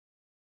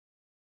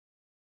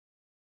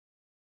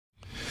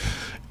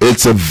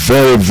It's a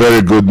very,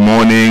 very good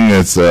morning.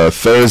 It's a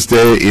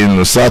Thursday in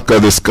Lusaka.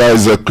 The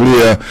skies are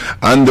clear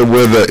and the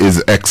weather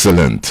is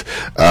excellent.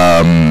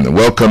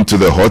 Welcome to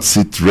the Hot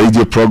Seat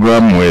radio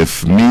program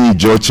with me,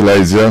 George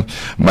Liza.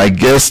 My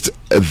guest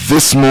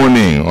this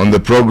morning on the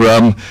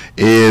program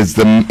is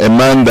a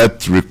man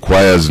that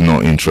requires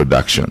no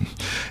introduction.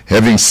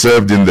 Having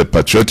served in the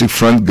Patriotic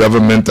Front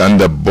government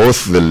under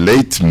both the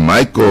late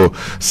Michael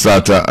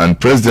Sata and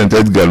President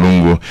Edgar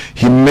Lungu,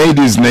 he made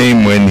his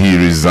name when he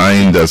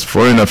resigned as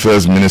Foreign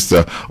Affairs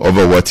Minister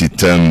over what he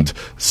termed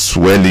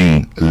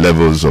swelling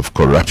levels of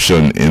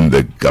corruption in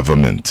the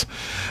government.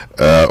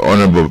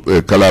 Honorable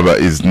Kalaba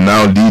is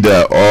now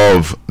leader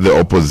of the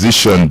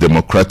opposition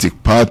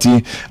Democratic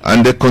Party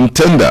and a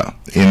contender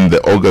in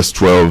the August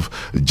 12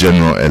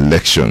 general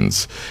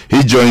elections.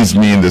 He joins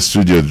me in the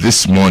studio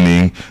this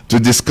morning to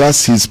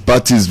discuss his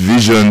party's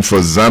vision for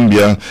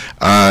Zambia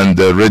and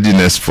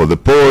readiness for the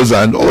polls,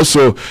 and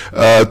also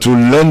to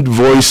lend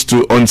voice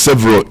on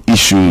several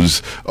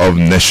issues of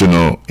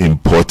national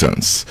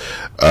importance.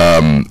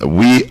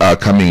 We are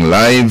coming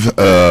live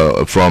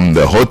from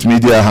the Hot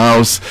Media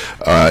House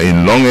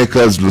in Long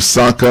Acres,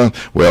 Lusaka.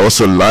 We're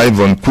also live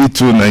on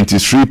Kwitu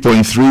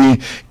 93.3,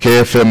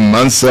 KFM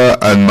Mansa,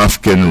 and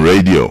Mafken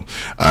Radio.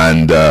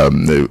 And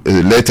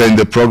later in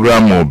the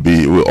program,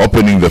 we're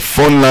opening the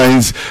phone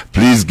lines.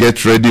 Please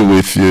get ready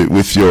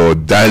with your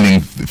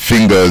dialing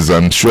fingers.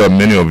 I'm sure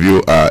many of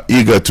you are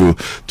eager to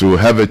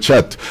have a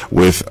chat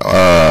with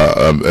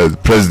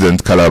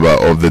President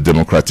Kalaba of the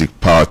Democratic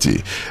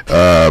Party.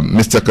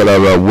 Mr.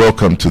 Kalaba,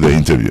 welcome to the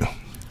interview.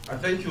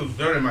 Thank you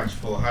very much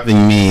for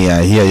having me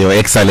here, Your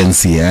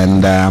Excellency,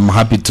 and I'm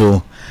happy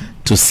to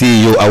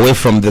see you away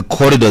from the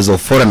corridors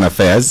of foreign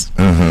affairs.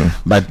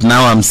 But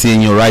now I'm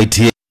seeing you right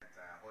here.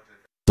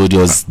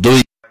 Studios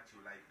doing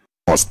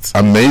most.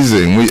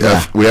 Amazing.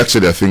 We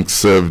actually, I think,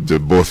 served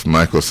both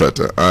Michael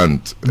Sata and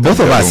both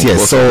of us.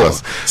 Yes.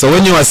 So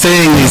when you were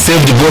saying we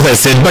served both, I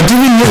said, but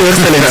even you, Your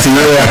Excellency,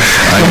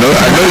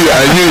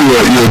 I knew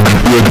you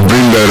would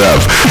bring that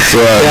up. So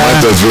I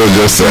might as well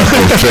just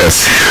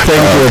confess.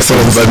 Thank you,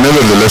 Excellency. But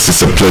nevertheless,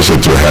 it's a pleasure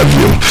to have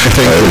you.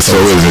 It's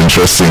always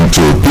interesting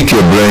to pick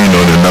your brain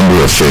on a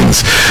number of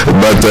things.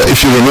 But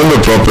if you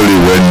remember properly,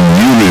 when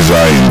you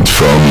resigned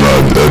from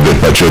the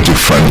Patriotic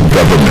Front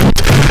government,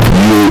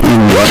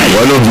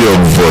 one of your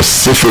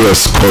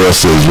vociferous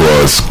choruses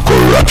was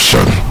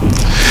corruption.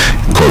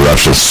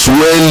 Corruption,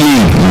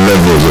 swelling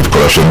levels of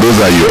corruption. Those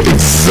are your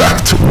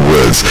exact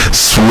words.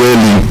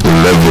 Swelling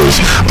levels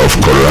of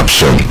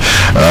corruption.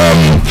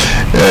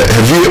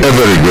 Have you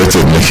ever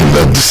regretted making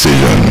that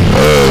decision?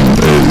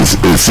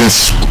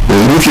 Since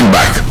looking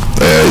back,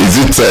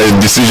 is it a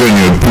decision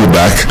you pull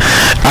back?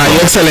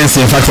 Your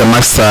Excellency, in fact, I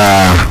must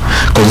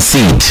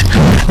concede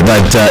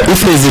that if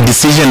there is a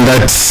decision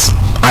that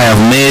I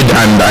have made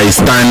and I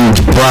stand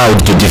proud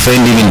to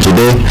defend even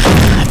today,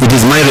 it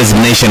is my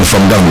resignation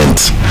from government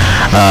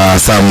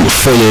some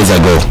 4 years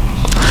ago.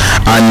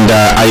 And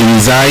I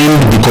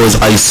resigned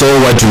because I saw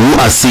what you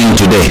are seeing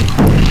today.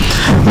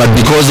 But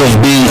because of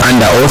being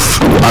under oath,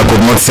 I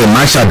could not say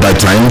much at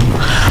that time.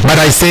 But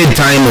I said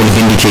time will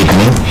vindicate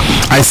me.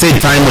 I said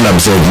time will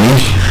absorb me.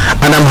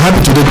 And I'm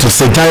happy today to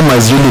say time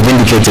has really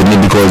vindicated me,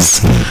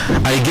 because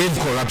I gave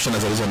corruption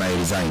as a reason I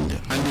resigned.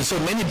 And so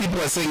many people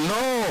are saying,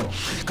 no,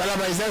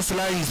 Kalaba is just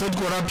lying, it's not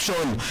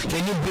corruption.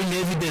 Can you bring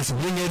evidence?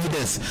 Bring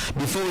evidence.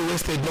 Before we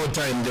wasted no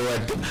time, there were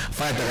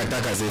fire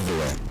takatas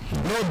everywhere.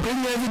 No,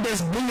 bring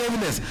evidence, bring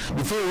evidence.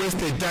 Before we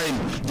wasted time,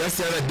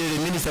 just the other day,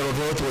 the Minister of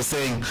Health was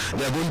saying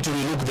they are going to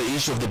relook the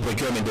issue of the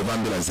procurement of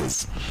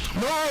ambulances.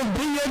 No,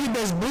 bring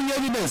evidence, bring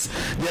evidence.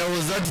 There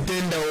was that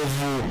tender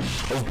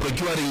of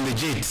procuring the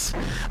jets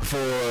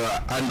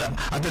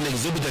at an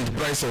exorbitant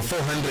price of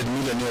 $400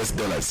 million.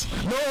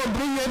 No,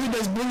 bring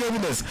evidence, bring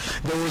evidence.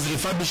 There was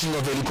refurbishing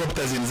of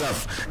helicopters in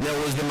ZAF. There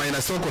was the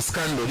Minasoko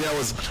scandal.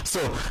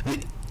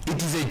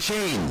 It is a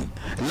chain,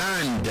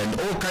 land and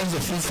all kinds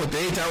of things for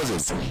 8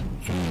 houses.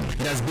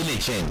 It has been a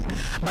chain.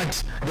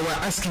 But they were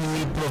asking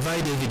me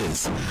provide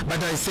evidence.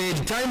 But I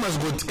said time has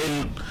got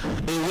a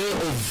way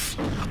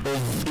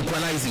of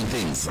equalizing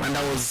things, and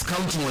I was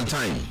counting on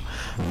time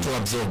to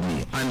absorb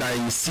me. And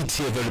I sit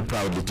here very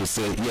proudly to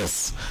say,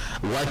 yes,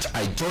 what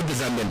I told the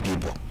Zambian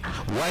people,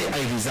 why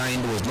I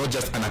resigned, was not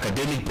just an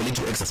academic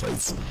political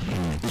exercise.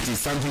 It is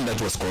something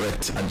that was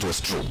correct and it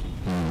was true.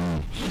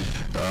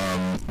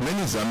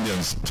 Many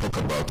Zambians talk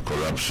about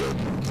corruption,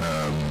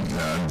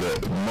 and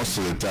most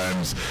of the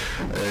times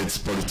it's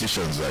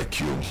politicians like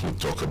you who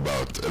talk a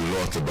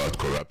lot about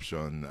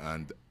corruption,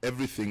 and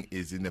everything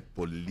is in a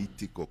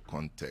political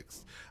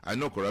context. I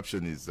know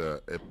corruption is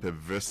a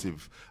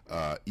pervasive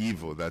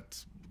evil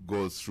that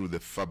goes through the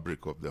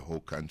fabric of the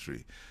whole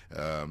country.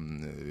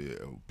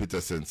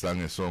 Peterson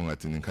sang a song at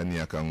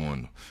Nkania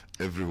Kangono,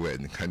 everywhere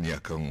Nkania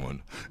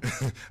Kangono.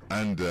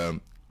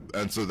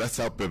 And so that's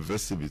how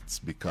pervasive it's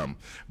become.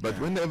 But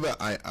whenever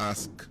I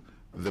ask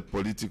the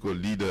political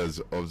leaders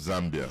of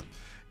Zambia,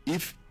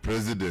 if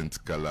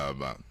President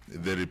Kalaba,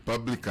 the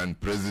Republican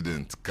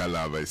President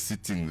Kalaba, is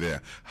sitting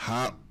there,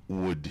 how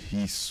would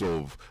he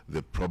solve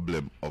the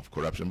problem of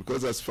corruption?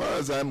 Because as far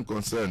as I'm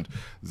concerned,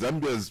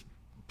 Zambia's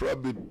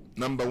probably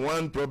number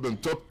one problem,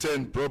 top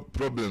 10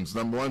 problems,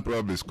 number one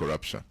probably is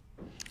corruption.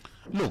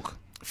 Look,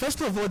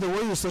 first of all, the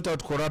way you sort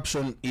out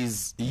corruption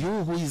is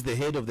you, who is the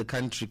head of the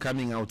country,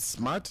 coming out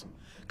smart,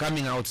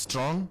 coming out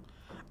strong,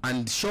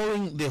 and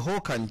showing the whole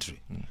country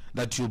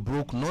that you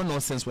broke no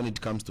nonsense when it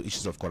comes to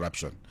issues of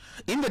corruption.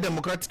 In the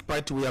Democratic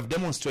Party, we have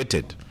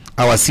demonstrated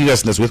our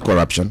seriousness with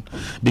corruption,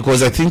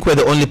 because I think we're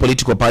the only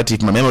political party,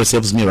 if my memory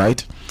serves me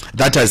right,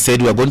 that has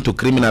said we are going to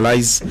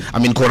criminalize,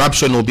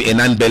 corruption will be a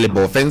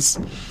non-bailable offense,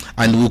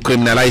 and we'll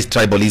criminalize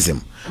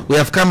tribalism. We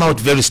have come out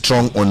very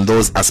strong on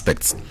those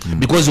aspects,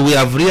 because we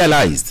have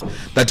realized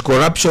that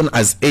corruption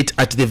has ate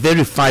at the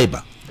very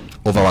fiber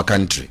of our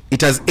country.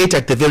 It has ate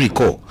at the very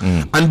core.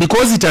 And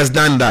because it has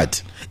done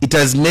that, it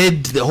has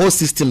made the whole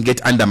system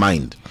get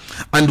undermined.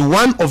 And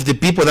one of the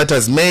people that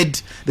has made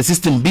the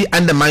system be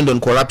undermined on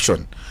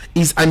corruption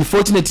is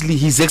unfortunately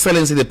His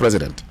Excellency the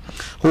President,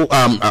 who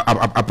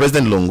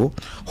President Longo,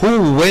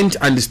 who went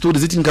and stood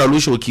sitting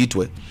Kalusho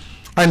Kitwe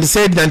and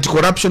said the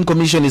Anti-Corruption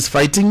Commission is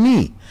fighting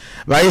me.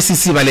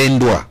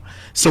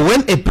 So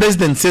when a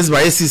president says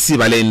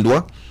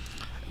the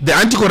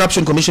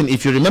Anti-Corruption Commission,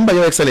 if you remember,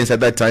 Your Excellency, at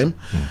that time,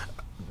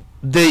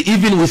 they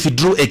even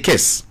withdrew a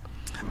case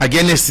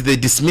against the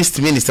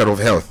dismissed Minister of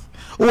Health,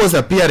 who was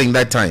appearing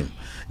that time.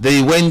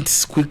 They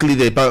went quickly,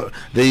 they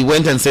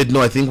went and said,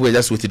 no, I think we're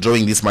just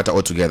withdrawing this matter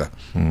altogether.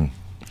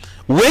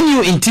 When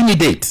you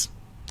intimidate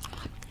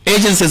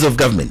agencies of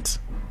government,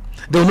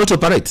 they will not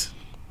operate.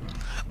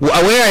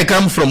 Where I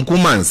come from,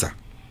 Kumansa,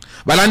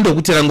 balando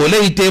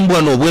kutirangole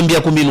itembwa no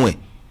bwembia kuminwe.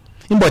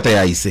 Imbota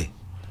ya ise.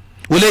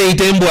 Ule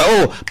itembwa,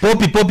 oh,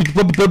 poppy,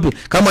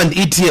 come and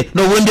eat here.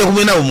 No, bwembia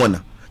kumina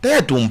umona.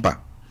 Tumpa.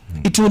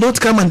 It will not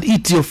come and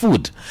eat your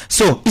food.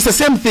 So it's the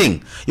same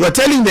thing. You are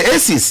telling the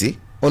SEC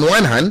on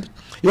one hand,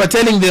 you are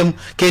telling them,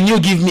 can you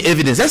give me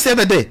evidence? That's the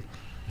other day.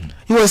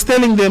 He was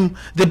telling them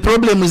the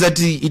problem is that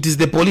it is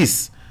the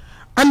police.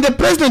 And the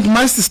president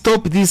must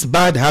stop this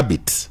bad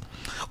habit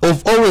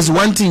of always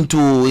wanting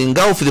to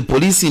engulf the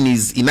police in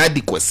his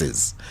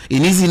inadequacies,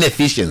 in his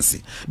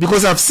inefficiency.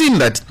 Because I've seen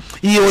that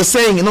he was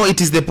saying,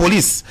 it is the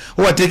police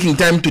who are taking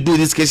time to do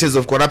these cases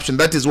of corruption.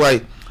 That is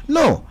why.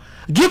 No.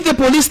 Give the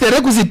police the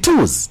requisite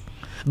tools.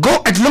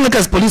 Go at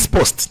Longacre's police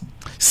post.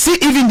 See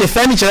even the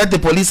furniture that the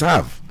police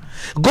have.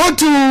 Go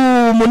to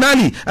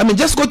Munali.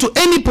 Just go to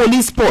any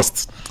police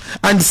post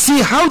and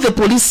see how the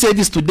police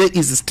service today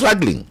is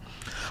struggling.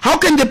 How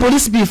can the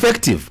police be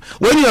effective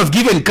when you have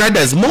given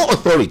cadres more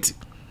authority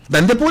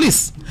than the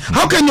police?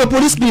 How can your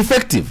police be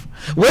effective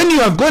when you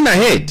have gone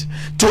ahead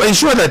to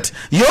ensure that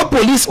your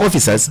police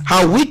officers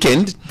are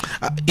weakened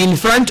in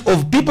front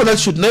of people that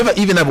should never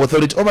even have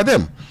authority over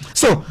them?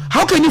 So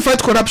how can you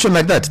fight corruption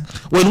like that?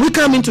 When we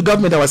come into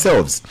government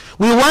ourselves,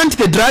 we want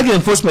the Drug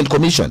Enforcement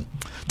Commission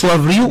to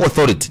have real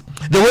authority,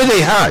 the way they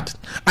had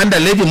under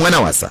Levi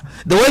Mwanawasa,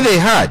 the way they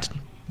had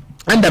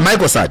under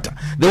Michael Sata,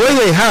 the way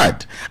they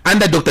had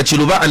under Dr.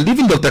 Chiluba and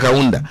even Dr.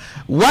 Kaunda.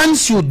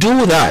 Once you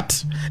do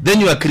that, then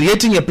you are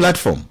creating a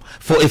platform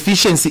for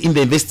efficiency in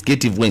the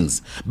investigative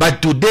wings.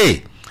 But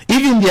today,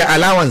 even their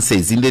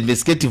allowances in the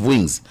investigative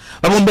wings,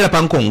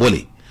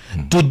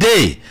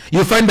 today,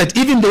 you find that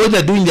even the way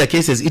they're doing their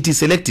cases, it is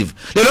selective.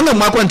 The longer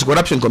Mwako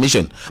Anti-Corruption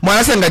Commission,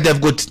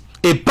 they've got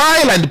a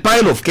pile and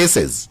pile of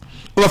cases.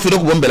 But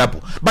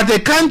they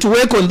can't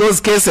work on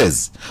those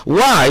cases.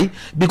 Why?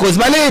 Because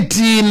so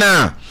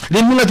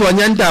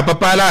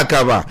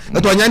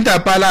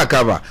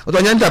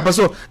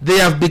they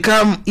have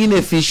become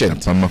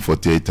inefficient.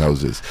 48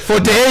 houses.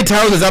 48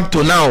 houses up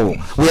to now.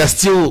 We are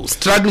still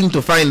struggling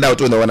to find out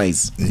when the one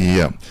is.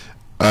 Yeah.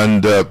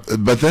 And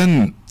but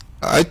then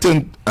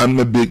I'm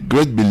a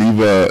great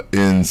believer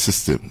in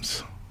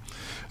systems.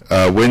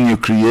 When you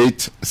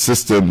create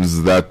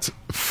systems that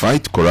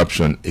fight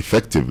corruption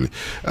effectively,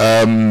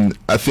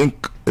 I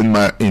think, in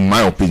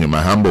my opinion,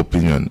 my humble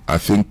opinion, I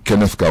think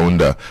Kenneth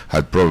Kaunda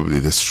had probably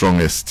the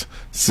strongest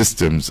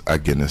systems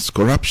against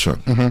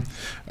corruption.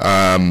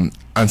 And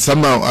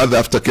somehow,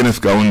 after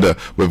Kenneth Kaunda,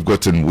 we've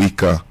gotten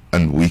weaker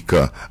and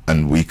weaker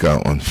and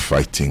weaker on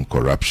fighting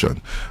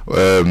corruption.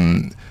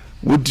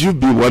 Would you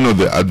be one of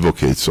the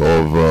advocates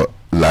of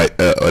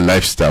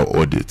lifestyle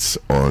audits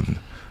on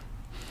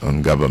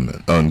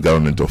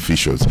government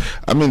officials?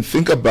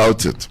 Think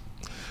about it.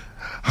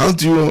 How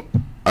do you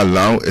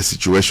allow a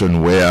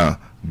situation where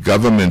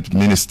government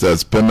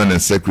ministers,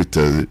 permanent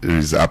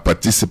secretaries are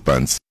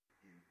participants?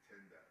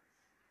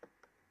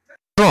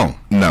 Wrong.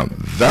 Now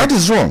that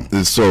is wrong.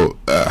 So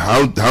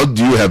how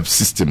do you have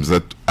systems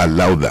that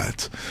allow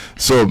that?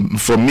 So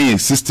for me,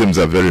 systems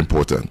are very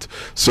important.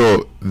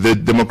 So the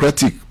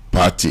Democratic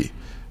Party,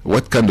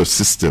 what kind of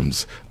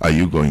systems are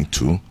you going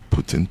to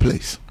put in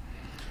place?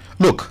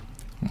 Look,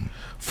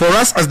 for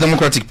us as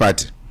Democratic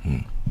Party,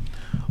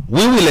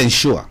 we will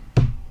ensure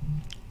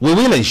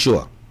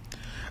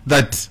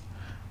that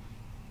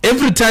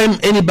every time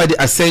anybody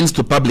ascends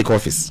to public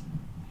office,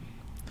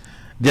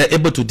 they are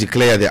able to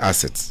declare their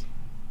assets.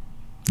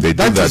 They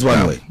That do is that one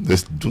now. way. They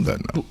do that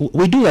now.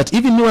 We do that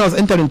even when I was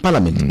entering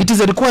parliament. It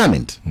is a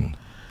requirement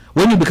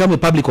when you become a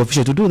public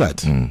official to do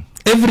that.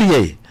 Every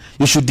year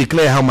you should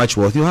declare how much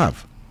wealth you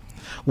have.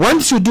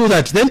 Once you do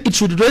that, then it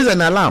should raise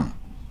an alarm.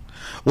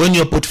 When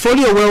your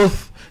portfolio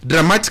wealth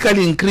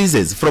dramatically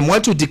increases from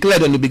what you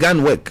declared when you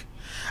began work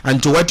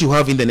and to what you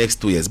have in the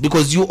next 2 years,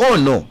 because you all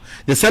know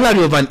the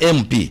salary of an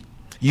MP,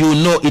 you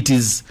know it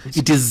is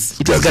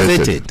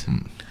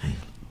gazetted.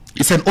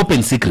 It's an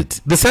open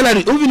secret. The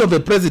salary even of a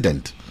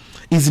president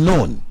is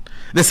known.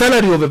 The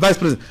salary of a vice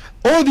president,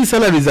 all these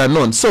salaries are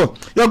known. So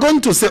you're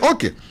going to say,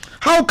 okay,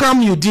 how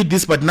come you did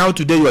this but now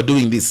today you are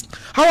doing this?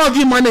 How have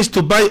you managed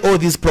to buy all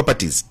these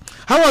properties?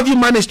 How have you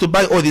managed to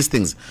buy all these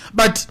things?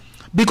 But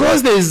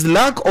because there is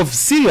lack of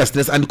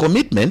seriousness and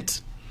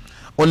commitment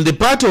on the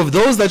part of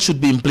those that should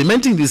be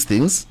implementing these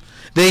things,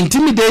 they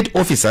intimidate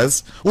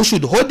officers who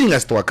should holding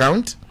us to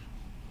account.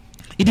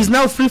 It is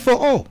now free for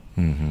all.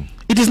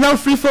 It is now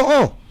free for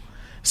all.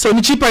 So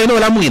Nichipa, you know,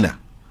 Lamwina.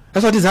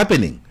 That's what is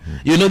happening.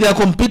 You know, they are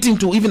competing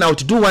to even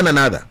outdo one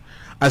another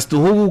as to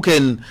who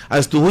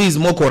is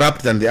more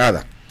corrupt than the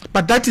other.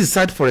 But that is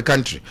sad for a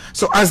country.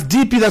 So as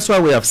DP, that's why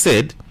we have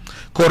said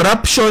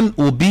corruption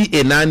will be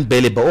a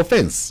non-bailable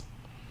offense.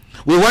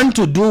 We want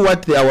to do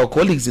what our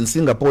colleagues in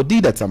Singapore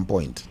did at some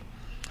point,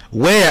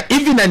 where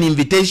even an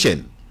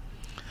invitation,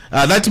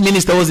 that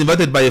minister was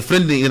invited by a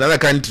friend in another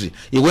country.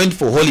 He went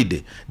for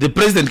holiday. The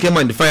president came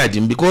and fired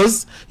him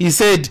because he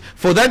said,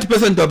 for that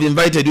person to have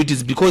invited you, it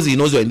is because he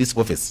knows you're in this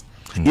office.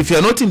 If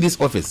you're not in this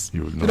office, it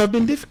would have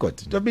been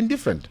difficult. It would have been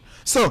different.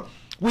 So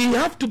we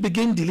have to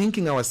begin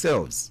delinking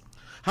ourselves,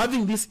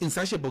 having this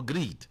insatiable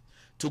greed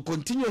to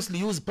continuously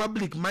use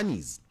public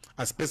monies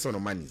as personal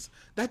monies.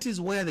 That is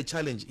where the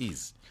challenge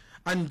is.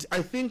 And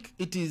I think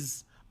it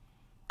is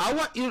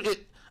our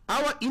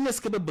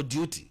inescapable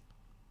duty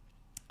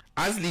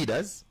as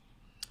leaders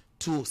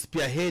to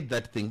spearhead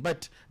that thing.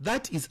 But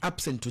that is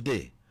absent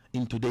today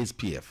in today's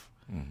PF.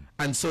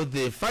 And so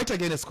the fight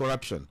against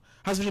corruption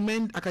has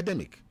remained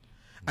academic.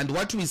 And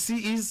what we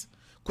see is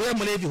Kuya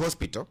Mulevi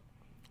Hospital,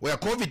 where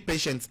COVID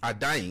patients are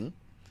dying,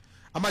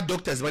 ama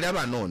doctors,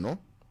 whatever, no.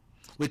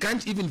 We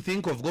can't even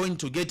think of going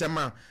to get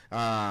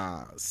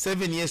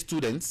 7-year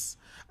students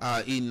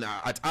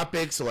at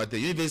Apex or at the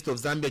University of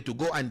Zambia to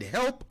go and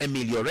help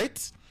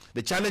ameliorate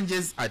the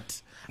challenges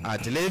at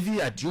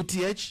Levy, at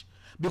UTH.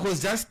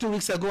 Because just 2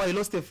 weeks ago, I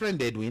lost a friend,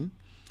 Edwin.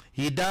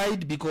 He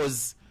died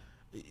because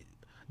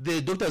the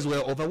doctors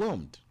were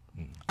overwhelmed.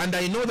 And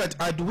I know that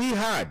had we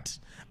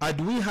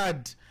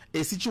had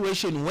a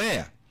situation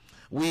where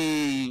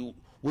we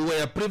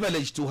were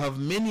privileged to have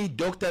many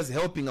doctors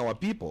helping our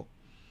people,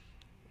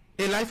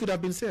 a life would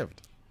have been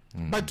saved.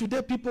 But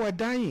today people are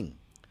dying.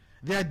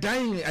 They are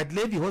dying at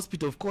Levy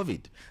Hospital of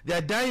COVID. They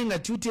are dying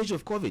at UTH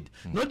of COVID.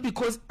 Not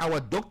because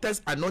our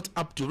doctors are not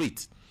up to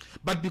it,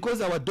 but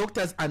because our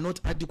doctors are not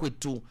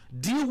adequate to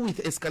deal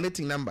with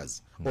escalating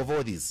numbers of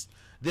all these.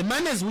 The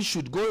monies which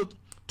should go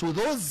to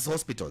those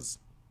hospitals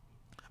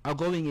are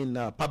going in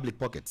public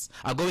pockets,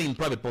 are going in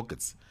private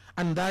pockets.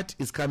 And that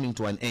is coming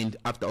to an end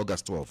after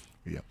August 12th.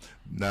 Yeah.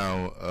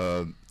 Now,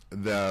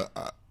 there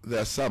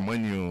are some,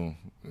 when you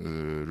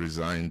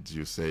resigned,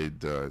 you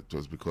said it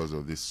was because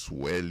of this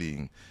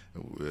swelling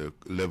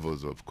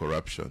levels of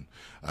corruption.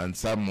 And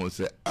some will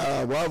say,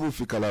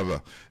 Wavufi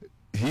Kalaba,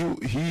 he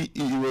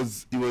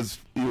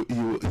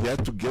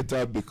had to get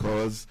up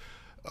because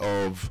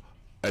of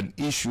an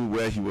issue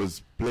where he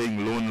was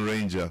playing Lone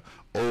Ranger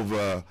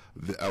over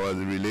our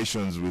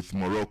relations with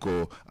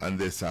Morocco and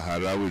the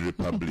Sahrawi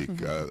Republic.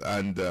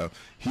 And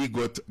he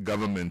got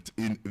government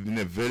in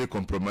a very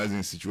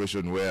compromising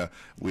situation where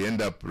we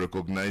end up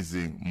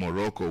recognizing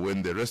Morocco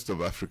when the rest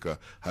of Africa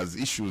has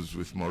issues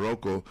with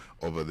Morocco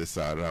over the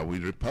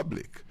Sahrawi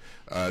Republic.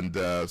 And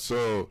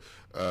so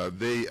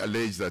they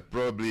allege that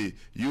probably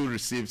you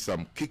received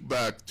some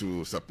kickback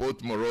to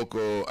support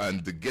Morocco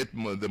and to get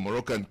the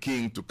Moroccan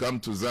king to come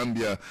to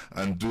Zambia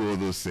and do all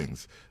those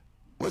things.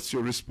 What's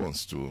your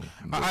response to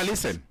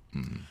listen.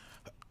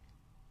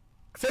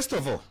 First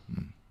of all,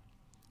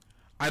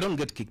 I don't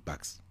get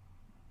kickbacks.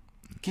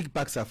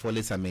 Kickbacks are for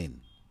lesser men.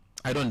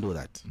 I don't do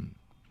that.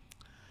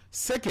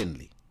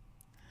 Secondly,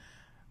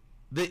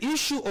 the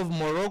issue of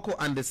Morocco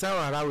and the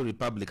Sahrawi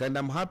Republic, and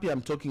I'm happy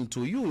I'm talking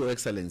to you, Your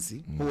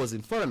Excellency, who was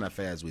in foreign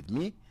affairs with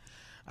me,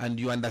 and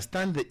you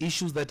understand the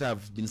issues that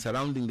have been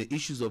surrounding the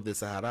issues of the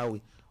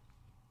Sahrawi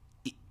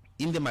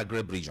in the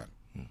Maghreb region.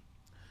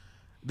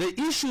 The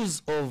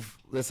issues of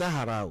the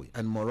Sahrawi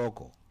and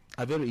Morocco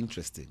are very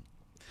interesting.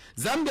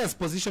 Zambia's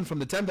position from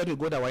the time that we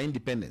got our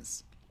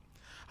independence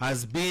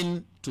has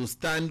been to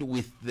stand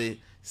with the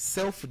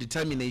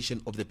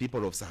self-determination of the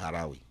people of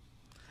Sahrawi.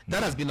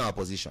 That has been our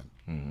position.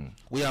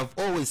 We have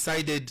always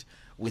sided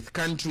with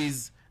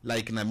countries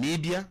like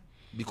Namibia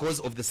because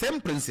of the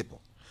same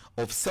principle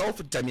of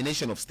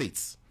self-determination of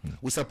states.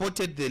 We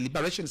supported the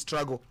liberation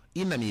struggle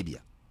in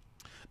Namibia.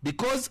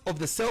 Because of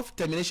the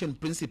self-determination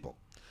principle,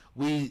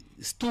 we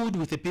stood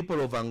with the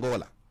people of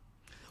Angola.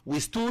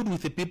 We stood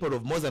with the people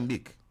of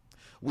Mozambique.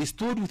 we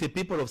stood with the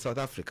people of South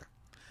Africa,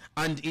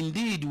 and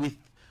indeed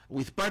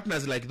with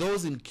partners like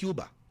those in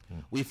Cuba.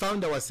 We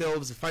found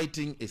ourselves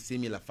fighting a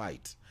similar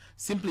fight,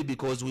 simply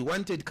because we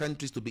wanted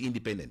countries to be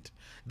independent.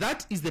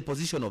 That is the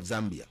position of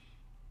Zambia.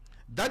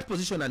 That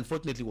position,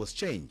 unfortunately, was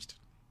changed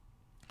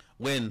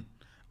when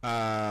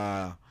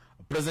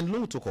President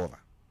Lungu took over.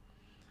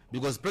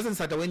 Because President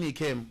Sata, when he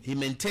came, he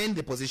maintained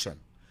the position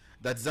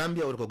that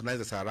Zambia would recognize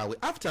the Sahrawi.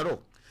 After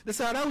all, the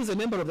Sahrawi is a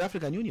member of the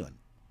African Union.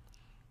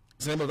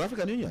 It's a member of the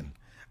African Union.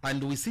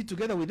 And we sit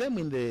together with them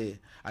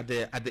at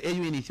the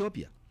AU in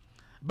Ethiopia.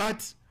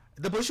 But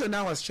the position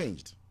now has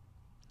changed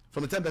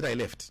from the time that I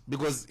left,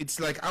 because it's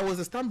like I was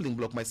a stumbling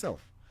block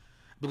myself.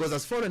 Because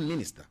as foreign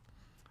minister,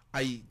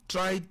 I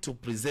tried to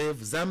preserve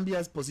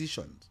Zambia's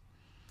positions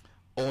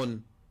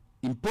on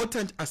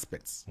important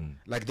aspects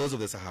like those of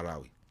the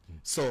Sahrawi.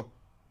 So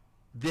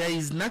there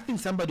is nothing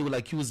somebody will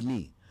accuse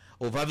me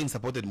of having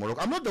supported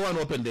Morocco. I'm not the one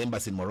who opened the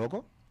embassy in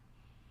Morocco.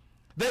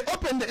 They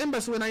opened the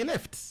embassy when I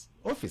left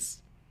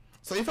office.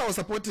 So if I was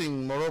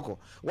supporting Morocco,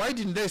 why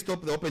didn't they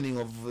stop the opening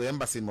of the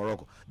embassy in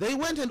Morocco? They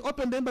went and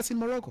opened the embassy in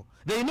Morocco.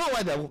 They know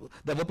why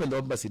they've opened the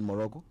embassy in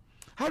Morocco.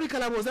 Harry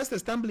Kalaba was just a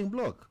stumbling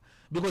block,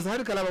 because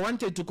Harry Kalaba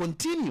wanted to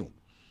continue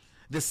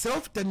the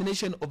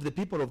self-determination of the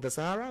people of the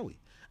Sahrawi,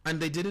 and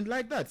they didn't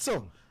like that.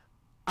 So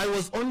I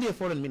was only a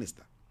foreign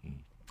minister.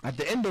 At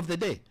the end of the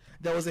day,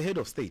 there was a head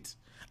of state.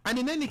 And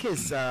in any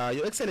case,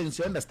 Your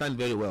Excellency, you understand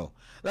very well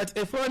that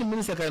a foreign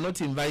minister cannot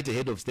invite a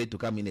head of state to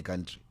come in a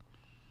country.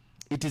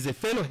 It is a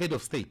fellow head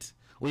of state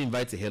who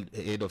invites a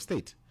head of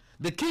state.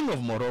 The king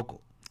of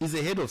Morocco is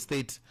a head of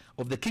state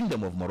of the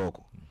kingdom of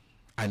Morocco.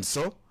 And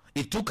so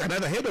it took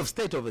another head of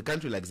state of a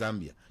country like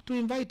Zambia to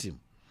invite him.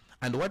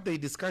 And what they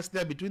discussed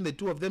there between the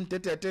two of them,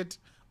 tete-a-tete,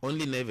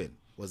 only Neven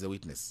was a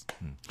witness.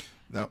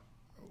 Now,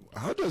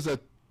 how does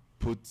that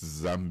put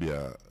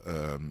Zambia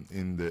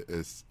in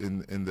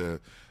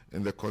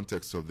the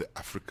context of the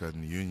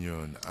African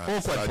Union and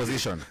awkward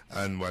position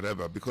and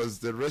whatever? Because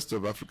the rest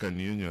of African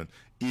Union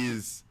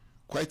is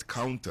quite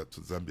counter to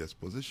Zambia's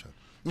position.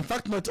 In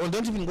fact,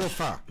 don't even go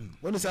far.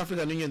 When you say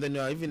African Union, then you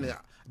are even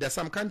there are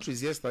some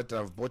countries, yes, that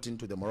have bought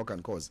into the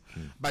Moroccan cause,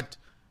 but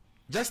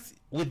just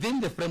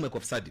within the framework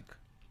of SADC,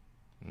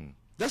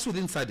 just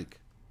within SADC,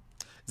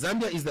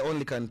 Zambia is the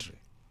only country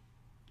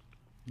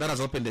that has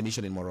opened a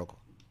mission in Morocco.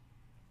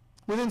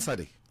 Within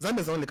SADC, Zambia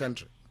is the only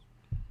country,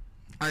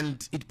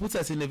 and it puts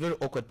us in a very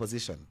awkward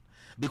position,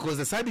 because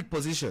the SADC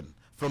position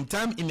from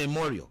time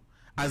immemorial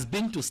has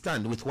been to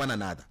stand with one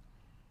another,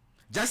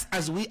 just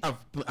as we have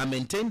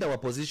maintained our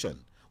position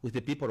with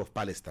the people of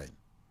Palestine.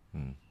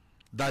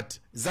 That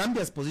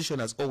Zambia's position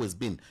has always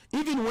been,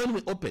 even when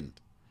we opened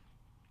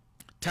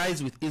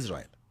ties with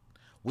Israel,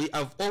 we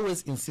have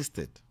always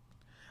insisted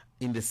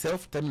in the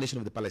self-determination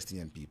of the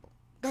Palestinian people.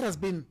 That has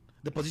been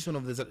the position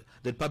of the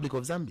Republic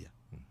of Zambia.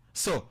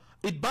 So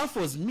it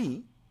baffles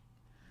me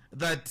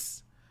that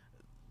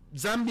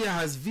Zambia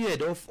has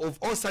veered off of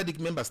all SADC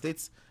member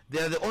states.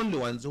 They are the only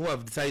ones who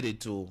have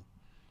decided to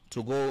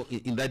go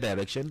in that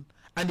direction,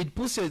 and it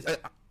puts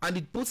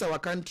our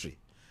country,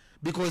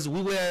 because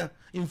we were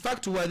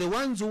the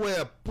ones who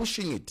were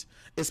pushing it,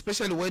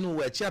 especially when we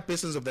were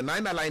chairpersons of the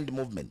Nine Aligned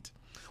movement.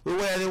 We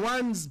were the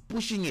ones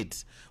pushing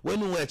it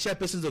when we were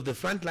chairpersons of the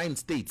frontline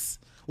states.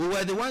 We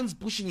were the ones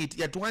pushing it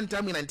at one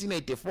time in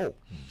 1984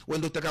 when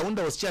Dr.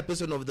 Kaunda was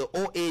chairperson of the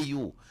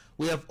OAU.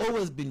 We have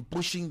always been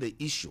pushing the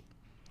issue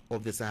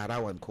of the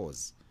Sahrawan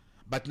cause.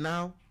 But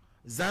now,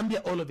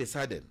 Zambia all of a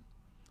sudden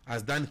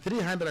has done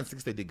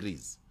 360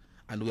 degrees,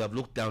 and we have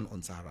looked down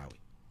on Sahrawi.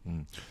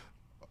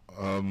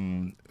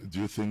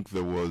 Do you think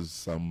there was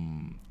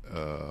some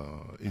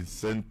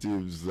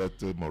incentives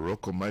that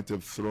Morocco might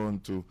have thrown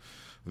to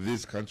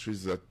these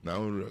countries that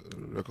now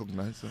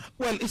recognize them?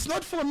 Well, it's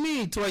not for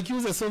me to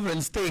accuse a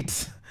sovereign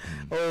state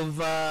of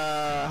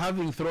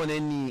having thrown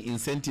any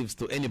incentives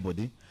to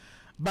anybody.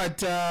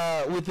 But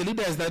with the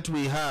leaders that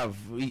we have,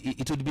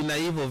 it would be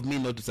naive of me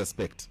not to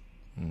suspect.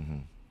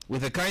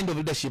 With the kind of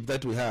leadership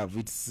that we have,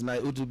 it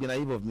would be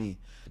naive of me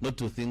not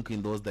to think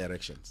in those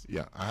directions.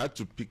 Yeah, I had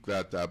to pick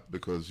that up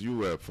because you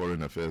were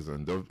foreign affairs,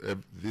 and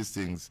these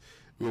things,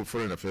 you were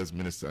foreign affairs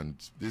minister, and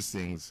these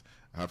things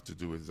have to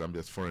do with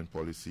Zambia's foreign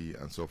policy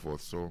and so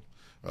forth. So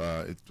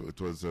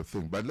it was a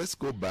thing. But let's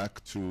go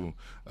back to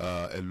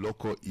a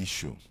local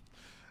issue,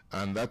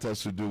 and that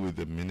has to do with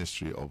the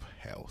Ministry of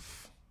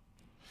Health.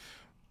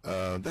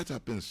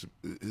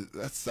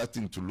 That's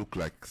starting to look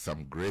like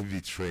some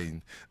gravy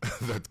train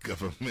that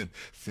government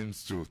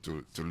seems to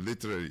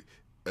literally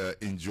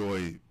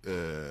enjoy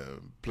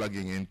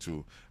plugging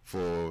into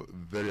for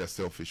various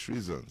selfish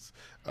reasons.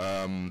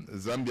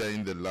 Zambia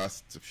in the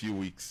last few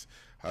weeks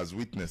has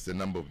witnessed a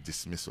number of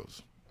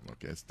dismissals,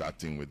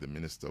 starting with the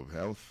Minister of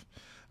Health,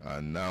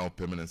 and now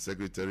permanent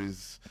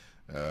secretaries.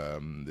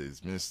 There's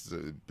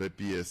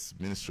PS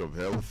Minister of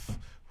Health,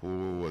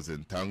 who was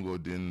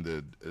entangled in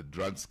the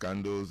drug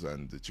scandals,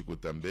 and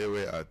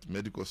Chikutambewe at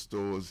medical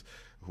stores,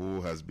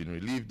 who has been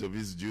relieved of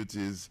his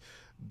duties.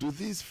 do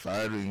these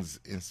firings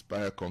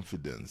inspire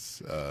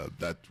confidence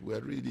that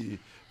we're really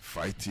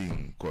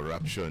fighting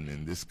corruption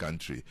in this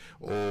country?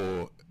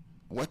 Or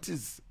what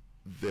is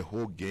the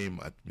whole game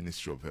at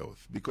Ministry of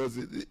Health? Because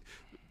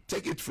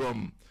take it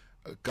from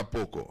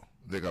Kapoko,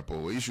 the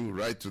Kapoko issue,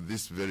 right to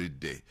this very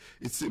day.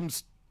 It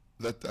seems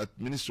that at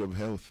Ministry of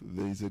Health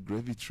there is a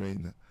gravy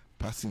train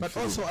passing but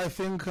through. Also I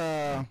think,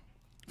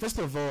 first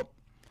of all,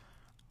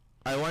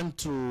 I want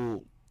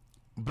to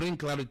bring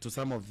clarity to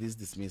some of these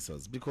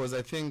dismissals, because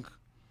I think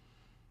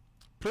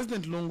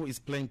President Lungu is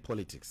playing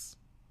politics.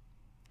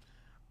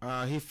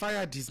 He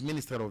fired his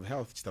Minister of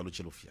Health, Chitalo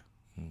Chilufya.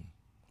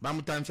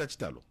 Bamutamfya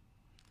Chitalo.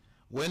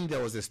 When there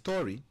was a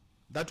story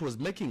that was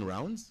making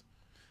rounds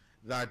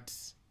that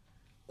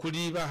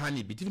Kuliva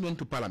Hanibit even went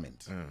to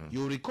Parliament.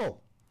 You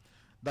recall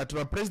that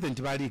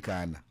President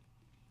Valikana,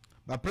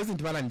 but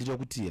President Valandiro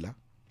Kutila,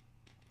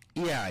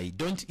 yeah,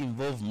 don't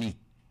involve me.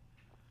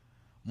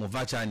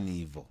 Movacha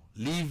Nivo.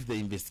 Leave the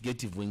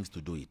investigative wings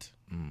to do it.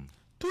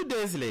 2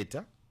 days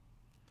later,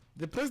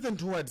 the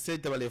president who had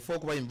said that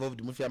folk were involved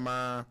in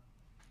my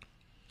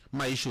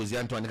issues,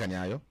 Antoine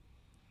Kanyayo,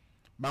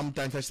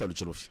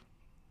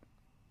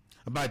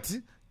 but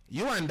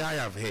you and I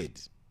have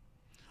heard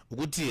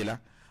Gutila,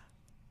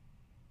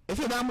 if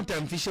you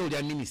are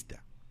a minister,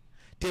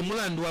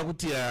 Temulandua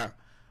Gutia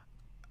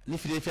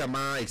Nifidefia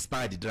ma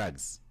expired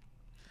drugs.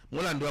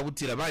 Mulandua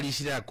Gutila Badi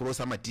Shida across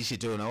a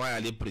t-shirt on a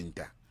wire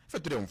printer.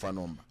 Fetude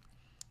mfanomba.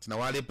 Tina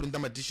wale printer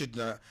ma t-shirt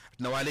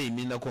na wale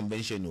imina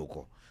convention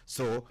yoko.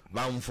 So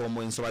ba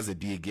mfomo enso waze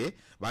biege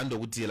bando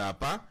Gutila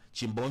apa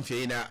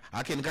chimbomfye ina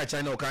akenika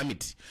China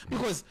okamiti.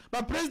 Because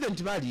ba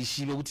president badi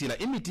ishibe Gutila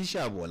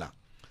imitisha abola.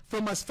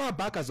 From as far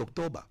back as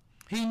October,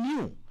 he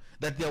knew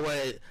that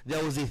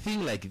there was a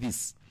thing like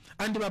this.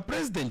 And the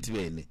president,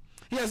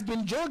 he has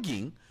been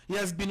jogging. He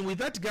has been with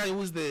that guy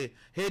who's the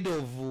head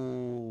of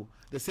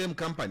the same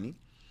company.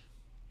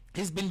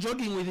 He's been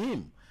jogging with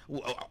him.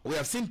 We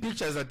have seen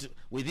pictures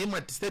with him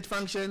at state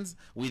functions,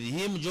 with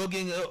him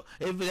jogging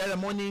every other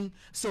morning.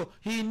 So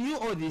he knew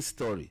all this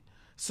story.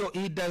 So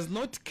he does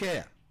not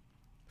care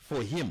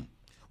for him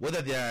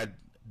whether there are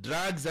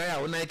drugs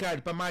on a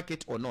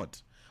hypermarket or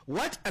not.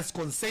 What has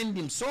concerned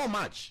him so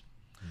much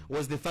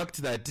was the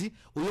fact that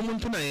uyu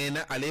muntu na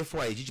yena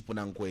alefwa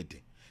ichichipuna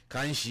nkwete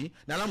kanshi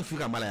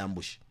nalamufika mala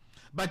yambushi,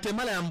 but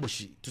mala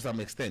yambushi to some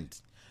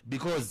extent,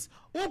 because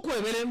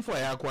ukwebele mfwa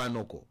yako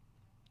anoko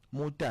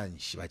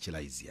mutanshi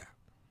bachelaizia.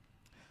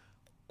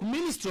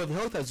 Ministry of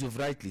Health, as you've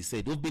rightly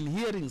said, we've been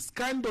hearing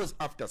scandals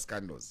after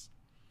scandals.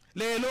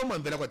 Lelo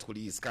mambela kwa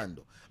tikuli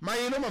scandal.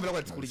 Maelo mambela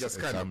kwa tikuli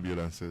scandal.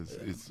 Ambulances.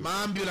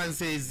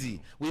 Ambulances.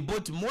 We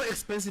bought more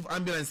expensive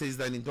ambulances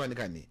than in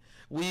Twanikani.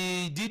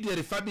 We did the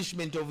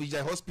refurbishment of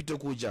Ija Hospital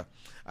Kuja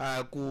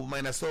ku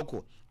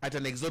Mainasoko at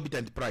an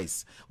exorbitant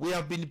price. We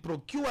have been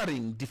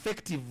procuring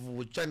defective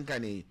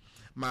chankani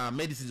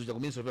medicines with the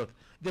Ministry of Health.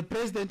 The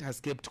president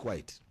has kept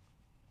quiet.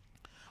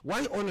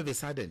 Why all of a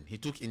sudden he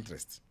took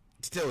interest?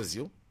 It tells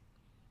you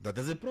that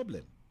there's a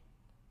problem.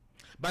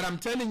 But I'm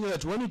telling you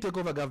that when you take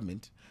over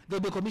government, there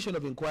will be a commission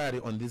of inquiry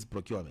on these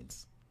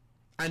procurements.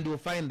 And we'll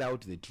find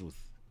out the truth.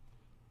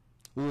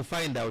 We will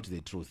find out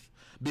the truth.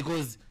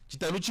 Because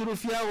Chitaluchi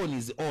Rufia on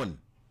his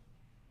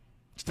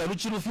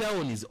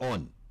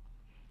own,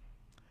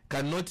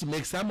 cannot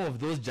make some of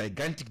those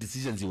gigantic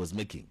decisions he was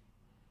making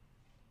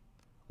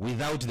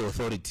without the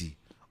authority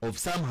of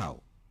somehow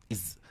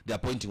is the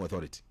appointing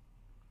authority.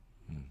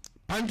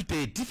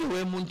 Pantute tife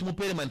we muntu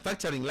mupele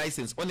manufacturing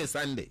license on a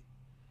Sunday.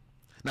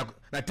 Na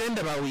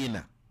tender ba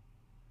wina.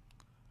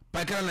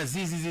 Pakana na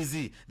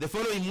zizi. The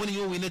following morning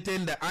you win a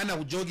tender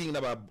ana jogging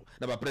na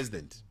ba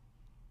president.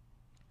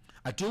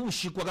 Atu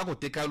ushikwa kako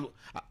tekalu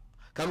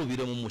kalu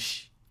biro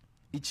mumushi.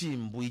 Ichi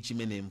mbu ichi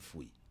mene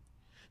mfui.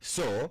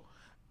 So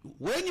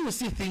when you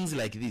see things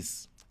like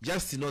this,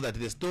 just know that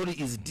the story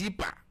is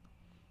deeper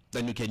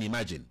than you can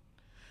imagine.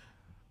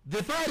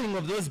 The firing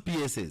of those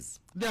PSs,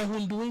 they are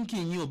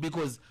hoodwinking you,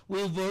 because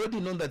we've already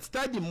known that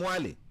Stadi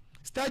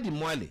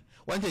Mwale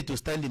wanted to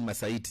stand in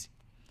Masaiti.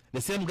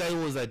 The same guy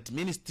who was at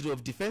Ministry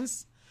of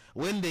Defense.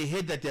 When they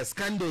heard that there are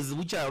scandals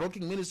which are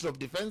rocking Ministry of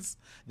Defense,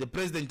 the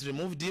president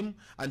removed him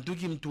and took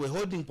him to a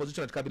holding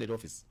position at cabinet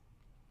office.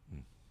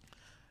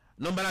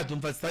 Nombala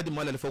tumfa Stadi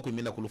Mwale alifo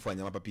kuimina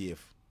kulufanya mapa PF.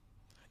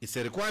 It's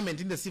a requirement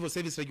in the civil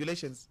service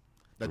regulations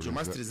that you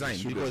must resign,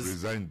 should because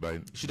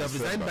have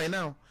resigned by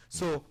now.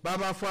 So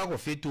baba fwago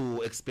fit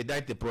to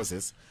expedite the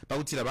process.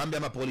 Pautila bambe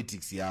ama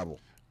politics yabo.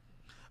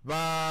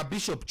 Ba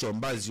Bishop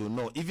Chomba, as you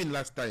know, even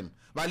last time,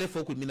 wale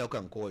foku mina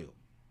ukankoyo.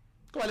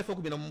 Kwa wale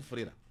foku mina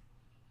mfurira.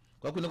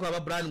 Kwa kunoko ba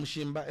Brian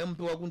Mushimba, MP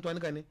wa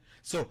kuntwanikane.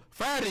 So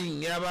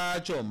firing yaba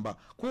Chomba,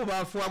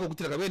 kuba fwago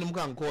kutila kabeni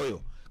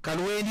mukankoyo.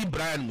 Kalweni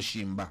Brian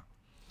Mushimba.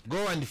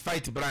 Go and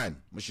fight Brian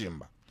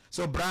Mushimba.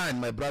 So Brian,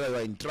 my brother, you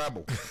are in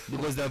trouble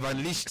because they have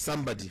unleashed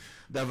somebody.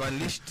 They have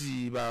unleashed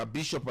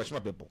Bishop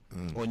Washima people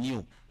on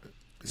you.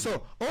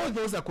 So all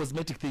those are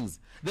cosmetic things.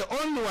 The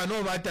only one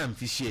over time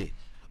fishy.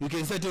 You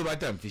can say over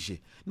time fishy.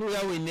 No, we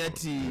are in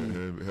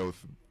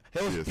health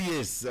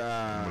PS.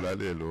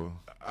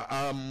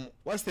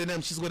 what's the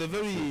name? She's got a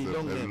very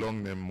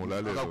long name.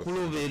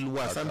 Mulale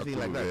or something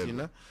like that, you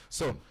know.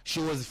 So she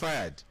was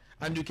fired,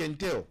 and you can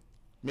tell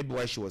maybe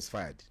why she was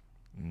fired.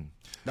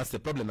 That's the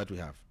problem that we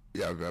have.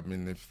 Yeah, I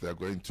mean, if they're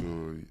going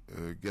to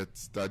get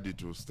study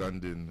to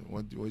stand in,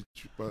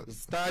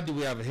 study,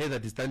 we have heard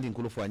that is standing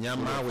Kulu for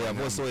Nyama. We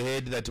have also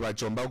heard that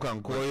Wachomba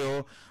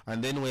Kankoyo,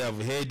 and then we have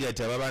heard that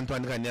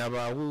Babantuan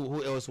Kanyaba,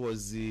 who else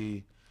was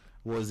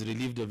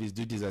relieved of his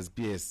duties as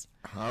PS.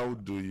 How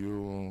do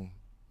you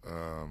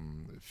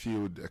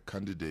field a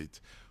candidate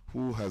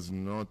who has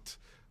not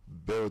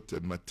built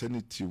a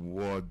maternity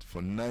ward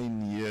for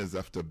 9 years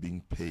after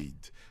being paid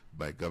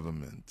by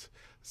government?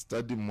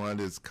 Study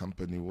Mwale's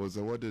company was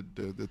awarded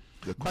the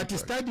contract. But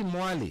Study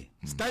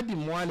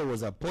Mwale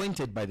was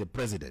appointed by the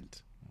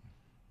president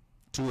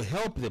to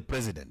help the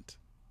president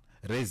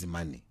raise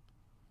money.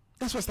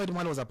 That's why Study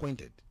Mwale was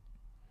appointed.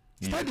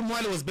 Study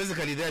Mwale was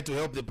basically there to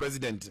help the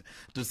president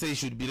to say he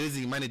should be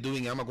raising money,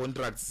 doing AMA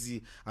contracts,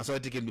 and so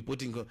that he can be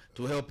putting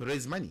to help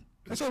raise money.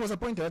 That's why I was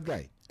appointed, that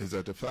guy. Is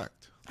that a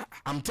fact?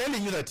 I'm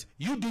telling you that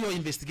you do your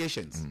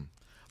investigations.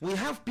 We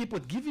have people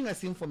giving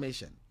us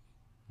information.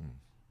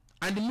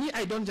 And me,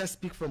 I don't just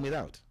speak from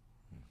without.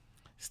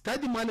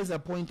 Study Mwale's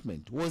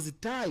appointment was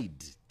tied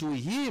to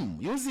him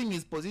using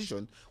his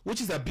position,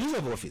 which is abuse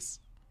of office,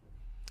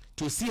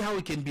 to see how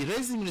he can be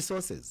raising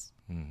resources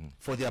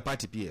for their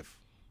party PF.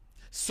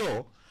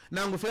 So,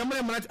 now,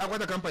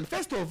 company,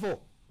 first of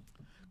all,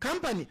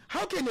 company,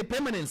 how can a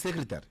permanent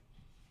secretary,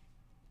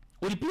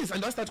 would you please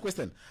ask that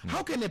question?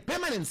 How can a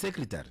permanent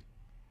secretary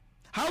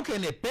have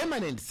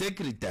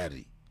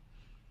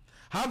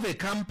a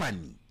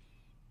company,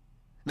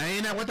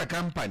 what a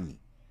company,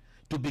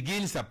 to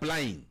begin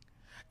supplying,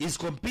 is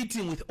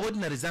competing with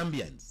ordinary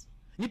Zambians?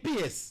 Ni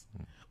PS.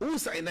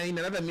 In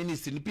another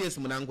ministry, ni PS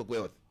munango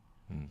kweoth.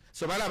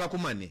 So bala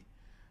bakumane.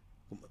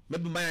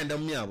 Maybe mind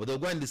umyabo. They'll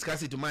go and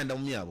discuss it to mind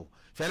umyabo.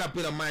 Fela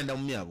pila mind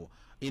umyabo.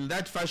 In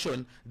that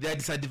fashion, they are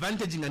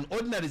disadvantaging an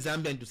ordinary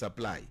Zambian to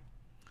supply.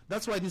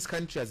 That's why this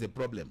country has a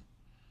problem.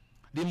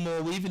 The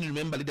more we even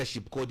remember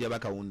leadership code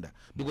yabakaunda,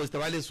 because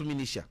tawale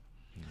suminisha.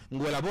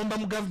 Ngola bomba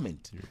mu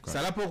government,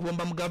 salapo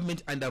bomba mu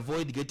government, and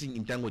avoid getting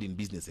entangled in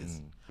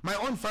businesses. My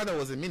own father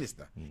was a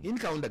minister in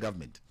Kaunda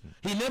government.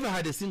 He never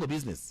had a single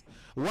business.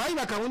 Why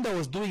Kaunda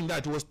was doing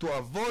that was to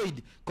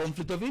avoid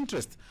conflict of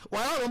interest.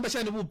 While bomba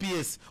shani bu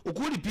PS,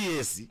 ukudi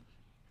PS,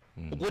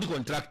 ukudi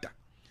contractor.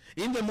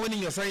 In the morning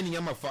you're signing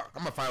ama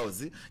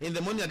files. In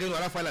the morning again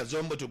wala file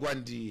zombo to go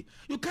and you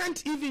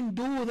can't even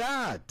do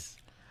that.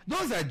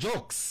 Those are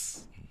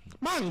jokes.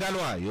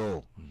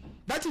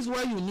 That is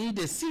why you need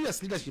a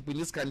serious leadership in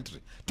this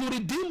country to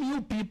redeem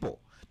you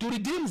people, to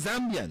redeem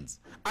Zambians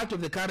out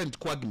of the current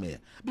quagmire.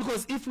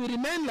 Because if we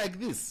remain like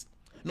this,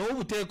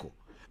 look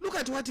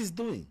at what he's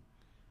doing.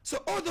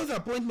 So all those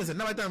appointments,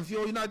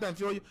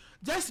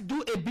 just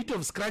do a bit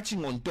of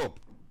scratching on top.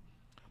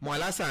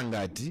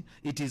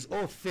 It is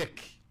all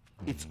fake.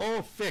 It's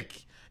all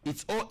fake.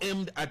 It's all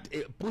aimed at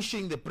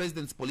pushing the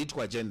president's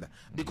political agenda,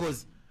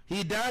 because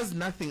he does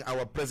nothing,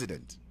 our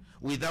president,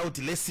 without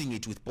lacing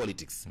it with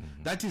politics.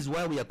 That is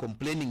why we are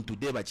complaining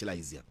today,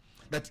 Bachelaisia,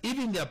 that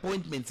even the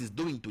appointments he's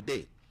doing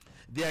today,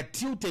 they are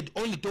tilted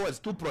only towards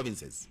two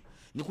provinces.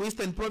 Niku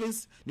Eastern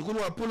Province, Niku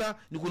Wapula,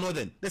 Niku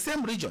Northern. The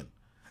same region.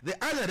 The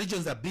other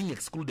regions are being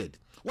excluded.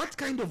 What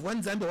kind of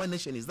one Zambia, one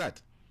nation is that?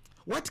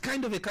 What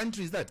kind of a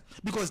country is that?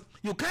 Because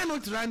you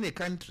cannot run a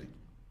country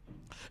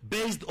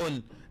based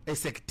on a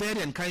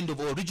sectarian kind of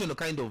or regional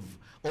kind of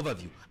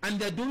overview. And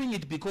they're doing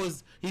it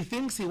because he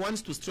thinks he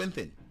wants to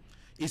strengthen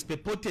his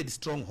purported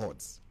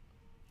strongholds.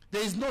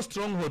 There is no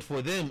stronghold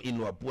for them in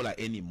Wapula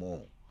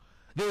anymore.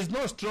 There is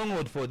no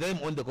stronghold for them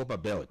on the Copper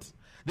Belt.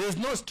 There is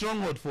no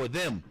stronghold for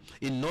them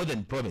in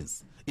Northern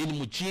Province, in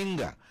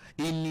Muchinga,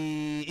 in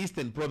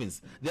Eastern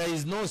Province. There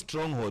is no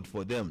stronghold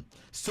for them.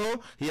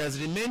 So he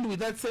has remained with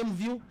that same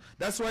view.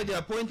 That's why the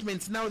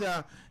appointments now, they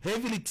are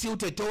heavily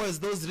tilted towards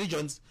those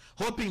regions,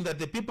 hoping that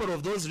the people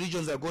of those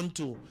regions are going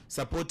to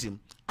support him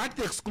at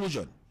the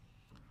exclusion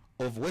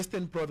of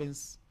Western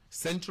Province,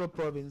 Central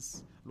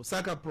Province,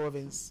 Lusaka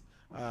Province,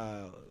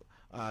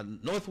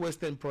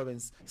 Northwestern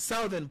Province,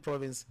 Southern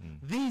Province.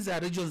 These are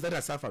regions that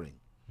are suffering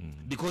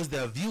because they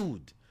are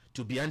viewed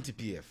to be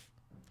anti-PF.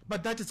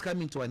 But that is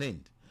coming to an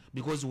end,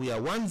 because we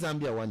are one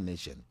Zambia, one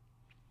nation.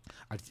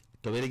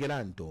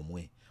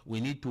 We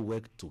need to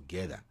work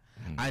together.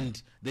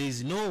 And there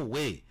is no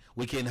way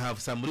we can have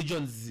some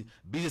regions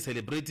busy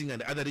celebrating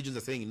and other regions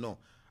are saying no.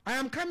 I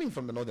am coming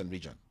from the northern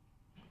region,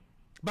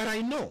 but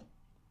I know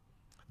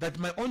that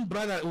my own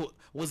brother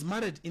was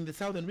married in the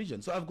southern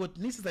region, so I've got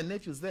nieces and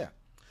nephews there.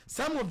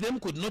 Some of them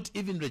could not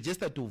even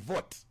register to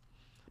vote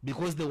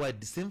because they were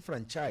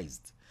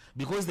disenfranchised,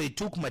 because they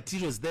took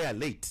materials there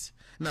late.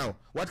 Now,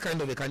 what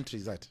kind of a country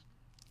is that?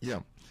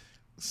 Yeah.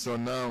 So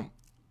now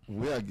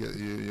we are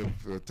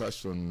you've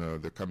touched on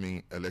the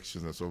coming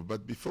elections and so on,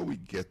 but before we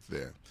get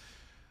there,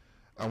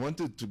 I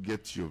wanted to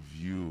get your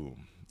view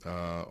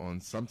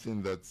on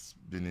something that's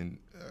been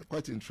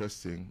quite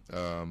interesting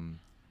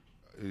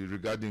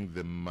regarding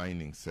the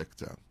mining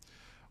sector.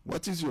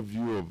 What is your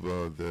view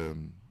of the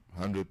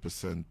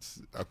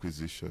 100%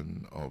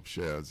 acquisition of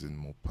shares in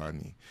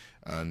Mopani,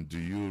 and do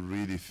you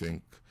really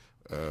think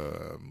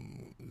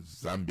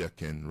Zambia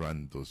can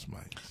run those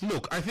mines?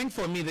 Look, I think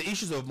for me the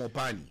issues of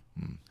Mopani,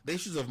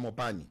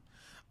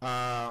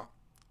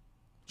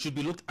 should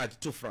be looked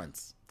at two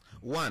fronts.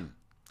 One,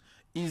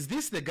 is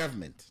this the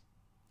government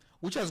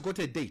which has got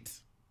a date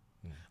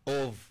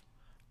of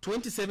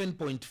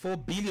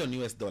 27.4 billion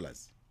US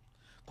dollars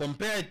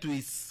compared to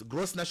its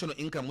gross national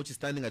income, which is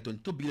standing at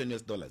 22 billion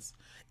US dollars?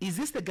 Is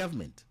this the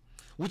government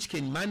which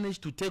can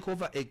manage to take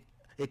over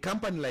a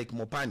company like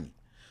Mopani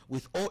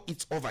with all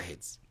its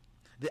overheads?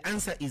 The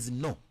answer is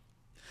no.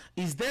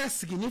 Is there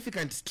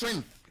significant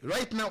strength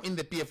right now in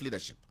the PF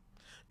leadership?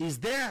 Is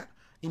there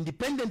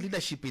independent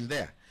leadership in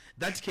there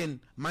that can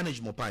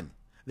manage Mopani?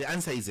 The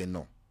answer is a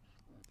no.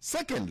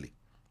 Secondly,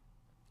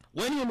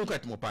 when you look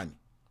at Mopani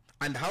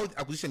and how the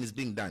acquisition is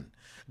being done,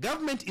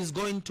 government is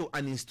going to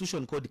an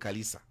institution called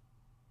Kalisa.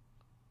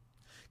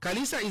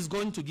 Kalisa is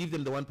going to give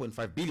them the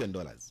 $1.5 billion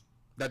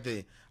that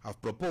they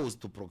have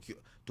proposed to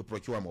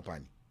procure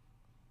Mopani.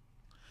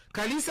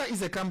 Kalisa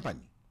is a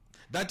company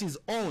that is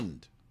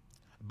owned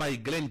by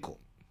Glencore.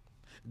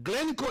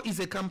 Glencore is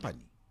a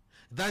company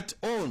that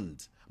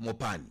owns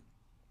Mopani.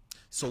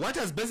 So what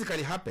has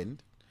basically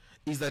happened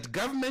is that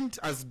government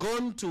has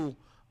gone to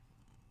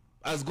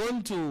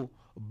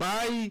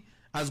borrow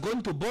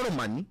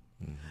money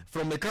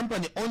from a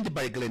company owned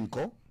by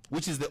Glencore,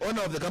 which is the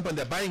owner of the company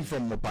they're buying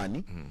from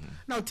Mopani.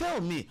 Now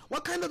tell me,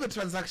 what kind of a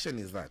transaction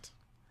is that?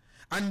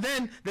 And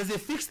then there's a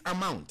fixed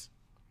amount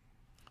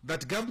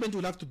that government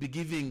will have to be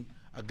giving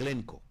a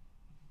Glencore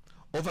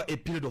over a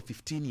period of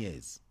 15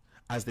 years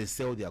as they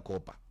sell their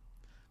copper.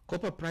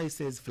 Copper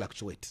prices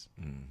fluctuate.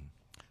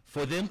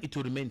 For them, it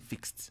will remain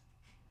fixed.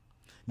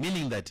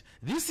 Meaning that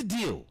this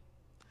deal,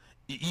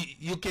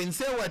 you can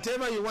say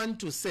whatever you want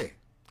to say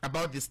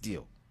about this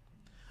deal,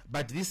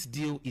 but this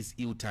deal is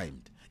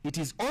ill-timed. It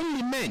is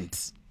only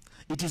meant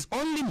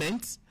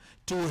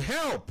to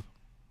help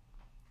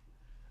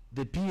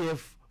the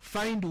PF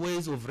find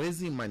ways of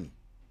raising money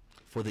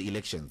for the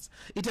elections.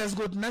 It has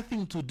got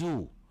nothing to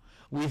do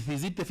with,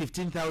 is it the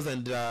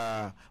 15,000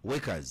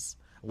 workers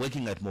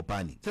working at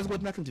Mopani? It has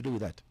got nothing to do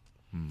with that.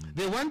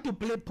 They want to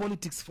play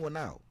politics for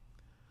now.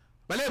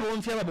 They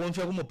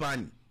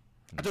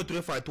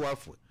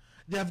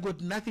have got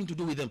nothing to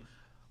do with them.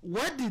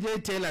 What did they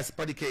tell us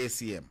about the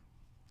KCM?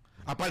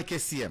 About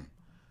KCM?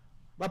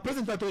 But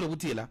President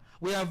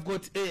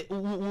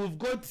we've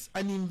got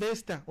an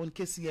investor on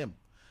KCM.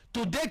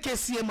 Today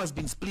KCM has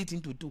been split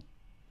into two.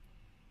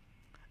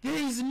 There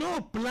is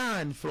no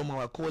plan from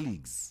our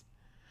colleagues.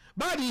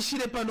 But we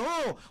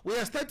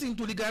are starting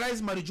to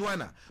legalize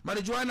marijuana.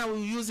 Marijuana,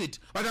 we use it.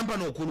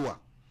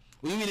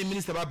 We will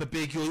minister about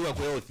Pepekio, you are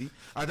healthy.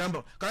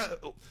 No,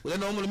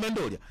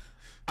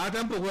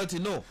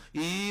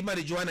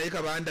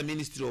 marijuana under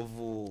Ministry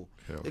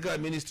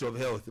of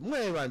Health.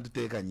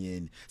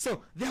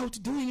 So they are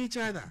outdoing each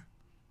other.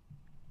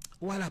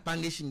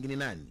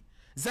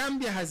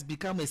 Zambia has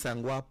become a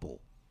sangwapo.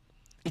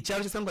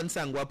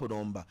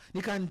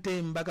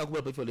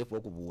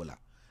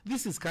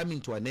 This is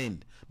coming to an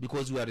end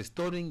because we are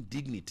restoring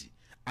dignity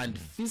and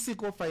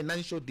physical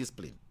financial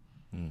discipline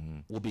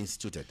will be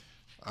instituted.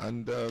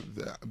 And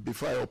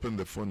before I open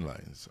the phone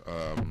lines,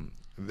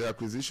 the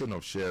acquisition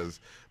of shares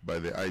by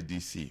the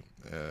IDC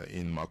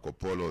in Marco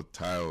Polo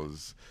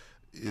Tiles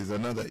is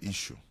another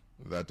issue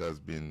that has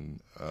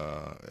been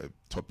a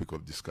topic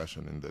of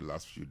discussion in the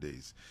last few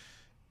days.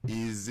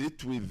 Is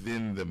it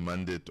within the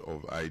mandate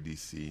of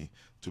IDC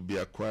to be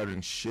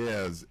acquiring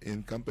shares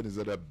in companies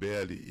that are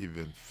barely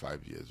even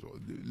 5 years old,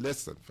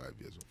 less than 5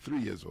 years old, 3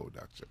 years old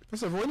actually?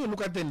 First of all, when you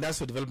look at the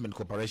Industrial Development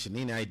Corporation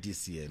in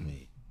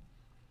IDCMA,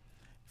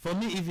 for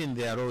me even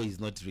their role is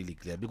not really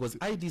clear because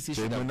IDC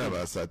should have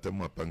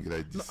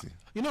IDC. No,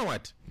 you know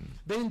what?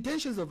 The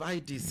intentions of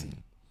IDC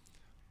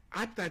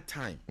at that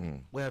time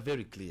were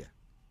very clear.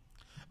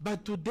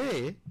 But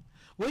today,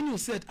 when you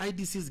said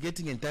IDC is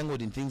getting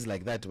entangled in things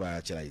like that,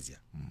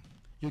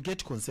 you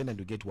get concerned and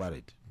you get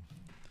worried.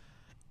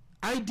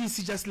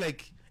 IDC, just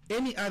like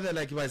any other,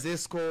 like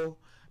Vazesco,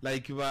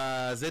 like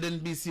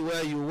ZNBC,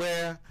 where you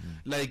were,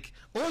 like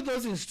all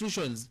those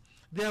institutions,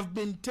 they have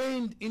been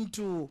turned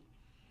into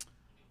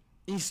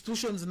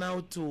institutions now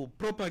to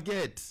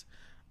propagate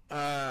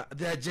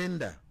the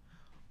agenda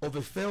of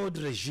a failed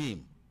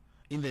regime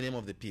in the name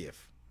of the PF,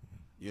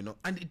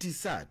 and it is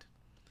sad.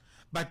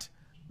 But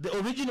the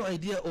original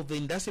idea of the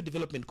Industrial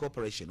Development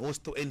Corporation was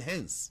to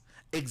enhance,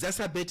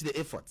 exacerbate the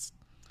efforts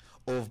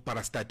of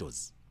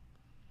parastatals.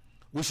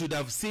 We should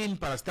have seen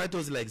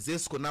parastatals like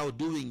Zesco now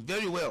doing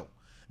very well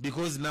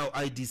because now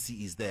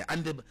IDC is there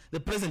and the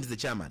president is the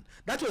chairman.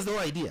 That was the whole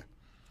idea.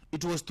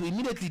 It was to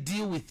immediately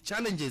deal with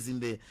challenges in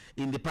the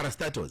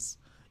parastatals.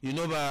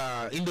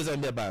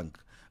 Indo-Zambia Bank,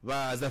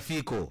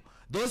 Zafico.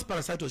 Those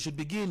parastatals should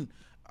begin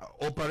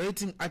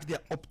operating at their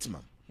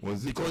optimum.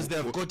 Because they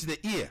have got the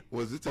ear.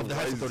 Was it a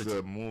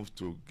wise move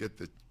to get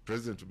the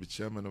president to be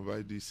chairman of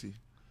IDC?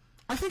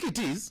 I think it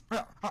is.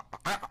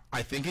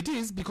 I think it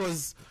is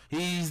because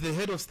he is the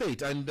head of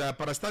state and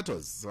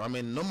parastatals. I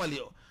mean, normally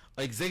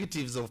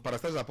executives of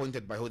parastatals are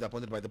appointed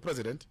by the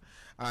president,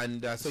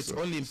 and so it's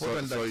only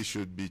important that. So he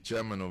should be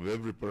chairman of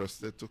every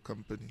parastatal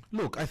company.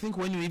 Look, I think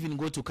when you even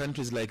go to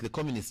countries like the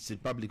Communist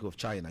Republic of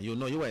China, you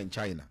know, you are in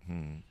China,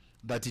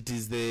 that it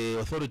is the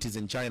authorities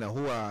in China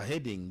who are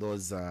heading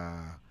those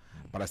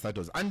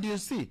parastatals, and you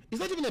see, it's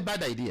not even a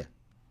bad idea.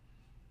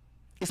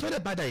 It's not a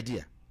bad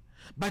idea.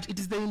 But it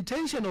is the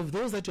intention of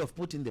those that you have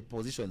put in the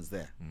positions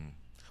there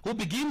who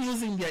begin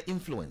using their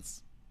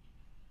influence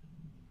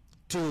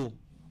to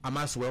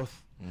amass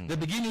wealth. They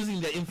begin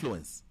using their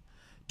influence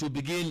to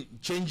begin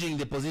changing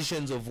the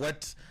positions of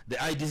what the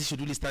IDC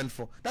should really stand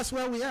for. That's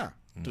where we are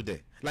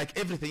today, like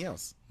everything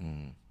else.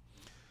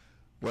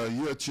 Well,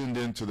 you are tuned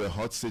into the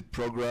Hot Seat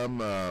program.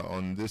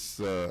 On this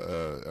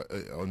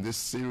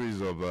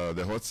series of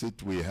the Hot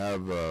Seat, we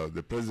have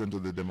the president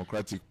of the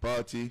Democratic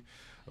Party,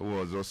 who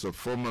was also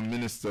former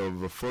Minister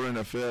of Foreign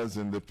Affairs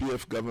in the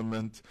PF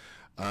government,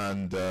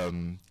 and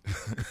the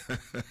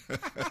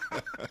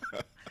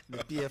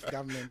PF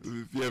government.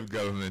 The PF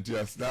government,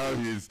 yes. Now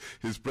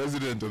he's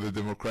president of the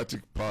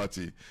Democratic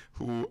Party,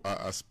 who are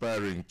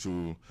aspiring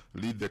to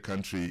lead the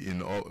country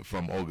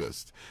from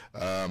August.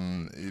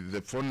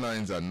 The phone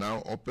lines are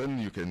now open.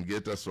 You can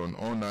get us on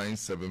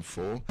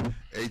 0974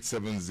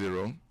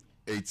 870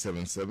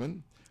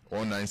 877.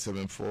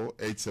 0974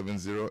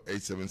 870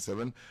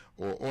 877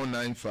 or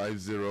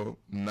 0950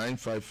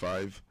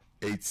 955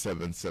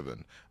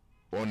 877.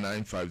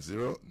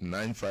 0950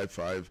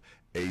 955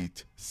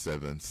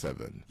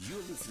 877. You're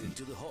listening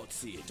to the Hot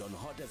Seat on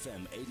Hot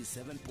FM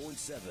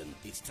 87.7.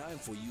 It's time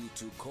for you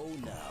to call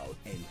now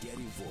and get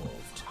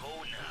involved.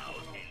 Call now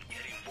and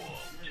get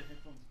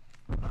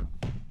involved.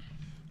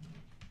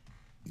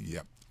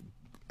 Yep.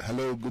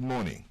 Hello, good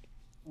morning.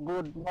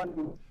 Good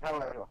morning. How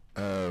are you?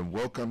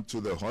 Welcome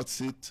to the Hot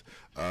Seat,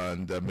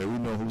 and may we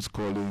know who's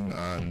calling,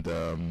 and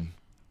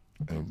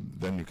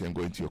then you can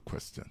go into your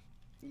question.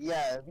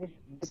 Yeah,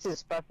 this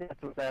is Pafias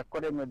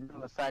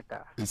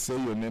Lutaga.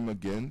 Say your name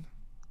again.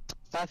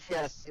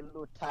 Pafias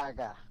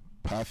Lutaga.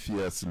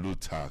 Pafias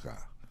Lutaga.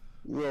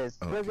 Yes.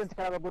 Okay. President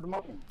Kalaba, good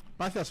morning.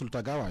 Pafias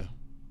Lutaga, how are you?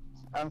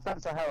 I'm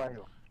fine, sir. How are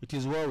you? It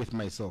is well with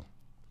my soul.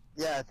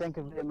 Yeah, thank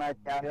you very much.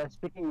 You are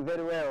speaking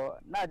very well.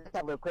 Now, I just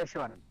have a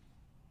question.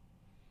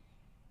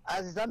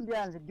 As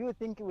Zambians, do you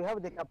think we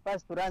have the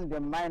capacity to run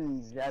the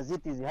mines as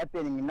it is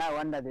happening now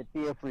under the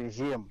PF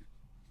regime?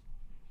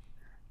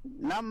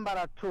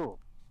 Number two,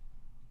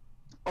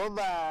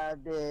 over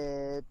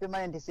the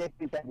permanent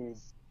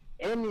secretaries,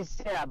 any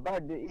say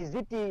about is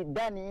it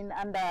done in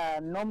under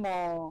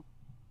normal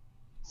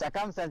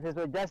circumstances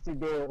or just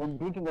the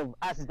thinking of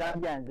us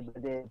Zambians,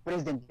 the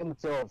president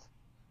himself?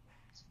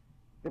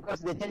 Because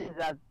the changes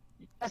are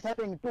just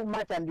happening too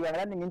much, and we are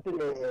running into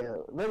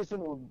the very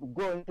soon we'll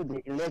go into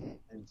the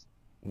elections.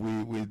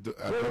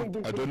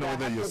 I don't know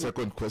whether your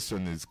second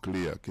question is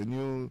clear. Can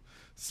you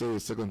say your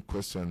second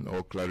question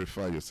or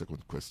clarify your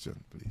second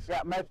question, please?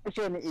 Yeah, my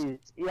question is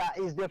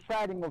is the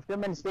firing of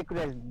permanent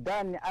secretaries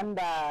done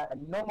under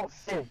normal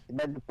faith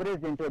by the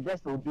president or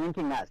just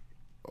drinking us?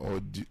 Or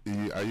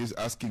are you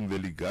asking the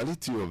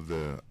legality of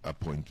the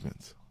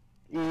appointments?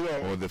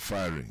 Yes. Or the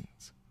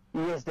firings?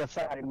 Yes, the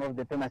firing of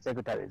the permanent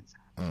secretaries.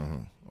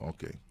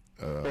 Okay.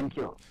 Thank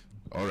you.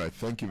 All right.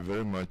 Thank you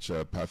very much,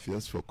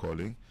 Pafias, for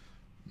calling.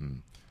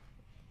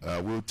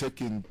 We'll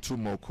take in two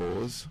more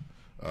calls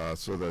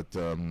so that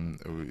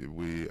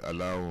we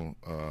allow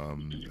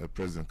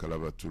President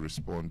Kalaba to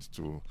respond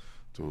to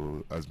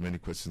as many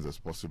questions as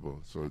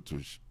possible, so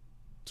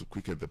to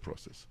quicken the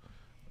process.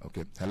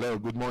 Okay. Hello.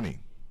 Good morning.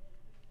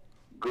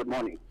 Good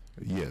morning.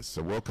 Yes.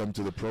 So welcome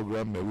to the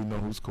program. May we know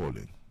who's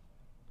calling?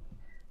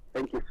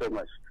 Thank you so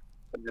much.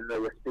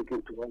 We're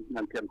speaking to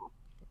Osman Tembo.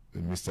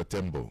 Mr.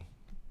 Tembo.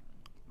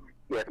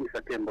 Yes,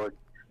 Mr. Tembo.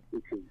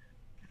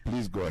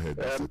 Please go ahead,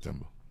 Mr.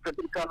 Tembo.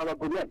 President Kalaba,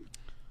 good morning.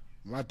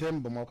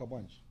 Matembo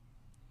Maukabwanji.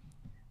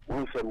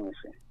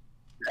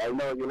 I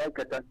know you like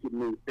attacking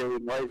me,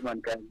 saying wise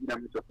man can be a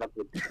support.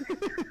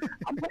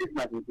 I'm wise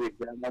man indeed.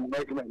 I'm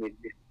wise man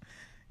indeed.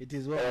 It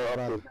is well,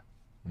 brother.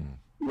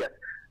 Yes.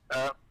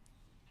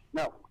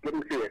 Now,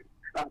 getting serious.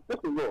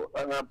 First of all,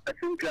 I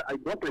think I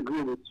don't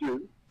agree with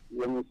you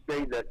when you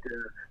say that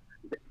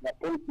the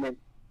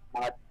appointments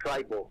are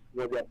tribal,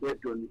 where they are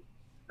based on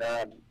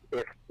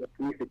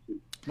ethnicity.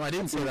 No, I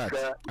didn't say that.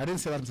 I didn't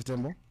say that, Mr.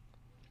 Tembo.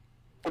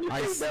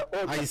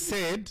 I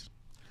said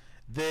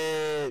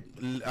the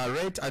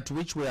rate at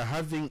which we are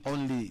having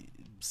only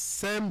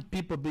same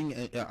people being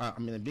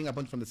being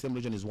appointed from the same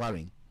region is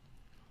worrying.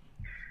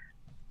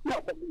 No,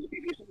 but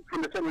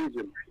from the same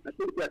region. I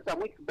think that some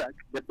weeks back,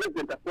 the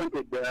president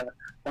appointed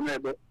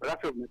Honorable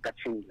Raphael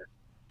Nakachinga,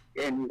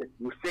 and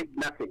you said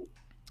nothing.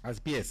 As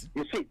PS?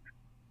 You see?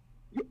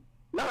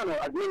 No,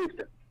 as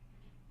minister.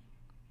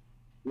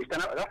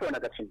 Mr. Raphael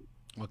Nakachinga.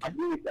 Okay. As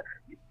minister,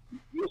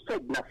 you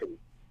said nothing.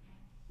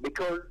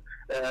 Because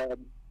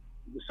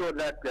you saw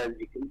that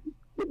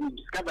you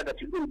discovered that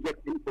you didn't get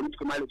any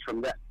political mileage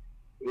from that.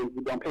 And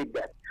you don't take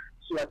that.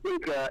 So I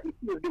think it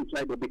is being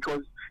tribal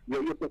because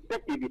your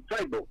perspective is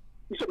tribal.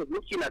 Instead of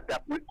looking at the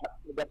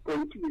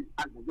politics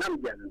and the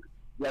Zambians,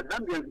 they are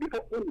Zambians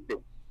before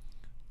anything.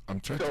 I'm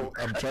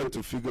trying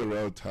to figure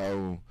out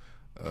how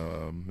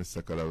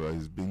Mr. Kalaba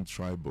is being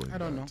tribal. I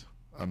don't know.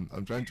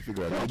 I'm trying to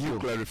figure out. Can you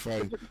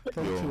clarify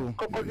your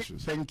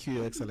issues? Thank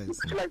you,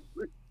 Excellency.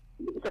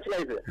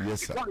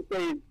 Yes, sir. One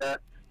says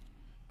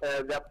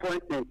the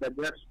appointments are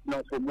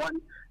just from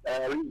one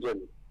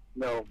region.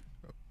 No.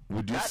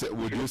 Would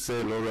you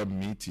say Laura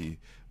Miti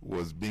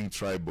was being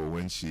tribal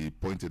when she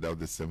pointed out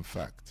the same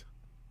fact?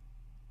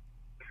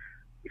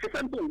 It's the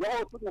same thing. They're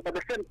all talking about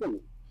the same thing.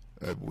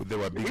 They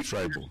were being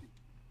tribal.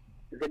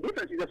 The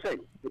difference is the same.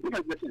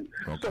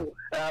 Okay. So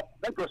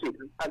let's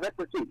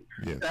proceed.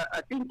 Yes.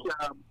 I think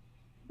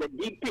the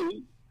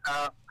DP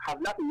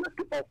have nothing much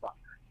to offer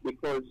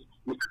because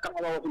Mr.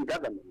 Kalaba was in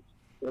government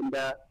and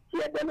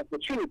he had an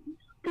opportunity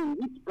to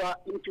whisper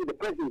into the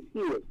president's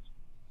ears.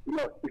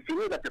 If he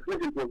knew that the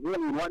president was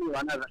wrong in one way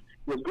or another,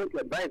 he was going to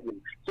advise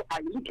him. So I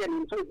liken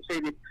him, sorry to say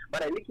this,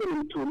 but I liken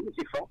him to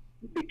Lucifer.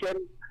 He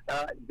became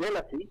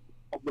jealousy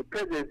of the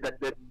presence that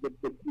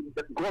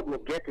God was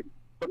getting.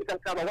 So Mr.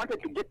 Kalaba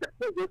wanted to get the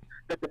presence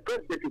that the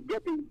president is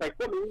getting by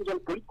forming his own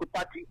political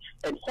party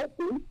and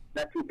hoping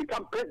that he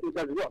become president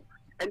as well.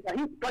 And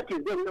his party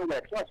is very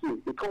nowhere, trust me,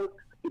 because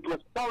it was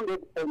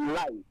founded on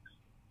lies.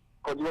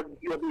 Because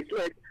he was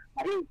misled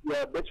by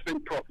his best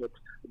friend prophet,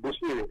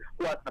 Bushiri,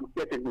 who has some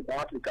cases in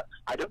South Africa.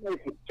 I don't know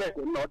if it's checked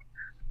or not.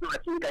 So I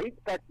think his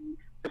party,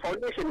 the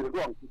foundation is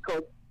wrong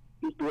because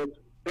it was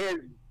based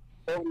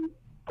on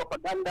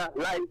propaganda,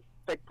 lies,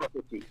 fake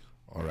prophecy.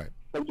 All right.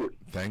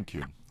 Thank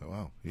you.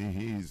 Wow,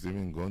 he's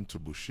even gone to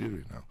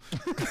Bushiri now.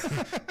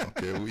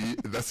 Okay,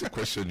 that's a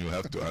question you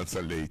have to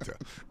answer later.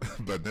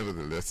 But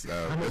nevertheless,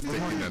 let's take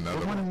in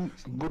another one.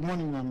 Good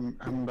morning,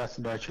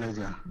 Ambassador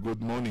Chilesia.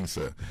 Good morning,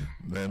 sir.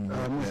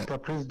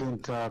 Mr.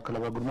 President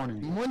Kalaba, good morning.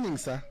 Good morning,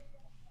 sir.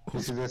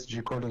 This is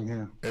SG calling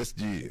here.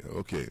 SG,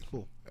 okay.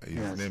 Cool.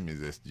 His name is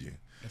SG.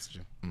 SG.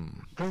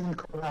 President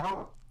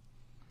Kalaba,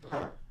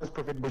 how is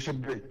Prophet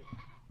Bushiri doing?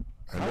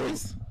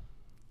 How's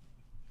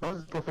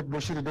Prophet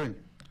Bushiri doing?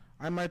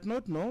 I might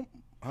not know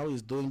how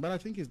he's doing, but I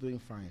think he's doing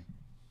fine.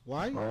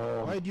 Why?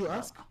 Why do you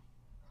ask?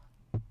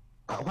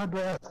 Why do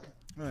I ask?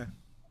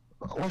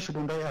 Why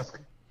shouldn't I ask?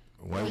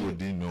 Why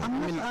would he know?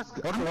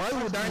 Why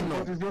would I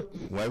know?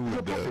 Why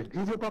would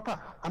he's your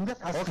papa. I'm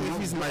just asking. Okay, if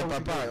he's my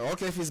papa.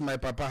 Okay, if he's my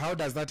papa, how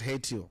does that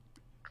hate you?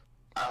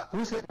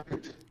 Who said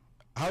it?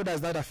 How does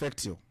that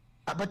affect you?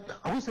 But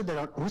who said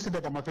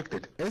that I'm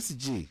affected?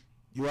 SG,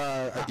 you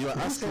are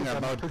asking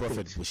about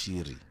Prophet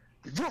Bushiri.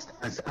 Just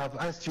as I've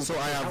asked you. So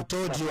I have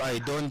told you I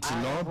don't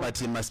know, but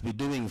he must be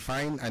doing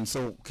fine. And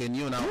so, can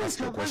you now ask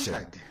a question?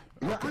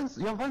 You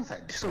have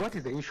answered. So what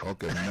is the issue?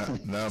 Okay,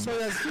 now so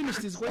he has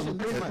finished his question.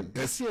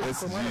 I asked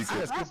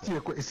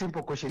you a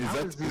simple question.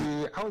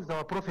 How is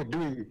our prophet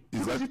doing?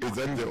 Is that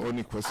the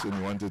only question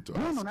you wanted to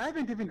ask? No, I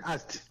haven't even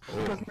asked.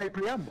 It was my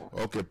preamble.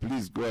 Okay,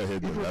 please go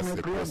ahead and ask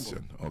the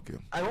question. Okay.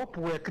 I hope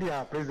we're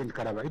clear, President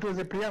Kalaba. It was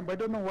a preamble. I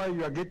don't know why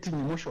you are getting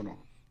emotional.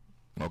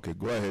 Okay,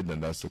 go ahead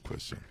and ask the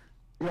question.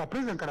 Yeah,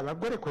 President Kalaba,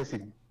 I've got a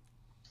question.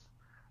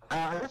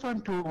 I just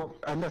want to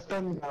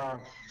understand.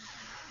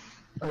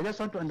 I just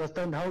want to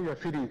understand how you are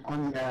feeling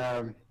on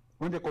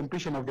the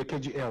completion of the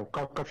KGL,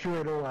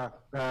 Kafuero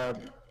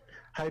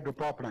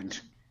hydropower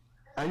plant.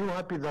 Are you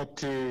happy that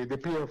the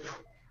PF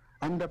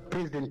under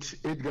President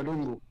Edgar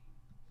Lungu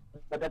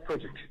that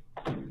project?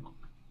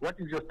 What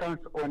is your stance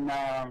on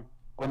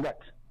that,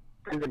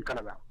 President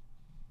Kalaba?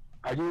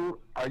 Are you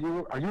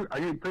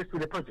impressed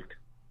with the project?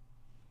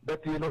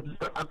 That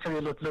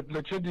actually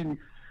load shedding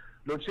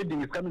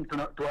is coming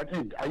to an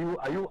end. Are you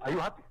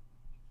happy?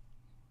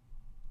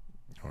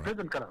 Right.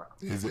 President Kalaba.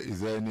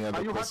 Is there any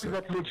other question? Are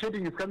you happy that load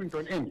shedding is coming to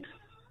an end?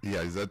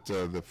 Yeah, is that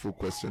the full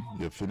question?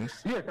 You're finished?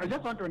 Yes, I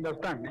just want to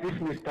understand if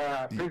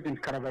Mr.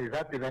 President Kalaba is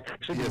happy that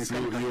shedding is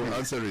coming to an end. Yes, you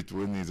answer it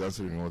when he's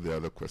answering all the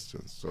other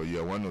questions. So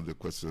you're one of the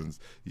questions.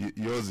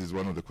 Yours is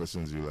one of the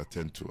questions you'll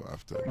attend to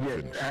after.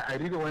 Yes, I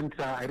really want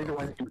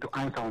him to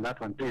answer on that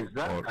one, please.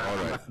 All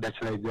right. That's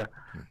the idea.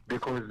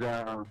 Because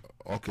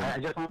I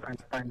just want to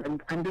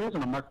understand. And the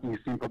reason I'm asking is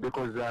simple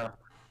because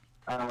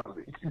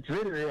it's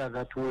very rare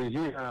that we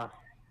hear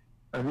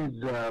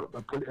these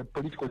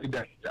political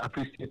leaders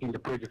appreciating the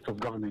projects of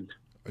government.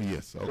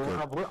 Yes, okay.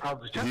 So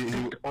I've just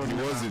he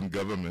was in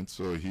government,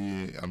 so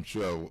I'm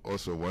sure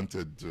also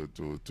wanted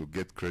to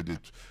get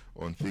credit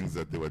on things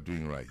that they were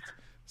doing right.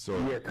 So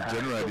yes,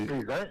 generally, so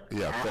please,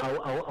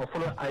 I'll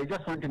follow. I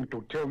just want him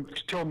to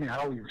tell me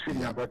how he's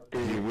feeling about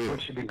the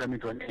should coming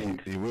to an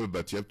end. He will,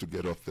 but you have to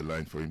get off the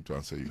line for him to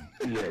answer you.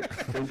 Yes,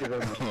 thank you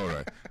very much. All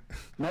right.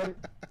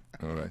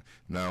 All right.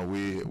 Now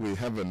we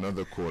have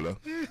another caller.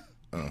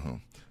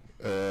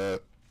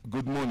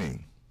 Good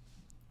morning.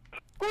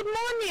 Good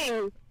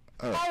morning.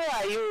 How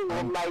are you,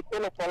 my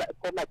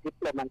former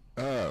diplomat?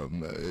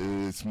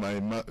 It's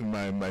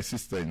my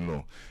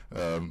sister-in-law.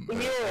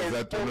 Yes.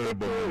 That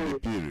Honorable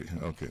Piri.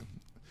 Okay.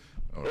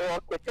 All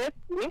right. Okay,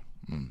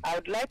 I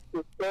would like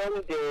to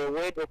send a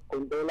word of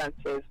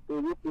condolences to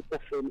you people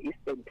from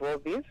Eastern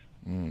Province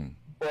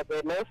for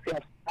the loss you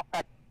have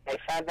suffered my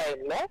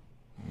father-in-law,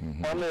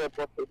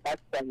 Honorable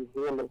Sebastian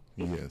Zulu.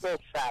 It's so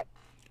sad.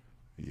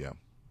 Yeah.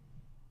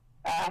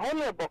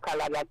 Honorable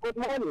Kalaba, good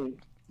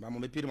morning. Mama,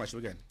 me piri much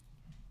again.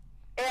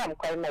 I am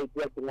calling my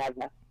dear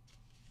Binaza.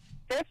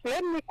 First,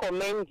 let me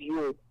commend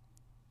you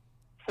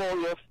for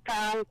your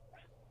stance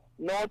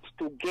not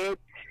to get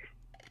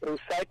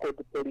recycled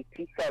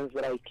politicians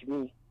like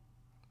me.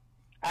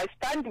 I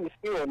stand with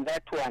you on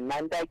that one,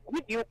 and I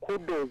give you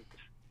kudos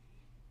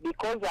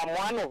because I'm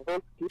one of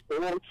those people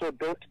who also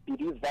don't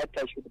believe that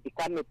I should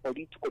become a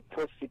political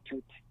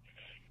prostitute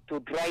to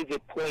drive a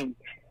point.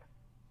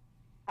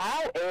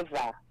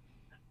 However,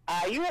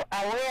 are you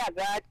aware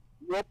that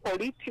your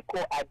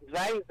political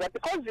advisor,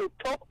 because you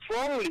talk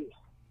strongly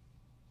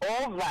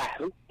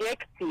over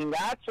rejecting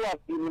us who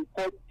have been in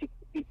politics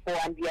before,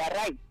 and you are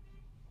right,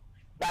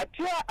 but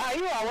are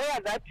you aware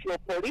that your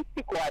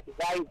political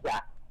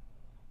advisor,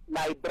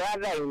 my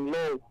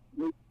brother-in-law,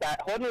 Mr.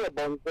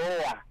 Honorable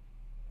Nzoa,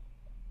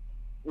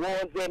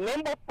 was a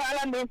member of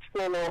parliament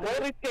for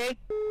Heritage?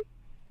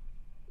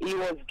 He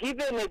was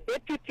given a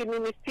deputy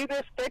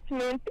ministerial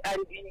statement, and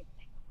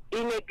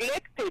he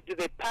neglected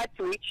the part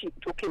which he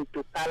took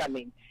into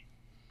parliament.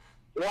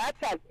 What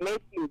has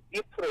made him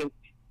different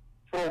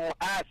from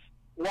us?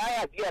 Why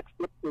have you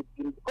accepted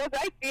him? Because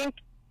I think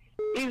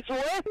he's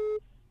worse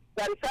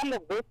than some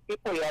of those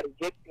people you are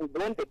rejecting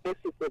on the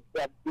basis that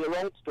they have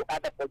belonged to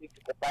other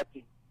political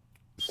parties.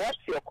 What's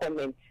your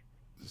comment?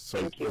 So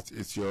Thank you.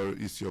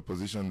 it's your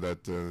position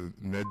that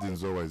Ned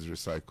Nzoa is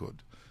recycled.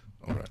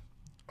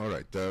 All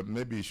right.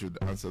 Maybe you should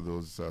answer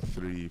those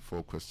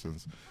 3-4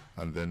 questions,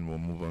 and then we'll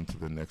move on to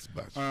the next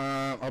batch.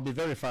 I'll be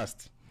very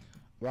fast.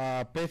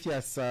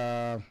 Pethias,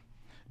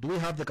 do we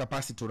have the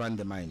capacity to run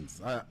the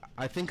mines?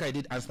 I think I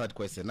did answer that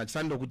question.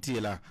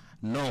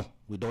 No,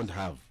 we don't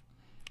have.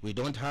 We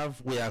don't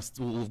have.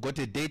 We've got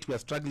a date we are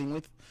struggling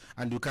with,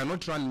 and you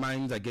cannot run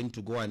mines again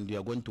to go and you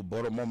are going to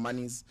borrow more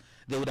monies.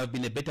 There would have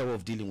been a better way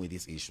of dealing with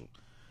this issue.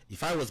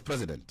 If I was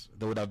president,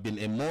 there would have been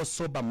a more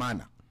sober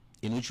manner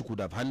in which you could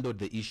have handled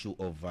the issue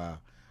of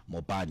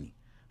Mopani.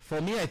 For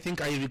me, I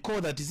think I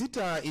recall that, is it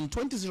in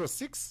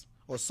 2006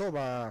 or so,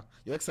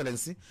 Your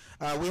Excellency,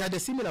 we had a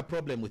similar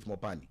problem with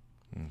Mopani.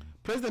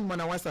 President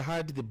Mwanawasa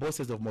had the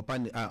bosses of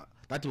Mopani,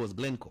 that was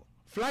Glencore,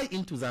 fly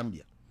into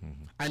Zambia,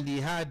 and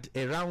he had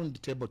a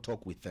round table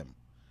talk with them.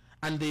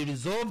 And they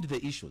resolved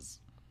the issues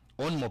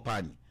on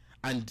Mopani,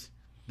 and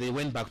they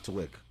went back to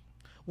work.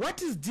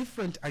 What is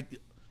different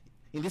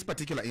in this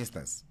particular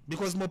instance?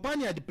 Because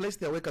Mopani had placed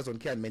their workers on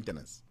care and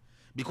maintenance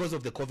because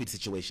of the COVID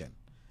situation.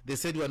 They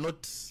said we are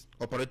not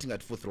operating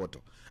at full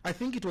throttle. I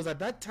think it was at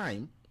that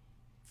time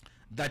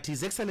that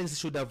His Excellency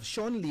should have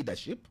shown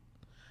leadership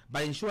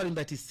by ensuring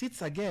that he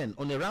sits again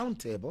on a round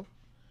table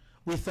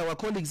with our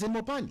colleagues in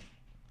Mopani.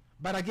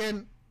 But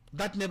again,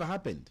 that never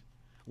happened.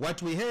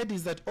 What we heard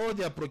is that all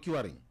they are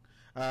procuring,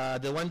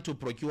 they want to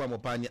procure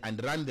Mopani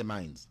and run the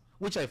mines,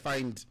 which I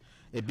find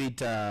a bit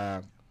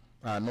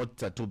not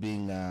to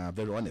being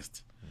very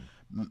honest.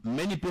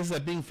 Many places are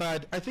being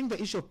fired. I think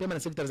the issue of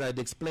permanent secretaries, I had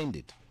explained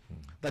it.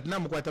 That now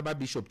Mkwataba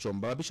Bishop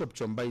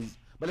Chomba is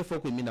wale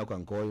folk we mina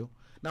kankoyo.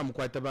 Na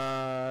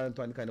Mkwataba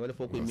Twanikani wale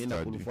folk we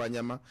mina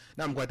kulufanyama.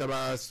 Na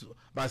Mkwataba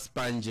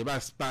Baspanje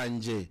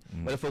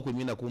wale folk we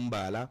mina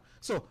kumbala.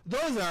 So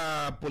those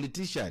are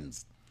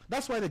politicians.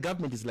 That's why the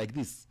government is like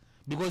this,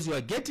 because you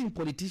are getting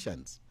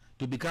politicians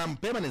to become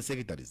permanent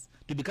secretaries,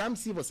 to become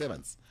civil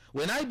servants.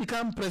 When I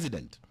become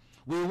president,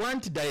 we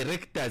want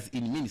directors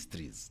in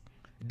ministries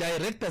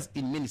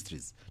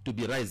to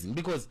be rising,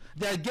 because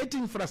they are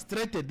getting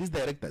frustrated, these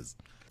directors.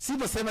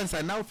 Civil servants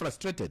are now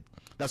frustrated.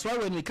 That's why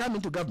when we come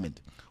into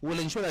government, we'll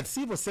ensure that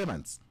civil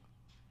servants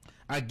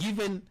are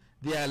given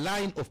their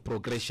line of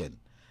progression,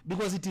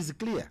 because it is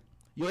clear,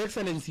 Your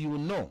Excellency, you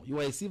know, you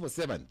are a civil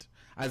servant.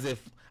 As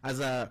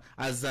our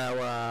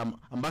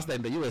ambassador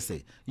in the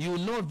USA, you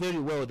know very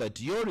well that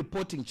your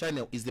reporting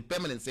channel is the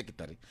permanent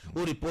secretary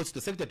who reports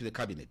the secretary to the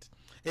cabinet.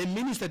 A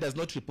minister does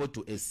not report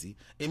to SC.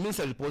 A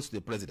minister reports to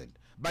the president.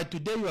 But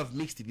today you have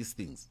mixed these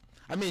things.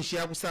 I mean,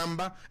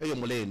 samba eyo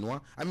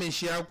mulenwa. I mean,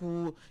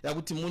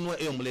 yakutimunwa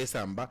eyo mule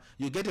samba.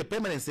 You get a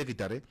permanent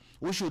secretary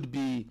who should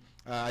be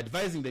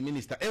advising the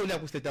minister.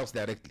 Eyo state house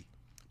directly.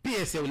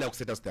 PSA will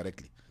state house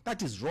directly.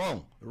 That is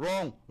wrong.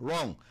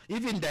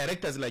 Even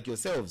directors like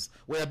yourselves,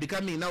 we are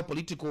becoming now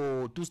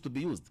political tools to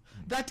be used.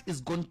 That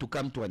is going to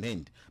come to an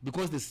end,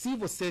 because the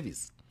civil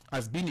service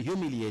has been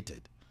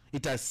humiliated.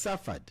 It has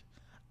suffered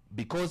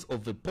because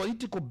of the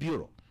political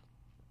bureau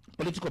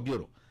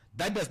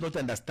that does not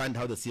understand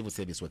how the civil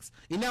service works.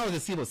 I was a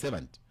civil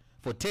servant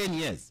for 10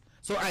 years,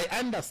 so I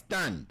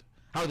understand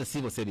how the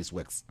civil service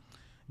works.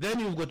 Then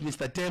you've got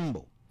Mr.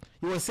 Tembo.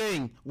 He was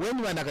saying,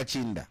 when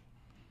Wanakachinda,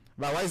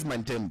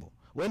 Wiseman Tembo,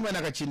 when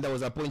Wanakachinda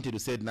was appointed, you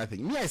said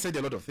nothing. Me, I said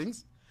a lot of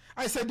things.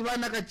 I said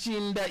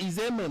Wanakachinda is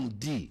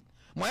MMD.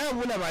 Mwaya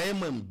vula ba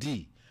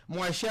MMD.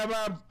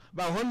 Mwashaba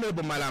ba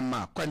Honorable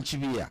Malama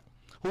Kwanchibia.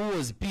 who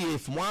was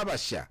PF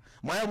mwabasha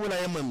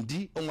mwayabula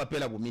MMD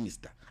omwapela bu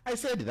minister. I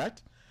said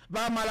that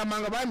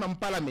bamalamanga bama mu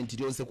parliament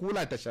lyonse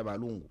kulata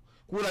shabalungu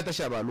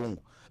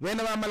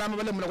bena bamalama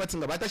bale muna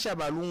kwatsinga batasha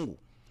balungu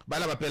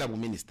bala bapela bu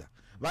minister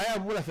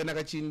bayabula fena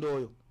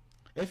kachindoyo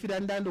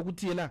efirandando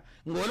kutiyena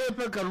ngole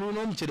peka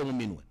luno mchede mu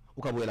minwe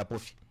ukabwela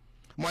pofi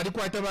mwali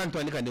kwata abantu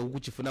anikande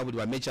ukuchifuna buli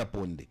ba mecha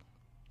ponde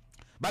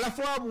bala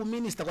fo bu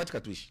minister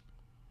kwatika twishi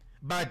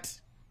but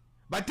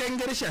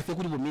batengeresha afe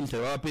kuri bu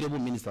minister bapele bu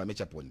minister wa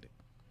mecha ponde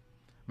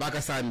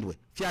bakasandwe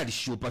fyali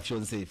shupa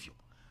fyonse efyo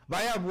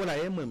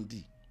bayabula MMD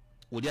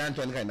uli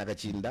antu anika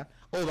nakachinda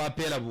o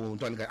bapela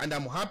bu antu and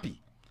I'm happy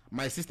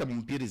my sister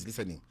Mumpiri is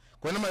listening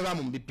kona mwa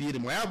Mumpiri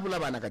mwayabula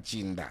bana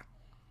kachinda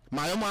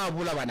mayo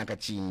mwabula bana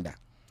kachinda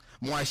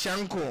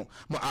mwashanko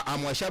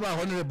mwashaba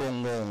honorable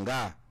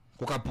Ngonga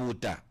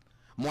kukaputa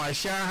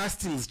mwasha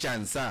Hastings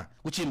Chansa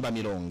kuchimba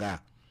milonga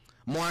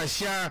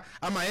mwasha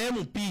ama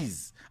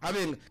MPs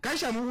aben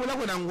kasha mubula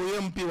kona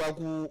nguye MP wa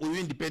ku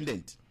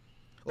independent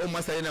o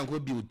mwasayena ngo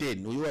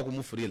B10 uyu wa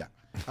kumufurila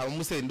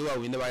amusendo wa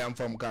wine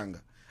bayamfa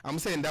mukanga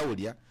amusenda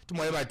ulya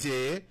tumwaye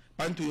bate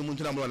bantu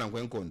umuntu namulwana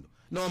nkwenkondo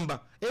nomba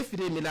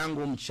efire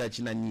milango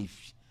mchachi na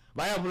nifi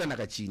bayabula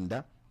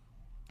nakachinda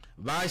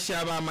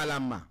basha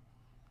bamalama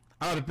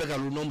abapeka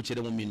luno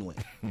mchere mu minwe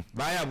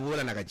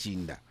bayabula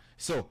nakachinda.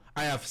 So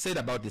I have said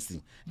about this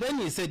thing. Then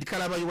he said,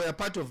 Kalaba, you were a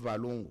part of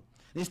balungu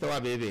nista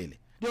wabebele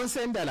don't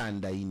send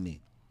alanda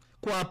ine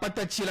kwa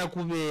pata chila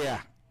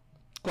kubeya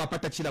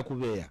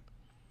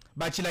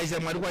bachila iza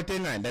mwali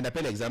kwatenga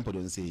ndapela example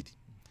don't say it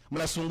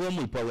mula sungo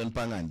mu ipawe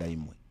mpanga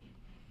ndaimwe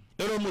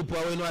ero mu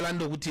ipawe no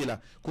alando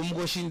kutila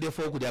kumgoshinde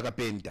fo kudi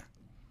akapenta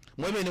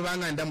mwebe ni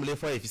banga ndamule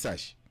fo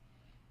efisashi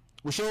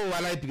usho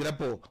wala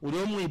ipigirapo uri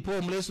mu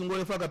ipo mule sungo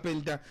le fo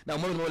akapenta na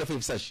mwebe no wala fo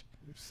efisashi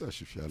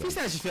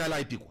fiala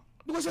ipikwa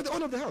because you're the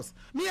owner of the house.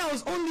 Me, I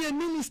was only a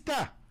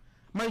minister.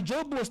 My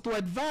job was to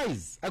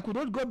advise. I could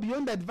not go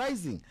beyond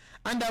advising.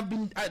 And I've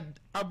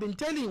been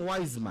telling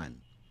Wiseman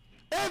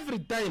every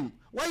time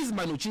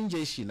Wiseman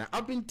uchinje shina.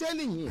 I've been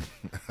telling him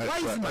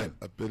Wiseman.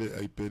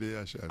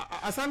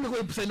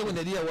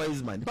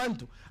 Wiseman.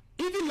 Bantu.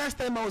 Even last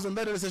time I was on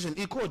that session,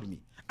 he called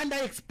me and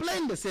I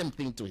explained the same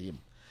thing to him.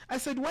 I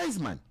said,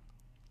 Wiseman,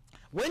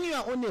 when you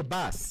are on a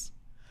bus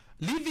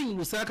leaving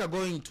Lusaka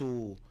going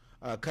to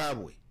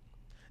Kabwe,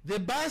 the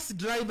bus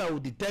driver will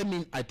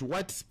determine at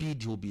what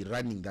speed he will be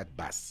running that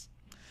bus.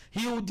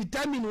 He will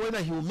determine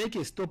whether he will make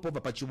a stop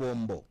over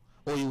Pachibombo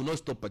or he will not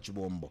stop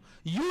Pachibombo.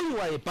 You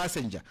are a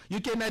passenger.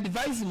 You can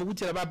advise him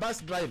about bus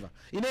driver.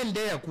 In a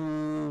day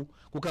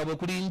kukabwe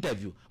kuli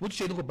interview, which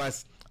you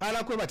bus,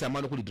 ala kwa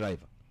batamano kuli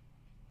driver.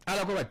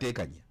 Ala kwa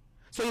batekanya.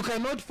 So you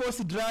cannot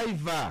force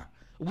driver.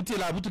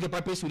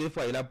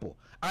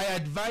 I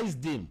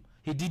advised him.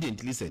 He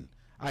didn't listen.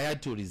 I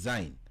had to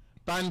resign.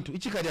 When you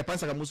see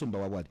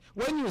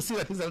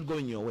that things are not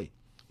going your way,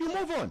 you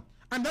move on.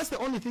 And that's the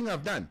only thing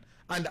I've done.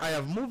 And I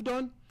have moved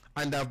on,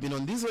 and I've been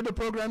on these radio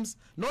programs.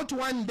 Not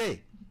one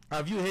day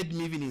have you heard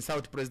me even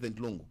insult President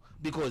Lungu,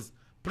 because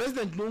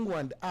President Lungu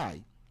and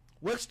I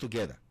worked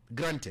together,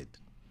 granted.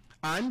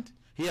 And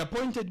he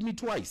appointed me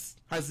twice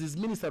as his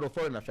Minister of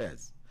Foreign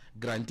Affairs,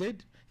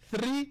 granted.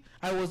 3,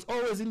 I was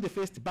always in the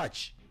first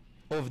batch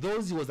of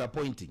those he was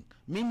appointing,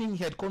 meaning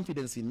he had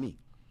confidence in me.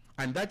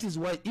 And that is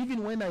why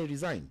even when I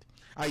resigned,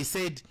 I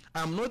said,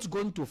 I'm not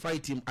going to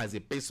fight him as a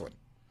person.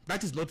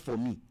 That is not for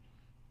me.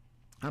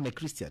 I'm a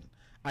Christian.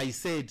 I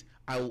said,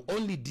 I will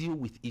only deal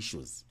with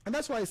issues. And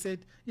that's why I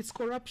said, it's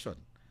corruption.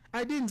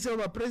 I didn't say,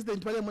 oh,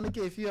 President,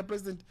 if you are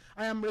President,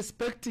 I am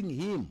respecting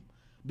him.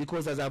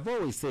 Because as I've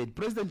always said,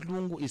 President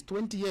Lungu is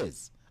 20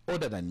 years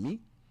older than me.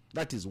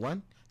 That is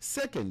one.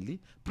 Secondly,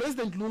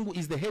 President Lungu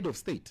is the head of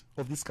state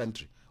of this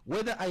country.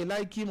 Whether I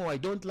like him or I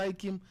don't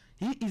like him,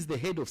 he is the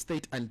head of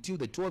state until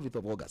the 12th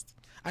of August.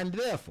 And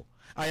therefore,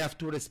 I have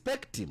to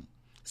respect him,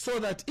 so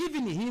that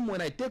even him,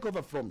 when I take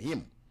over from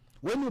him,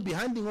 when he'll be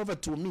handing over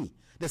to me,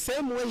 the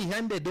same way he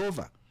handed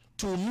over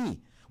to me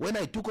when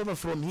I took over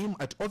from him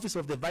at office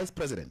of the vice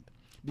president,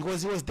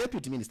 because he was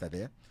deputy minister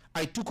there,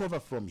 I took over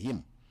from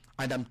him.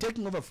 And I'm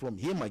taking over from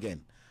him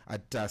again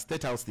at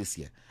State House this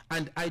year.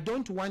 And I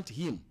don't want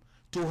him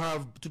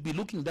to be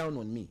looking down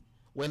on me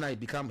when I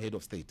become head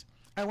of state.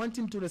 I want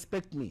him to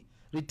respect me,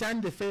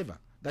 return the favor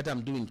that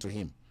I'm doing to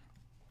him.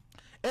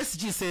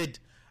 SG said,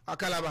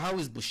 Kalaba, how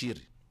is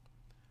Bushiri?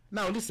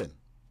 Now listen,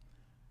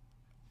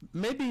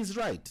 maybe he's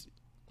right.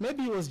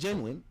 Maybe he was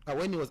genuine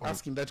when he was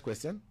asking that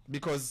question,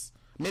 because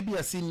maybe he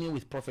has seen me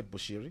with Prophet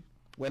Bushiri.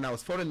 When I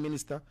was foreign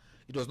minister,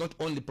 it was not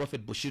only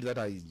Prophet Bushiri that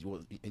I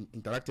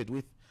interacted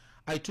with.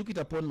 I took it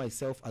upon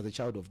myself as a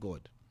child of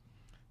God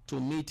to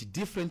meet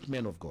different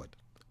men of God,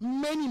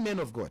 many men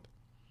of God.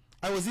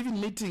 I was even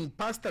meeting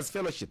pastors'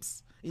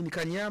 fellowships in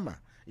Kanyama,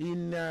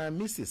 in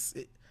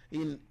Mrs.,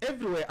 in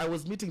everywhere. I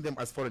was meeting them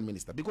as foreign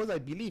minister, because I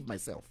believe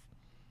myself.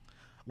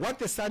 What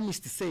the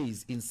psalmist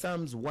says in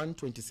Psalms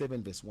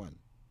 127 verse 1,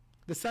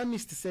 the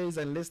psalmist says,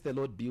 unless the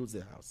Lord builds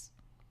a house,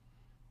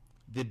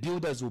 the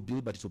builders will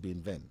build, but it will be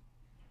in vain.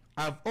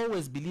 I've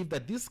always believed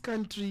that this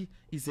country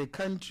is a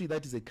country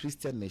that is a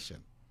Christian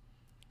nation.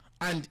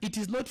 And it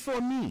is not for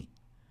me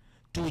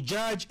to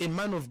judge a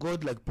man of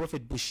God like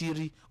Prophet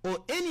Bushiri or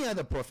any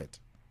other prophet.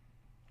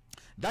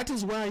 That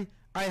is why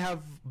I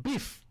have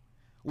beef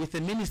with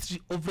the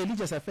Ministry of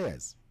Religious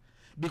Affairs,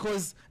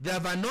 because they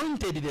have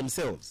anointed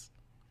themselves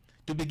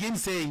to begin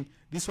saying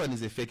this one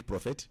is a fake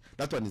prophet,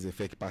 that one is a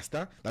fake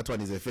pastor, that one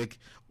is a fake.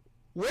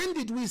 When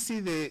did we see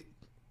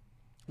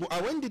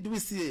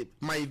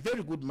my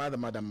very good mother,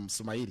 Madam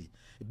Sumaili,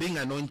 being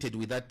anointed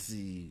with that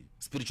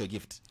spiritual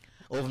gift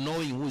of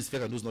knowing who is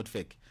fake and who is not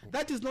fake?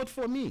 That is not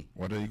for me.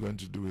 What are you going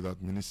to do with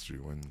that ministry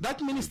when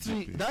that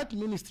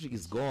ministry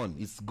is gone?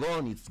 It's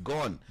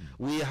gone.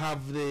 We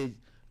have the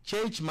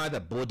church mother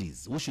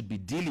bodies who should be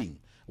dealing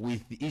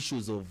with the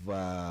issues of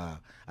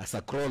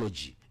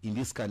sacrology in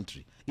this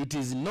country. It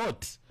is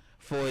not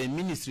for a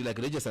ministry like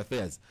Religious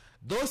Affairs.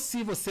 Those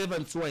civil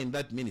servants who are in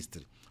that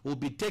ministry will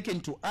be taken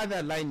to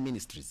other line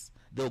ministries.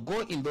 They'll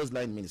go in those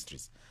line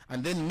ministries.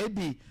 And then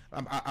maybe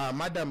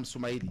Madam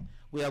Sumaili,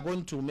 we are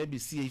going to maybe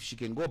see if she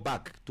can go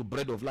back to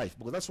Bread of Life,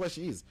 because that's what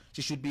she is.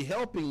 She should be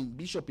helping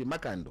Bishop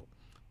Imakando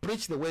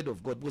preach the word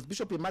of God, because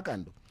Bishop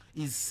Imakando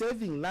is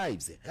saving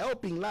lives,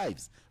 helping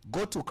lives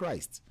go to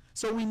Christ.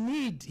 So he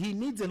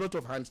needs a lot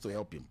of hands to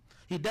help him.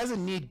 He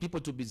doesn't need people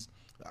to be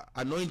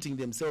anointing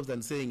themselves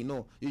and saying,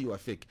 no, you are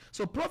fake.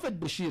 So Prophet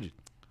Bushiri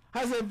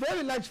has a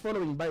very large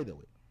following, by the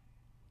way.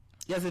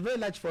 He has a very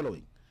large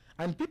following.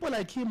 And people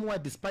like him who are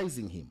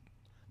despising him.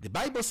 The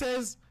Bible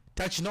says,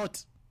 touch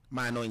not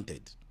my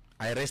anointed.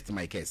 I rest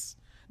my case.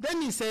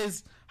 Then he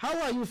says,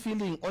 how are you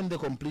feeling on the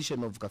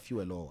completion of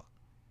Kafue Loa?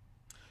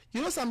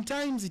 You know,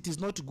 sometimes it is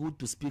not good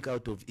to speak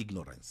out of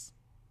ignorance.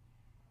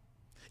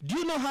 Do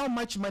you know how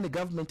much money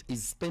government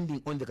is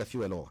spending on the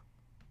Kafue Loa?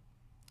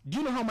 Do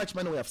you know how much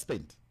money we have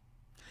spent?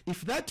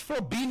 If that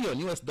 $4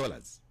 billion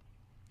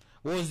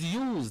was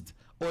used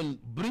on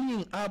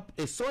bringing up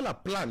a solar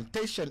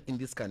plantation in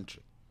this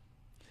country,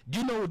 do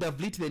you know we would have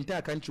lit the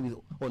entire country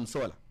on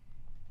solar?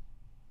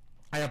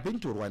 I have been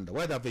to Rwanda,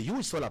 where they have a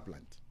huge solar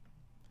plant.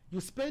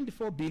 You spend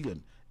 $4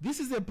 billion. This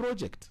is a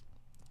project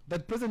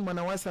that President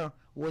Mwanawasa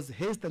was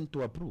hesitant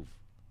to approve.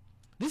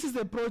 This is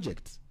a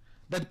project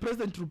that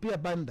President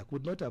Rupia Banda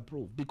could not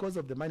approve because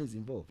of the monies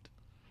involved.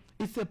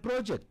 It's a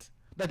project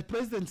that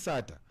President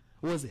Sata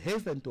was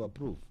hesitant to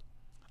approve.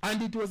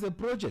 And it was a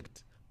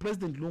project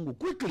President Lungu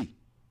quickly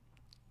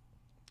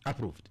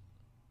approved.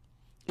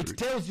 It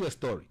tells you a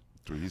story.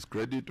 To his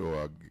credit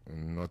or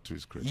not to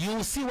his credit? You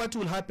will see what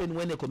will happen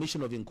when a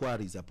commission of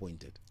inquiry is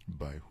appointed.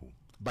 By who?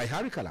 By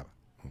Harry Kalaba.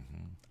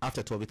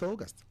 After 12th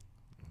August.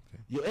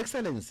 Okay. Your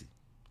Excellency,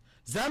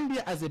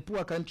 Zambia as a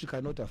poor country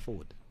cannot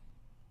afford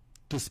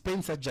to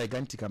spend such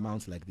gigantic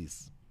amounts like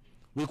this.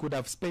 We could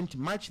have spent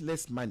much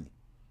less money,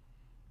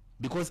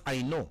 because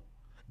I know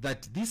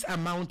that this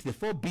amount, the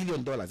 $4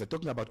 billion they're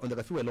talking about on the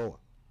Kafue Loa,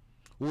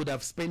 would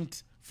have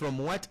spent, from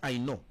what I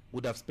know,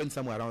 would have spent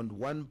somewhere around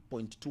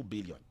 1.2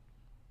 billion.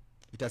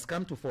 It has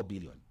come to 4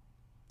 billion.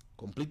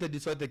 Completed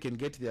this so they can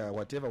get their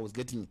whoever is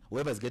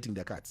getting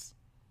their cuts.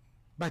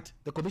 But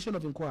the Commission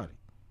of Inquiry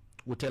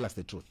will tell us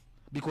the truth,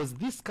 because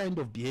this kind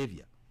of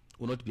behavior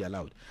will not be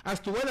allowed.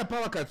 As to whether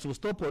power cuts will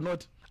stop or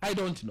not, I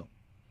don't know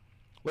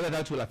whether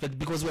that will affect,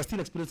 because we are still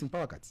experiencing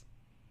power cuts.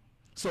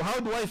 So how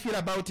do I feel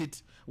about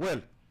it?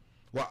 Well,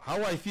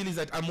 how I feel is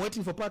that I'm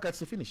waiting for power cuts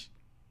to finish.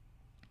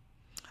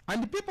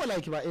 And the people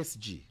like your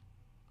SG,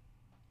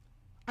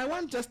 I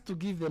want just to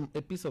give them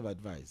a piece of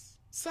advice.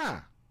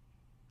 Sir,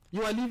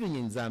 you are living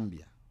in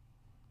Zambia.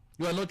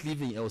 You are not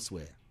living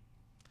elsewhere.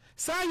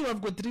 Sir, you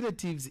have got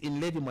relatives in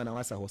Levi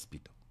Mwanawasa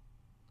Hospital.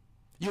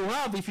 You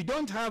have, if you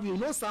don't have, you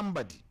know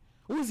somebody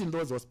who is in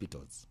those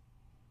hospitals.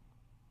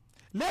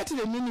 Let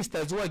the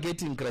ministers who are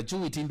getting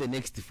gratuity in the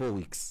next 4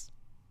 weeks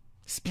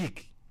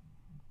speak.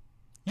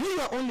 You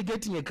are only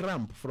getting a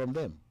cramp from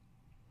them.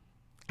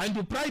 And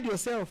you pride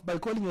yourself by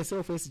calling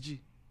yourself SG.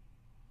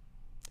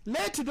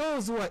 Let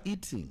those who are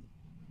eating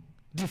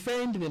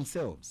defend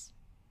themselves.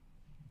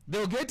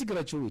 They'll get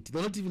gratuity.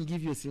 They'll not even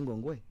give you a single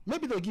ngwe.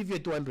 Maybe they'll give you a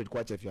 200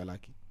 kwacha if you're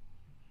lucky.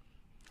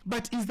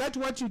 But is that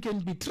what you can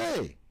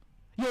betray?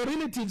 Your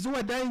relatives who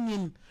are dying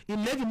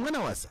in Levi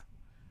Mwanawasa?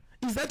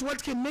 Is that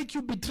what can make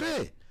you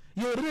betray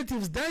your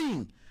relatives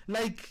dying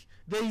like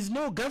there is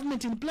no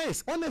government in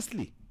place?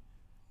 Honestly.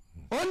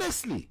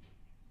 Honestly.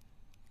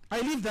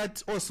 I leave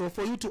that also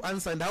for you to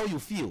answer and how you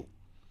feel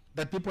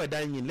that people are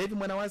dying in Levi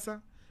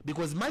Mwanawasa,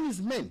 because money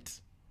is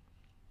meant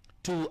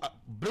to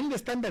bring the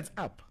standards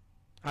up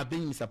are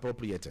being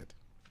misappropriated.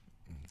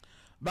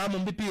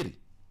 Bamumbipiri,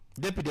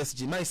 Deputy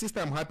SG, my sister,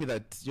 I'm happy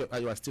that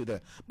you are still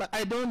there. But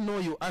I don't know,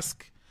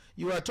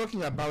 you are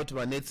talking about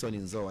Nelson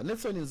Nzoa.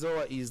 Nelson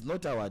Nzoa is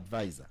not our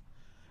advisor.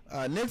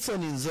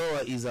 Nelson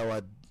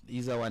Nzoa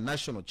is our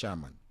national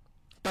chairman.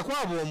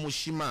 Takwabo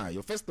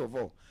Mushimayo, first of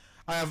all,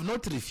 I have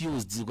not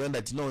refused when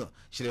that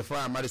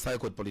Shrefa Amari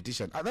High-Court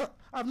politician. I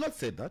have not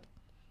said that.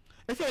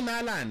 If you're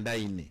not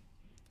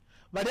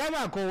but they have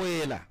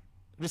a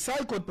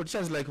recycled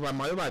politicians like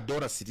Mayoba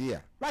Dora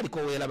Syria.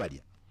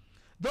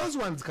 Those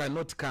ones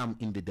cannot come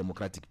in the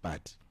Democratic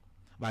Party.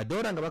 But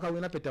Dora Ngabaka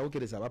wina peta uke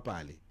resaba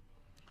pale.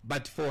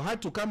 But for her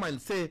to come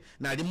and say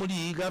nali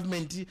muli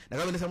government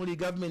nakabendesa muli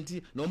government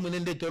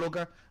nomunende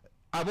toloka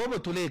abobo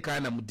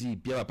tulekana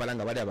mudipi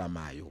abapalanga bali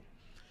abamayo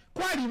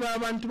kwali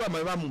abantu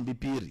bamayo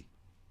bamumbipiri.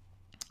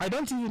 I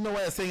don't even know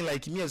why you're saying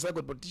like me as a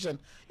circuit politician.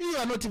 You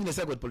are not even a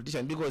circuit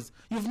politician because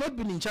you've not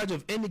been in charge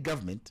of any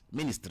government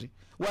ministry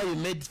where you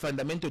made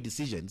fundamental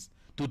decisions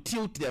to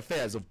tilt the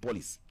affairs of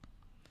police.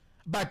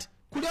 But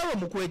kuliawo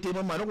mukwete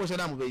mama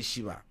nokoshana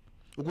mubeshiba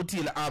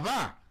ukutila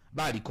aba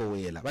bali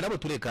kowela balabo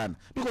tulekana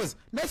because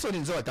Nelson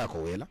Nzoa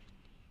takowela.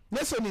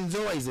 Nelson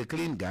Nzoa is a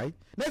clean guy.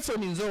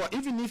 Nelson Nzoa,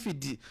 even if he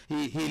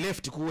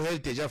left ku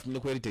heritage from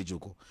heritage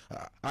uko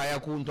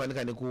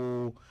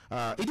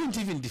he didn't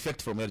even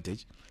defect from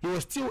heritage. He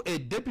was still a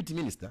deputy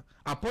minister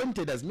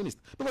appointed as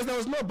minister because there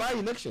was no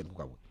by-election.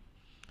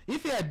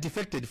 If he had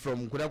defected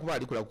from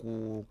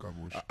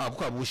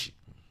Kabushi,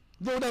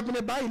 there would have been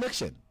a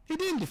by-election. He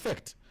didn't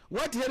defect.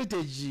 What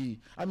heritage,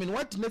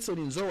 what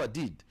Nelson Nzoa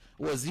did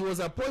was he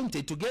was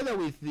appointed together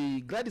with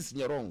the Gladys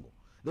Nyarongo.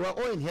 They were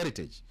all in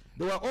heritage.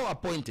 They were all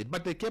appointed,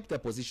 but they kept their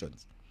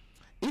positions.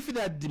 If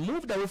they had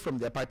moved away from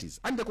their parties,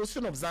 and the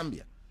Constitution of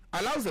Zambia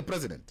allows the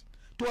president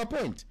to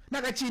appoint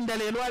nakachinda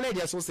lelo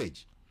aledi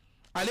sausage,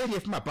 aledi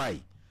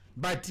mapai,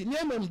 but ni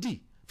MMD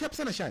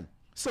fiapsana shani.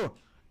 So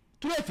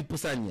tulefi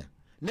pusanya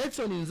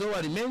Nelson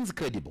Nzoa remains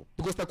credible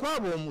because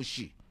takwabo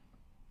mushi.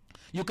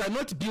 You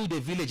cannot build a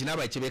village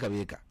naba chebeka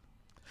beka.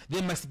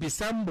 There must be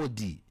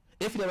somebody.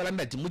 If you are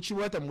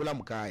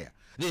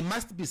there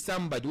must be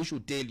somebody who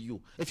should tell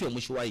you if you're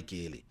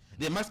Mushiwaikele.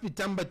 There must be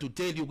somebody to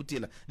tell you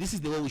this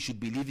is the way we should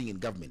be living in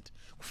government.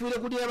 Kufile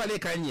kudia bale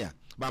kanya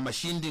ba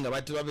mashinding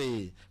abatu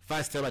babe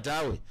fast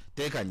batawe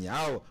tekanya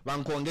au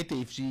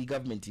bankongete if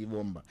government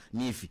ibomba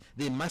nifi.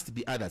 There must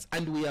be others,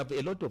 and we have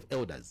a lot of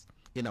elders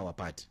in our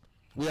party.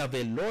 We have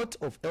a lot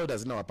of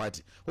elders in our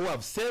party who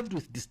have served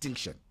with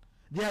distinction.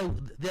 They are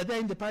there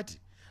in the party.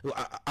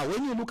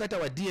 When you look at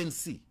our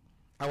DNC,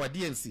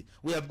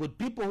 we have got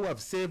people who have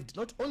served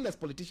not only as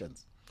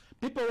politicians,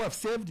 people who have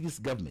served this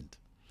government,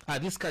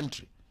 this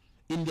country,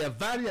 in their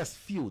various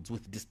fields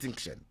with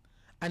distinction,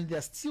 and they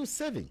are still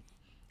serving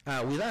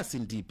with us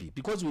in DP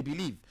because we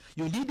believe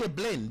you need a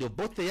blend of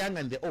both the young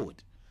and the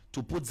old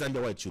to put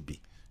Zambia where it should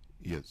be.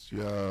 Yes,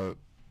 you are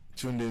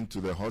tuned in to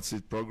the Hot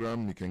Seat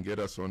program. You can get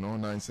us on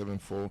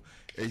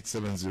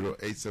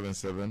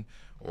 0974-870-877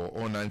 or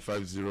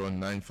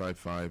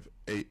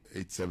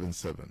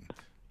 0950-955-8877.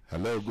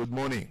 Hello, good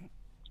morning.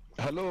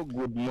 Hello,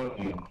 good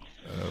morning.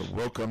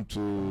 Welcome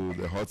to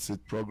the Hot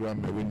Seat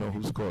program. May we know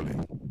who's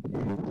calling?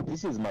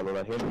 This is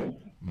Malola Henry.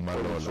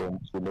 Malola.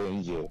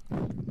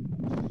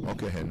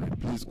 Okay, Henry,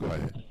 please go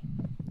ahead.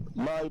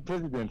 My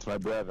president, my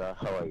brother,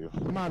 how are you?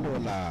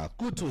 Malola,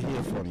 good to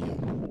hear from you.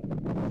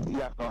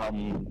 Yeah,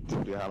 I'm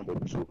deeply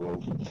humbled to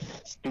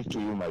speak to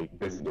you, my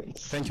president.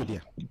 Thank you,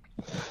 dear.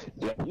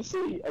 Yeah, you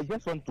see, I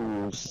just want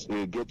to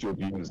get your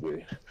views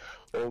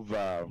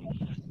over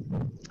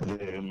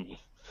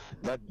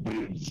that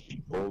bridge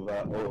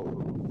over,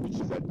 which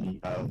is at the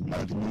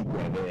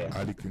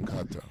Ali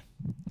Kinkata.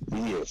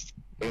 Yes,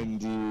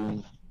 and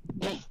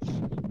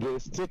the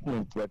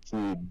statement that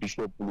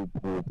Bishop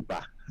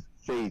Lupupa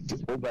said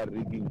over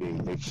rigging the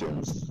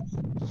elections.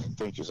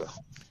 Thank you, sir.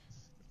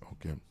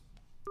 Okay.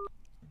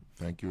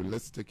 Thank you.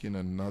 Let's take in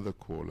another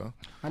caller.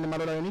 And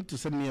Malola, you need to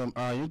send me your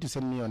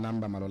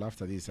number, Malola,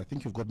 after this. I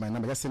think you've got my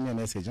number. Just send me a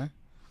message, I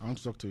want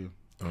to talk to you.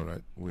 All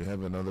right. We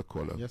have another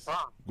caller. Yes.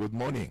 Good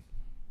morning.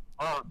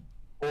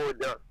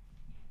 Order.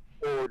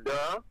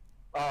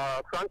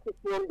 Francis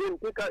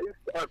Mwambintika is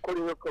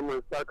calling you from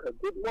Osaka.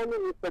 Good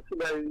morning, Mr.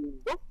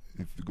 Chilayizo.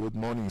 Good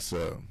morning,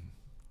 sir.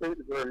 Thank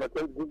you very much.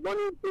 Good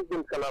morning,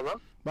 President Kalaba.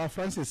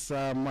 Francis,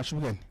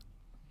 Mashugen.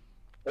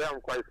 Yeah,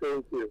 I'm quite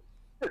thank you.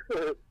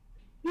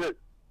 Yes.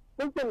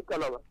 President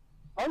Kalaba,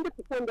 I wanted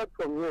to find out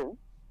from you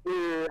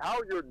how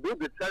you do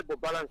the tribal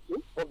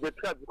balancing of the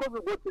tribes, because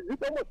we've got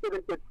almost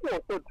 72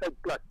 or so tribe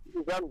class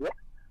in Zambia.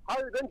 How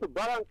are you going to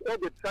balance all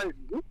the tribes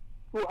to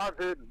have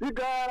a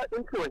bigger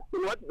influence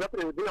in what is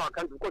happening within our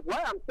country? Because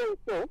why I'm saying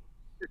so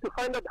is to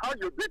find out how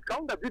you did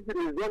counter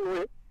victory in his own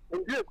way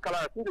and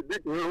de-escalate in the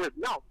big way.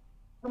 Now,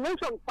 you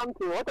mentioned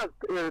something, what has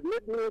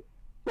made me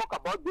talk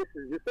about this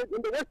is you said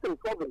in the Western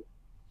province,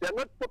 they are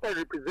not properly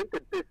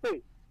represented, they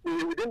say,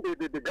 within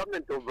the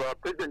government of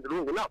President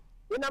Lungu. Now,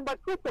 the number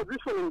 2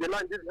 position in the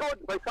land is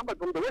held by somebody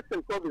from the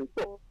Western province.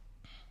 So,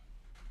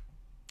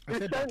 he's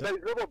saying there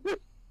is level base.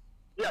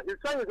 Yeah, he's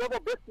trying his level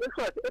best to make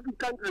sure that every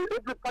country,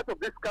 every part of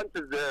this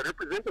country is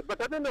represented.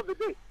 But at the end of the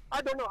day,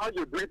 I don't know how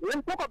you do it. When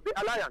you talk of the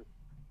alliance,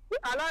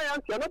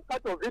 you're not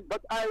part of it,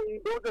 but there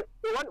was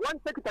one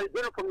secretary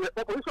general from the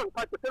opposition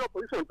party, fellow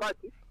opposition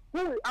party,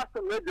 who we asked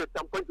him maybe at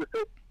some point to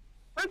say,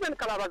 President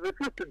Kalaba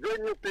refused to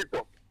join new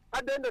people.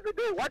 At the end of the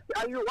day, what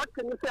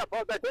can you say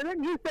about that? And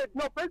then he said,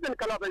 no, President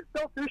Kalaba is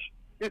selfish.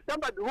 He's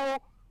somebody who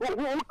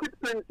keeps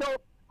to himself.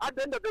 At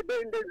the end of the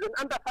day, there's an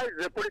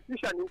undersized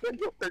politician in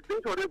terms of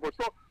presidential level.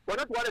 So we're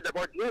not worried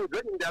about him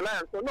joining the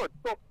alliance or not.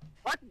 So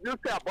what do you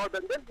say about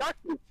that? Then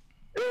lastly,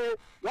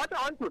 what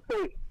I want to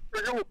say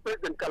to you,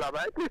 President Kalaba.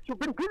 At least you've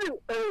been giving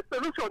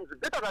solutions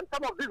better than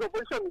some of these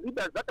opposition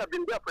leaders that have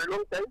been there for a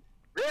long time.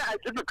 There, I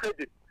give you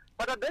credit.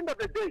 But at the end of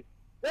the day,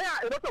 there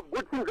are a lot of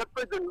good things that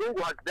President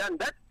Lungu has done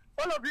that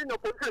all of you in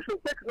opposition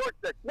should take note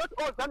that not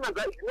all Zambians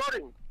are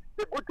ignoring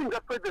the good things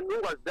that President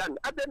Lungu has done.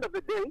 At the end of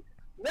the day,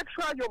 make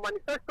sure your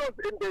manifestos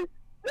in the...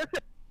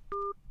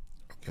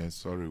 Okay,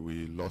 sorry,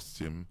 we lost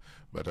him,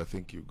 but I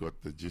think you got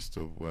the gist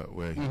of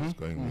where he was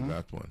going with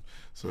that one.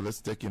 So let's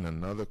take in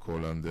another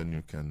call and then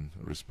you can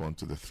respond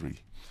to the three.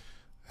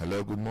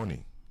 Hello, good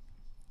morning.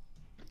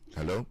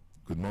 Hello,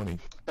 good morning.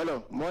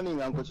 Hello, morning,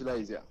 Uncle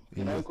Chilaizia.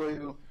 Can I call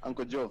you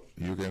Uncle Joe?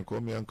 You can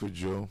call me Uncle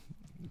Joe.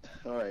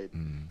 All right.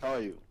 How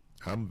are you?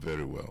 I'm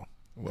very well.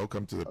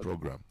 Welcome to the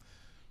program.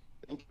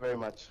 Thank you very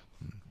much.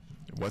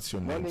 What's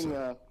your name, Morning,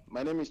 sir?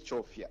 my name is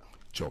Chofia.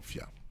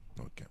 Chofia.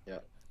 Okay. Yeah.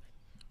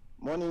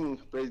 Morning,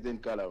 President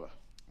Kalaba.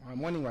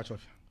 Morning,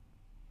 Wachofia.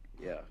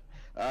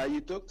 Yeah. You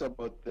talked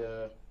about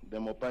the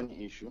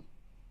Mopani issue.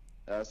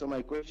 So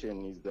my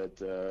question is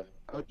that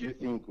how do you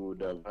think we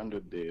would have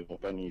handled the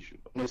Mopani issue?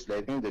 Honestly,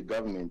 I think the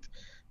government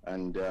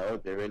and all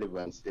the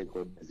relevant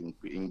stakeholders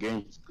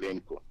engaged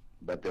Glencoe,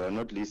 but they were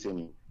not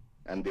listening,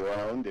 and they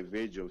were on the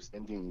verge of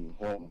sending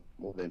home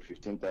more than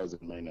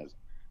 15,000 miners.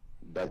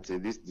 But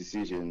these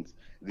decisions,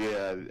 they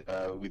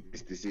are with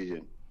this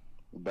decision,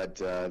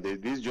 but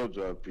these jobs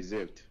were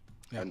preserved.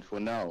 Yeah. And for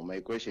now, my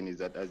question is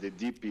that as a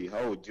DP,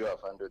 how would you have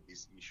handled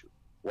this issue?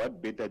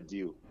 What better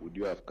deal would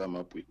you have come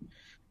up with?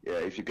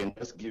 If you can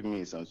just give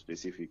me some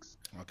specifics.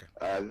 Okay.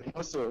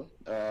 Also,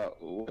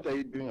 what are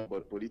you doing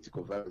about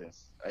political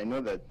violence? I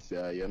know that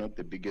you're not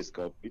the biggest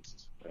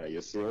culprits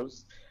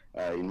yourselves.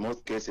 In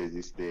most cases,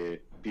 it's the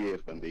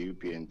PF and the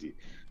UPND.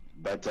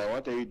 But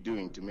what are you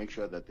doing to make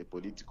sure that the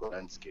political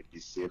landscape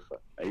is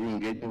safer? Are you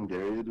engaging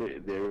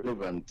the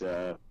relevant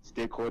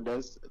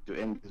stakeholders to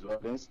end this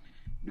violence?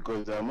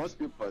 Because most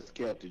people are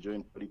scared to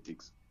join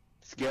politics,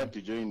 scared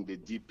to join the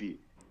DP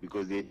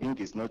because they think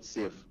it's not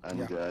safe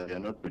and they are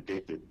not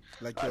protected.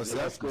 Like yourself, the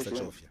last question,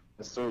 Mr.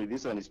 Chofia. Sorry,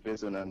 this one is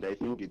personal, and I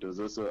think it was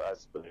also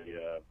asked by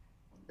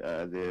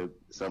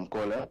some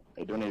caller.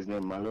 I don't know his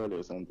name, Malole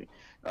or something.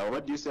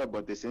 What do you say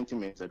about the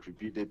sentiments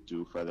attributed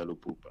to Father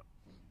Lupupa?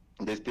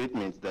 The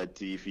statements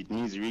that if it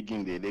means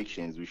rigging the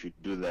elections, we should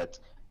do that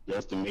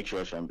just to make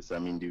sure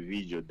some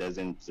individual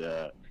doesn't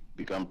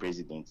become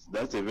president.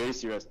 That's a very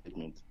serious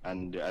statement.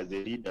 And as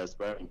a leader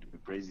aspiring to be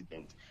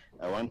president,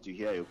 I want to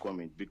hear your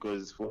comment,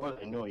 because for all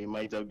I know, he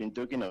might have been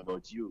talking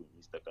about you,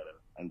 Mr. Kalaba,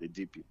 and the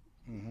DP.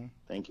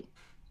 Thank you.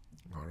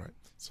 All right.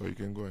 So you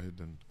can go ahead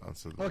and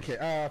answer that.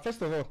 Okay.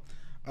 First of all,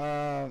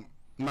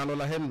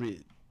 Manola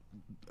Henry,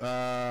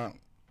 I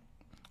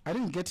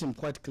didn't get him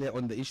quite clear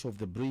on the issue of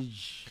the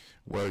bridge.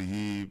 Well,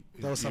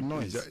 there was some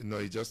noise.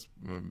 He just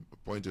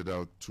pointed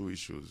out two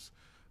issues.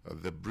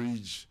 The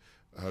bridge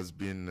has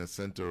been a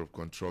center of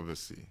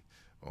controversy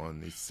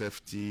on its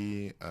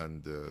safety,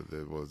 and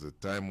there was a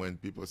time when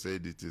people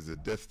said it is a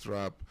death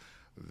trap.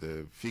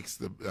 They fixed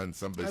the, and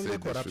somebody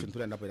said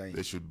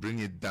they should bring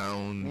it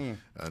down,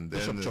 and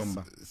then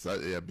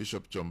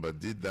Bishop Chomba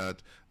did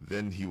that.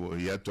 Then he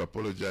had to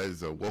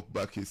apologize or walk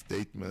back his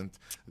statement.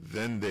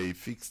 Then they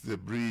fixed the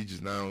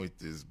bridge. Now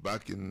it is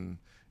back in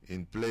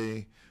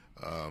play.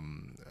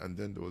 And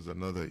then there was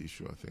another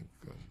issue, I think.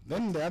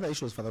 Then the other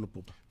issue was Father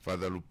Lupupa.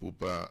 Father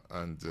Lupupa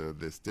and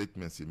the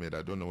statements he made.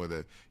 I don't know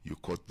whether you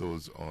caught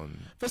those on.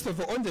 First of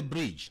all, on the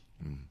bridge.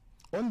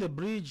 On the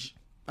bridge,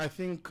 I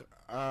think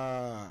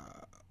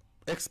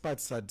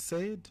experts had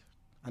said,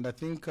 and I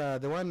think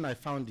the one I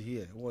found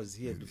here was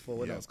here before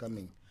when I was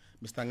coming,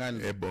 Mr.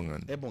 Ngand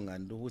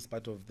Ebongan, who is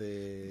part of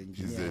the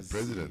engineers. He's the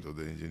president of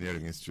the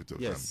Engineering Institute of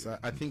Zambia.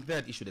 I think they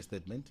had issued a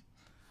statement,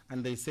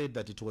 and they said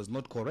that it was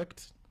not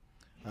correct.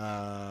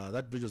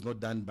 That bridge was not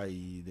done by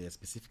the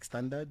specific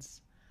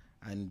standards,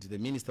 and the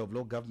Minister of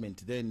Law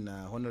Government then,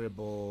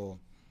 Honorable,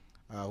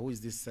 who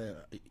is this,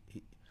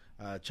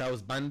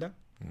 Charles Banda,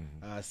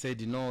 said,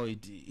 you know,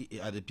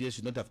 the PS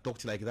should not have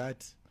talked like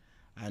that,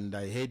 and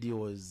I heard he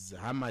was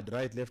hammered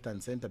right, left,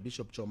 and center,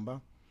 Bishop Chomba.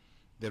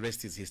 The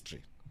rest is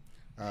history.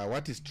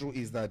 What is true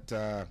is that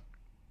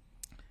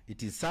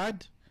it is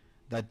sad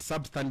that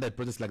substandard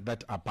projects like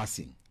that are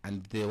passing,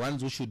 and the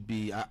ones who should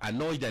be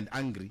annoyed and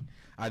angry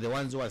are the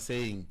ones who are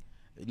saying,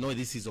 no,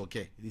 this is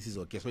okay, this is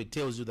okay. So it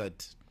tells you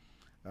that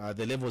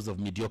the levels of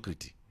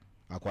mediocrity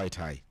are quite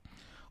high.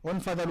 On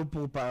Father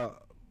Lupupa,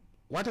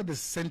 what are the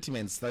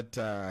sentiments that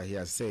he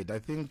has said? I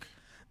think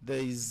there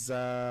is...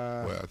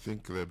 well, I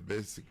think the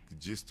basic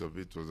gist of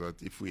it was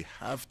that if we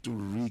have to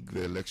rig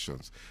the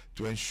elections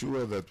to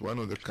ensure that one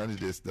of the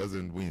candidates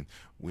doesn't win,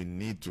 we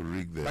need to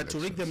rig the elections. But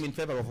to rig them in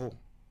favor of who?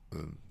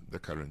 The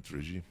current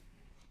regime.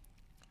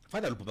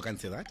 Father Lupupa can't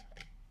say that.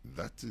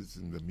 That is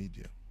in the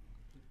media.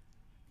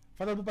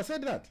 Father Lupupa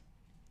said that.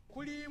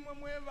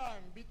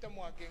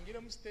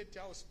 State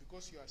House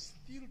because you are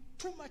still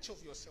too much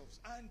of yourselves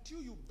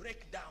until you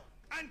break down,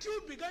 until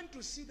you begin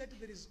to see that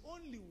there is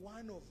only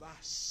one of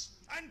us,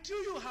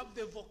 until you have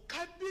the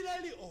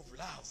vocabulary of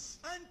love,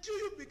 until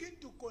you begin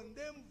to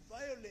condemn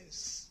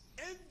violence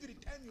every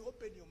time you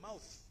open your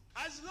mouth.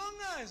 As long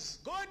as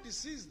God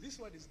sees this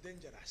one is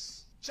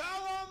dangerous,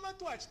 chawama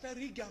twachita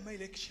riga ama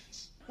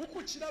elections.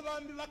 Ukuchira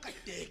bambi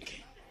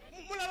bakateke.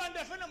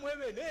 Mulabanda fena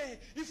mwebele.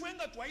 If we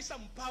ain't twice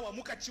power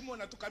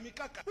mukachimona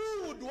tukamikaka.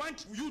 Who would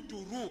want you to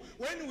rule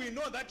when we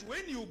know that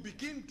when you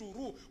begin to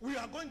rule, we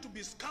are going to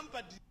be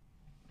scampered?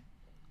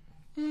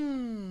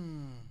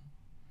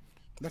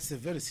 That's a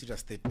very serious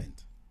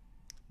statement.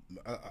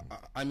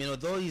 I mean,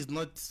 although he's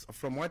not,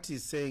 from what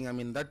he's saying, I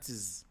mean, that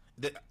is,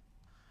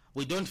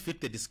 we don't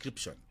fit the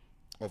description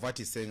of what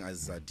he's saying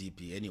as a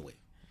DP anyway,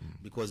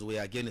 because we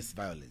are against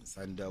violence,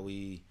 and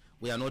we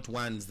are not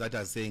ones that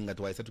are saying that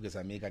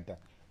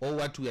all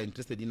what we are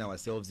interested in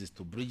ourselves is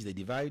to bridge the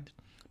divide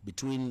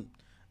between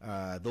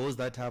those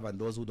that have and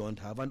those who don't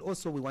have, and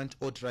also we want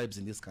all tribes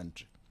in this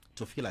country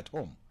to feel at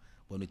home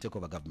when we take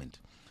over government.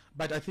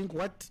 But I think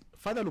what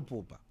Father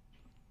Lupopa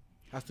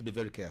has to be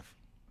very careful.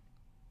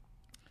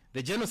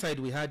 The genocide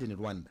we had in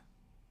Rwanda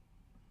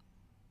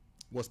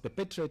was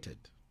perpetrated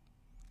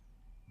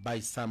by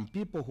some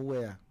people who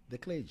were the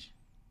clergy,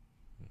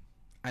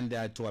 and they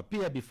had to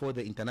appear before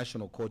the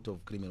International Court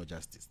of Criminal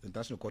Justice. The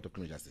International Court of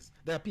Criminal Justice.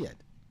 They appeared.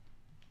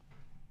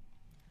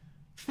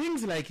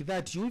 Things like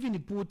that, you even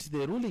put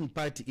the ruling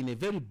party in a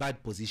very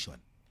bad position.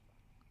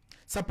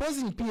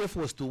 Supposing PF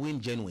was to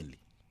win genuinely,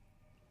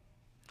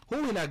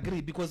 who will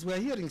agree? Because we are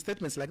hearing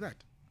statements like that.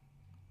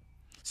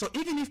 So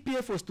even if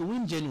PF was to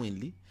win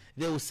genuinely,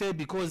 they will say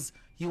because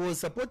he was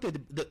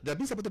supported, they've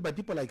been supported by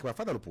people like our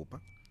Father Lupopa,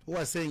 who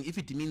are saying if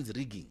it means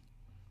rigging.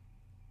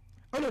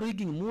 All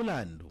rigging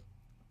mulando.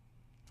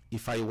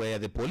 If I were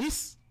the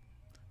police,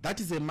 that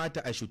is a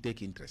matter I should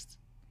take interest,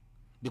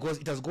 because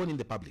it has gone in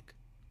the public.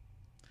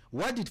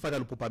 What did Father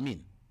Lupopa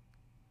mean?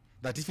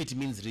 That if it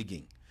means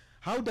rigging,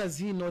 how does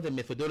he know the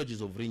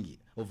methodologies of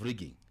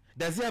rigging?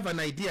 Does he have an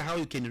idea how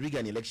you can rig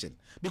an election?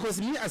 Because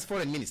me as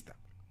foreign minister,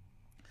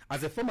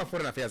 as a former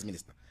foreign affairs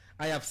minister,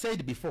 I have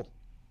said before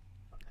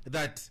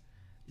that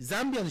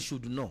Zambians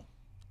should know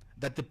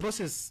that the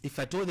process, if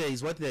at all there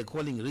is what they are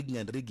calling rigging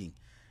and rigging,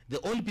 the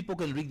only people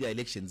who can rig their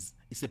elections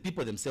is the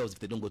people themselves if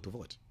they don't go to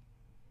vote.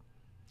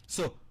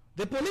 So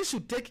the police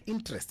should take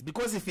interest,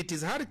 because if it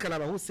is Harry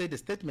Kalaba who said a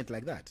statement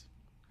like that,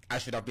 I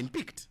should have been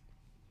picked.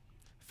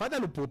 Father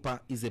Lupopa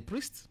is a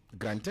priest,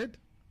 granted,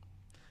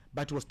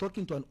 but was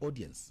talking to an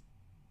audience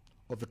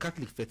of the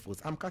Catholic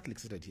faithfuls. I'm Catholic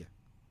seated here.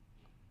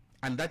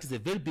 And that is a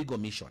very big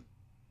omission.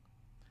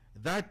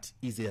 That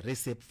is a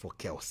recipe for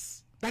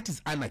chaos. That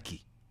is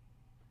anarchy.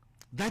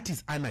 That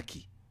is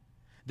anarchy.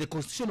 The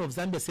Constitution of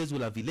Zambia says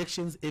we'll have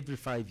elections every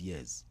 5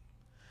 years.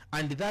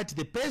 And that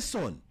the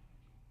person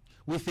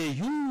with a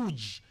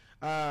huge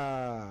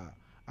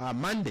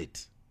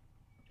mandate,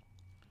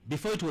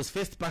 before it was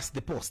first past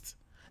the post,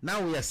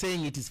 now we are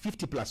saying it is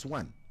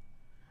 50+1.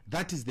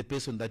 That is the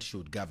person that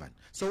should govern.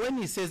 So when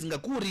he says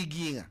ngaku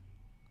riginga,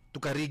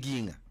 tuka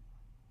riginga,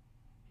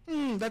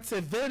 that's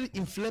a very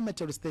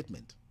inflammatory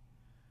statement,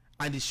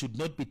 and it should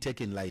not be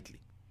taken lightly.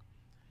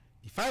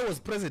 If I was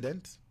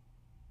president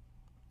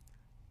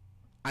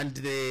and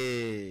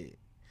the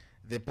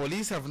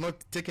police have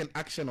not taken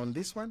action on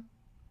this one,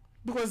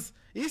 because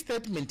his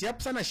statement,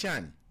 Yapsana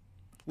Shan,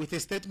 with a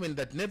statement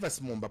that Nevas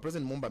Mumba,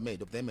 President Mumba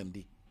made of the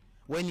MMD,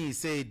 when he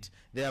said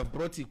they have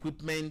brought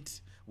equipment,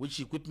 which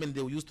equipment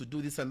they will use to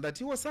do this and that,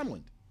 he was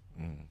summoned.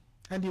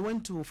 And he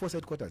went to force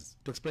headquarters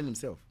to explain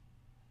himself.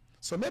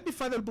 So maybe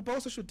Father Lupopa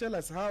also should tell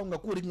us how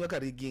ngakuriginga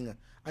kariginga,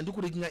 and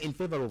ukuriginga in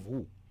favor of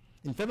who?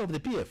 In favor of the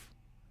PF.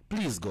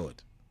 Please God.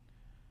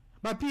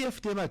 But PF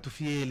teba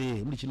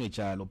tufiele, mlichino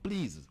chalo,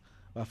 please,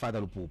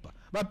 Father Lupopa.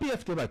 But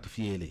PF teba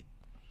tufiele.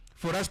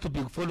 For us to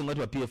be following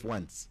what PF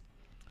wants.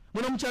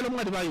 Muna mchalo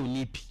mwadi ba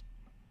unipi,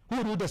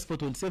 who ruled us for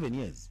 27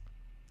 years.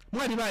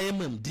 Mwadi ba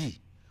MMD,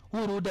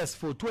 who ruled us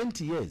for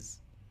 20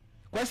 years.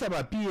 Kwasa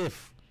ba PF,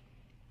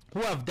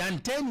 who have done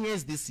 10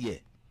 years this year,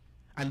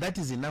 and that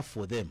is enough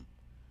for them.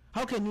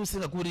 How can you say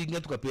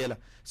ngakuriginga tukapela?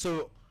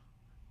 So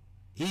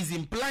he's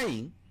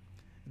implying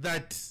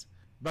that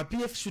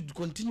PF should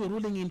continue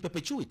ruling in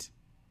perpetuity.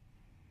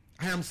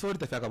 I am sorry,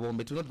 Tafaka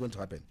Bombe, it will not going to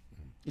happen.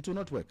 It will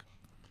not work.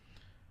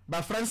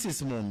 But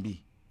Francis Mombi,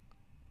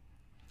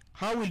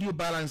 how will you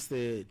balance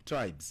the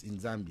tribes in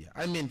Zambia?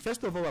 I mean,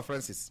 first of all,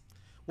 Francis,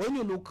 when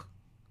you look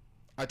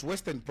at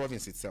Western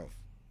Province itself,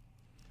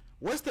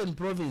 Western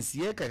Province,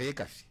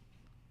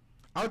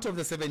 out of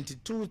the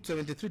 72,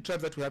 73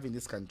 tribes that we have in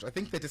this country, I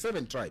think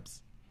 37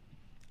 tribes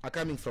are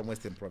coming from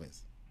Western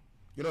Province.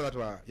 You know that,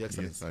 Your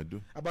Excellency? Yes, I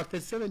do. About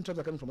 37 tribes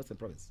are coming from Western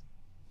Province.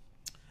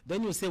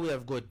 Then you say we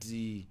have got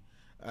the,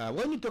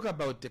 when you talk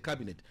about the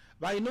cabinet,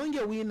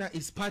 Bainonge Wina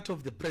is part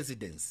of the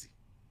presidency.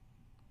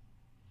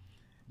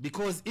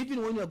 Because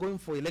even when you are going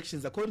for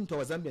elections, according to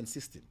our Zambian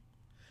system,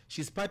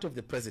 she's part of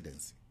the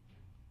presidency.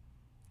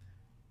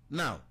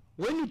 Now,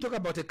 when you talk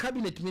about a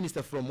cabinet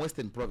minister from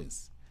Western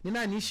Province, Nina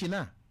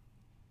Nishina.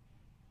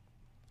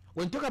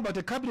 When you talk about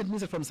a cabinet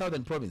minister from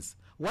Southern Province,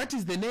 what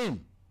is the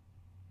name?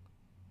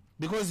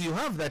 Because you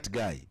have that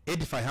guy,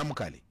 Edify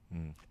Hamukali.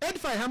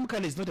 Edify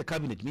Hamukali is not a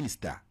cabinet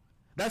minister.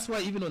 That's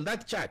why even on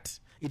that chart,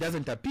 it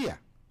doesn't appear.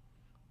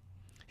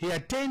 He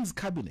attends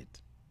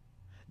cabinet.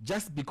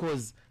 just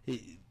because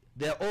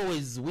they are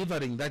always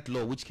wavering that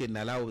law which can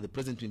allow the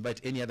president to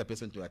invite any other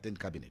person to attend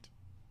cabinet.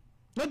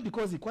 Not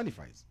because he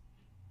qualifies.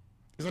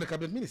 He's not a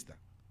cabinet minister.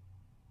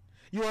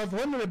 You have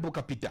Honorable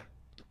Kapita,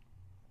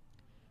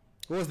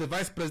 who was the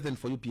vice president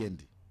for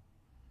UPND.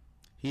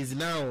 He is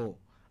now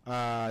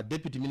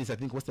deputy minister, I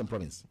think, Western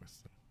Province.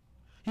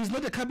 He's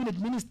not a cabinet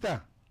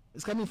minister.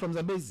 He's coming from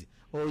Zambezi.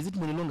 Or is it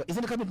Munilonga? He's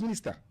not a cabinet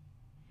minister.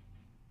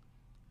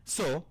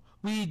 So,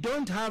 we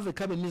don't have a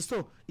cabinet minister.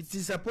 So, it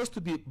is supposed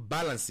to be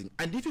balancing.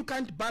 And if you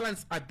can't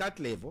balance at that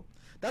level,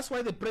 that's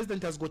why the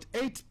president has got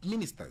 8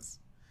 ministers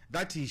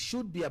that he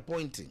should be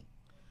appointing.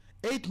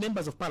 8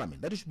 members of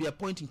parliament that he should be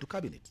appointing to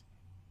cabinet.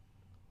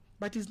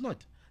 But he's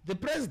not. The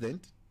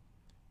president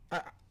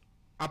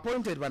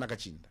appointed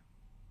Vanakachinda,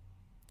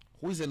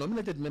 who is a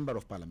nominated member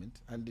of parliament,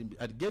 and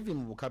gave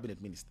him a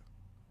cabinet minister.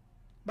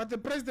 But the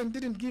president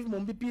didn't give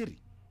Mumbi Piri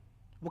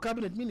a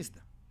cabinet minister.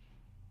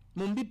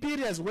 Mumbi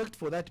Piri has worked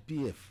for that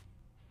PF,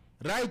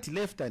 right,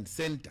 left, and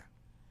center.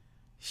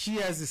 She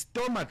has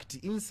stomached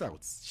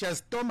insults. She has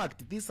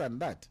stomached this and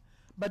that.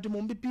 But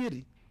Mumbi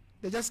Piri,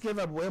 they just gave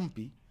up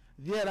MP.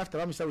 Thereafter,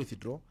 I'm sorry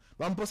withdraw.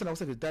 One person of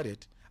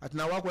secretariat at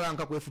now a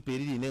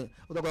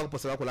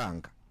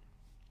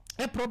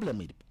problem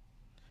with it.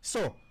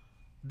 So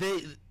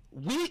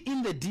we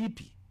in the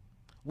DP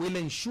will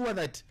ensure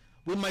that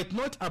we might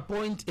not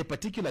appoint a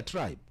particular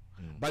tribe,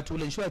 but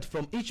will ensure that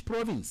from each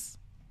province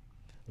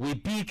we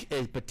pick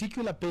a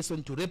particular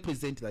person to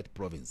represent that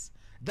province.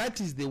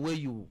 That is the way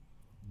you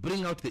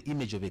bring out the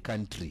image of a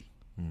country.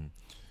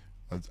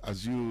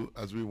 As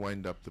we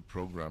wind up the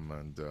program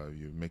and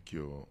you make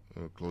your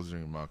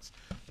closing remarks,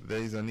 there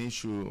is an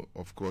issue,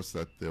 of course,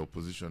 that the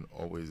opposition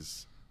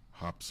always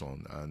harps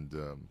on, and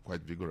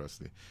quite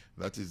vigorously.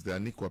 That is the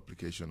unequal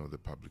application of the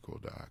Public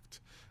Order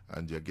Act.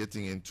 And you're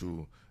getting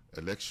into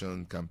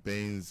election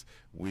campaigns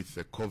with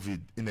a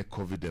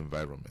COVID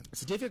environment.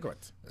 It's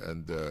difficult.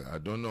 And I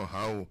don't know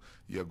how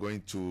you're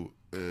going to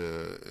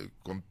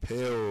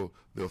compel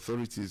the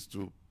authorities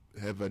to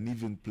have an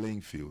even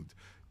playing field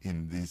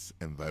in this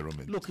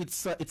environment. Look,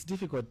 it's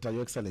difficult,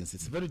 Your Excellency.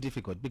 It's very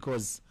difficult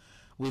because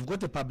we've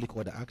got a Public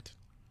Order Act,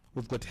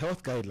 we've got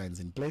health guidelines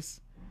in place,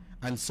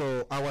 and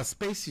so our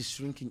space is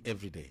shrinking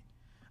every day.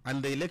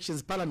 And the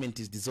elections, Parliament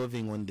is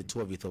dissolving on the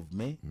 12th of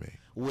May.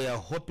 We are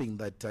hoping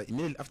that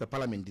immediately after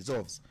Parliament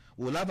dissolves,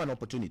 we'll have an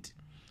opportunity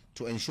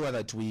to ensure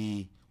that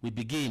we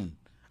begin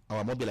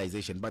our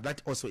mobilization. But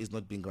that also is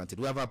not being granted.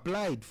 We have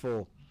applied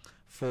for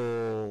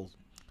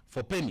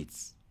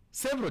permits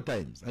several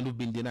times and we've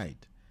been denied.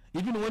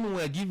 Even when we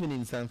were given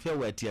in Sanfia,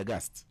 we were tear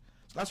gassed.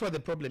 So that's what the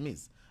problem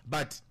is.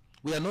 But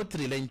we are not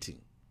relenting.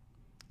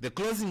 The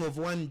closing of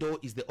one door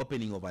is the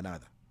opening of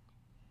another.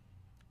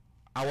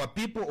 Our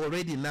people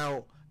already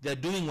now, they're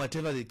doing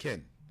whatever they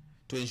can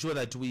to ensure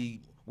that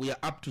we are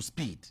up to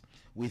speed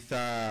with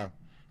the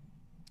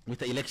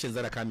elections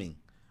that are coming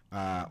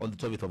on the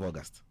 12th of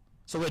August.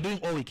 So we're doing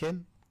all we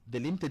can. The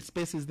limited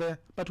space is there,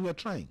 but we are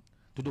trying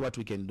to do what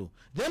we can do.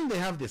 Then they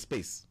have the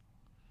space.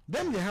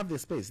 They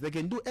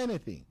can do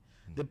anything.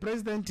 The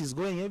president is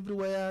going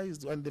everywhere,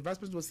 and the vice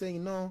president was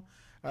saying, no,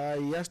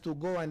 he has to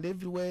go and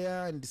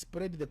everywhere and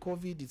spread the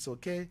COVID, it's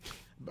okay.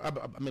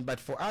 But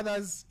for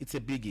others, it's a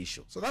big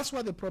issue. So that's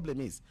what the problem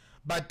is.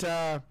 But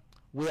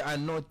we are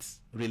not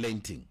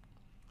relenting.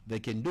 They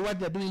can do what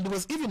they're doing,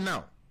 because even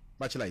now,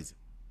 Bachelorize,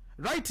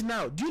 right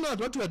now, do you know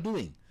what we are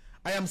doing?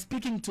 I am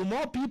speaking to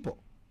more people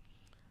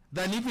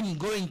than even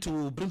going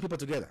to bring people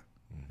together.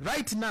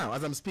 Right now,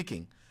 as I'm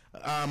speaking,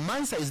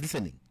 Mansa is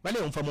listening.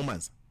 Bale umfa mu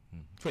Mansa.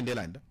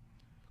 Twendelanda.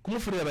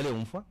 Kumufurila bale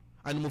umfa.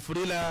 And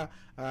mufurila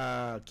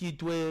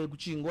Kitwe,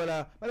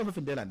 Kuchingola, bale umfa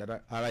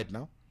Fendelanda right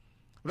now.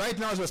 Right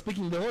now, as we're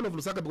speaking, the whole of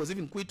Lusaka, because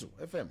even Kwitu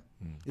FM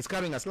is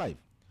carrying us live.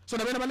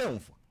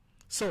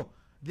 So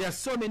there are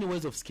so many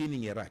ways of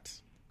skinning a rat.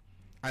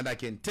 And I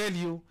can tell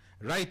you,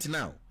 right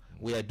now,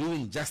 we are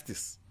doing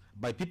justice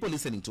by people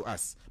listening to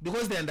us,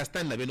 because they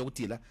understand the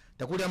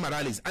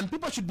rallies, and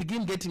people should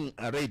begin getting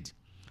ready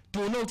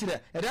to know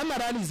that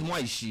rallies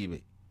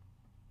mwaishibe.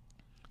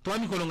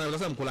 Tuami kolonga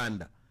lasa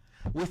mkulanda.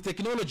 With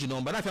technology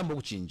nomba na fyambo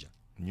kuchinja.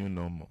 New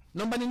normal.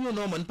 Nomba ni new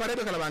normal.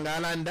 Nparebe kalabanga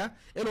alanda.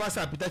 Elo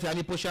wasa apita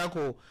fyami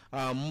poshako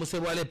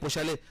musewale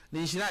poshale.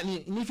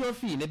 Ni fyo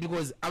fine,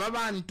 because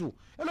ababantu.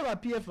 Elo wa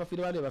PF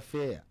wafile wale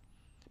wafea.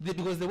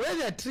 Because the way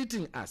they are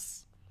treating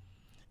us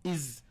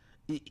is,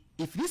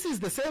 if this is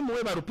the same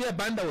way Barupia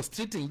Banda was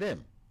treating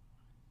them,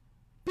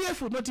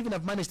 PF would not even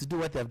have managed to do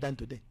what they have done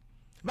today.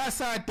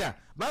 Basata,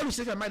 Baru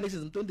Sheka my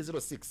elections in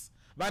 2006,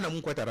 Bana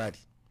Mukwata Radi.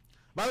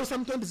 Baru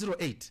some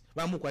 2008,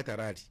 Bamukwata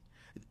Radi.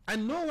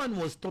 And no one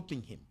was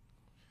stopping him.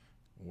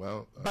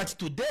 Well, but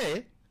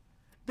today,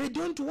 they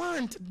don't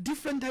want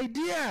different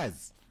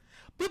ideas.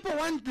 People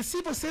want, the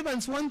civil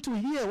servants want to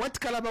hear what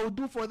Kalaba will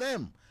do for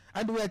them.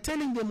 And we are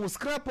telling them, we'll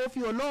scrap off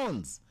your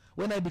loans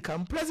when I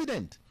become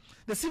president.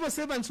 The civil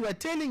servants were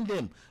telling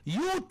them,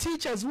 you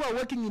teachers who are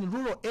working in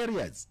rural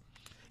areas,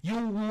 you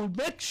will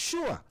make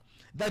sure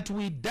that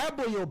we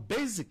double your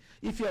basic.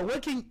 If you are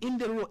working in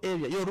the rural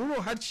area, your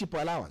rural hardship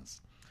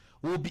allowance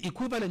will be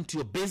equivalent to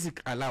your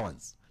basic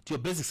allowance. to your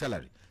basic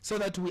salary, so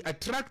that we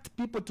attract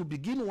people to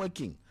begin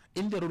working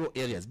in the rural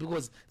areas,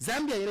 because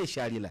Zambia ere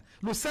shalila.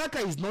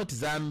 Lusaka is not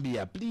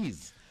Zambia,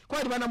 please.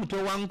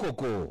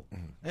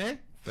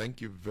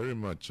 Thank you very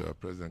much,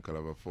 President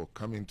Kalaba, for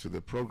coming to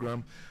the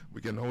program.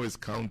 We can always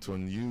count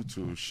on you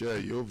to share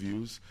your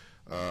views.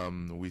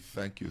 We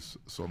thank you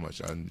so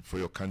much and for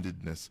your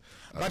candidness.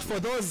 But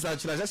for those that,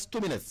 just 2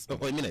 minutes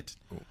or a minute,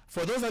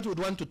 for those that would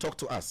want to talk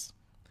to us,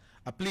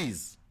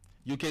 please,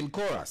 you can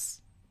call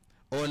us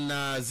on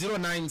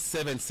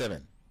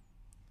 0977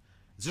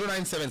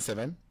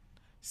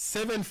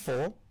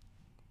 74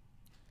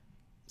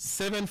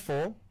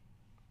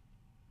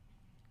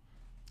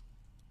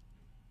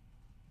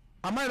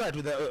 Am I right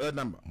with the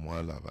number?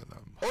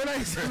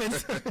 0977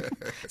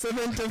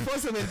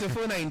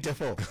 74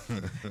 94.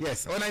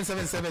 Yes,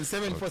 0977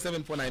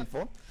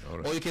 747494.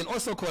 Or you can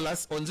also call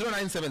us on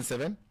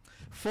 0977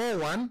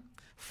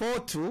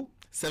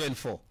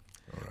 414274.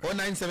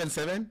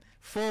 0977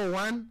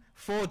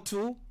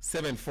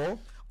 414274.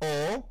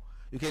 Or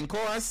you can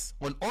call us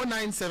on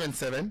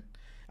 0977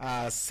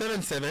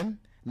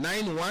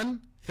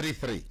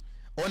 779133.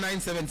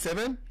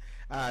 0977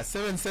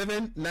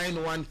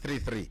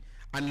 779133.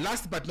 And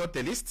last but not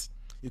the least,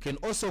 you can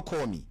also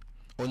call me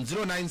on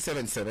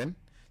 0977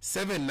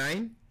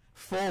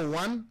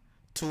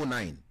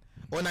 794129.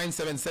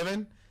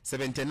 0977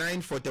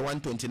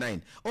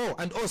 794129. Oh,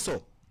 and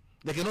also,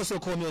 they can also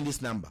call me on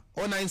this number,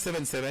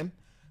 0977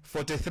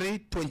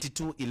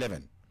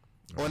 432211.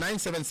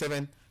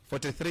 0977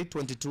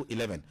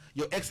 432211.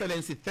 Your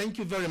Excellency, thank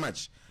you very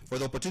much for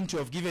the opportunity you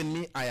have given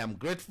me. I am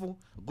grateful.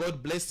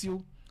 God bless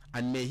you,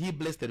 and may He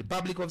bless the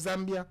Republic of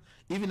Zambia,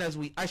 even as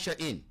we usher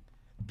in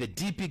the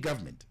DP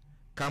government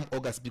come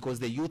August, because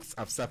the youths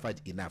have suffered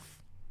enough.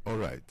 All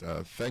right.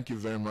 Thank you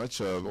very much.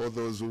 All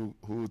those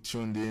who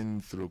tuned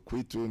in through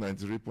Kwitu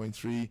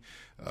 93.3,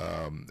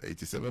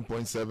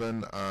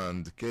 87.7,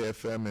 and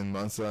KFM in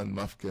Mansa and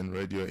Mafken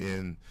Radio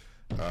in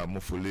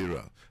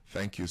Mufulira.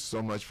 Thank you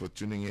so much for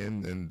tuning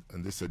in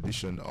this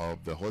edition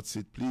of The Hot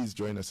Seat. Please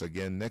join us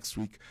again next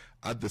week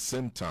at the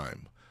same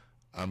time.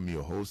 I'm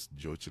your host,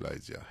 Joe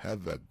Chilizia.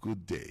 Have a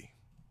good day.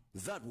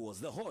 That was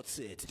The Hot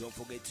Seat. Don't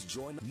forget to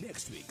join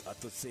next week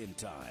at the same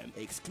time,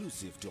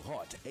 exclusive to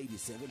Hot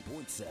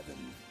 87.7.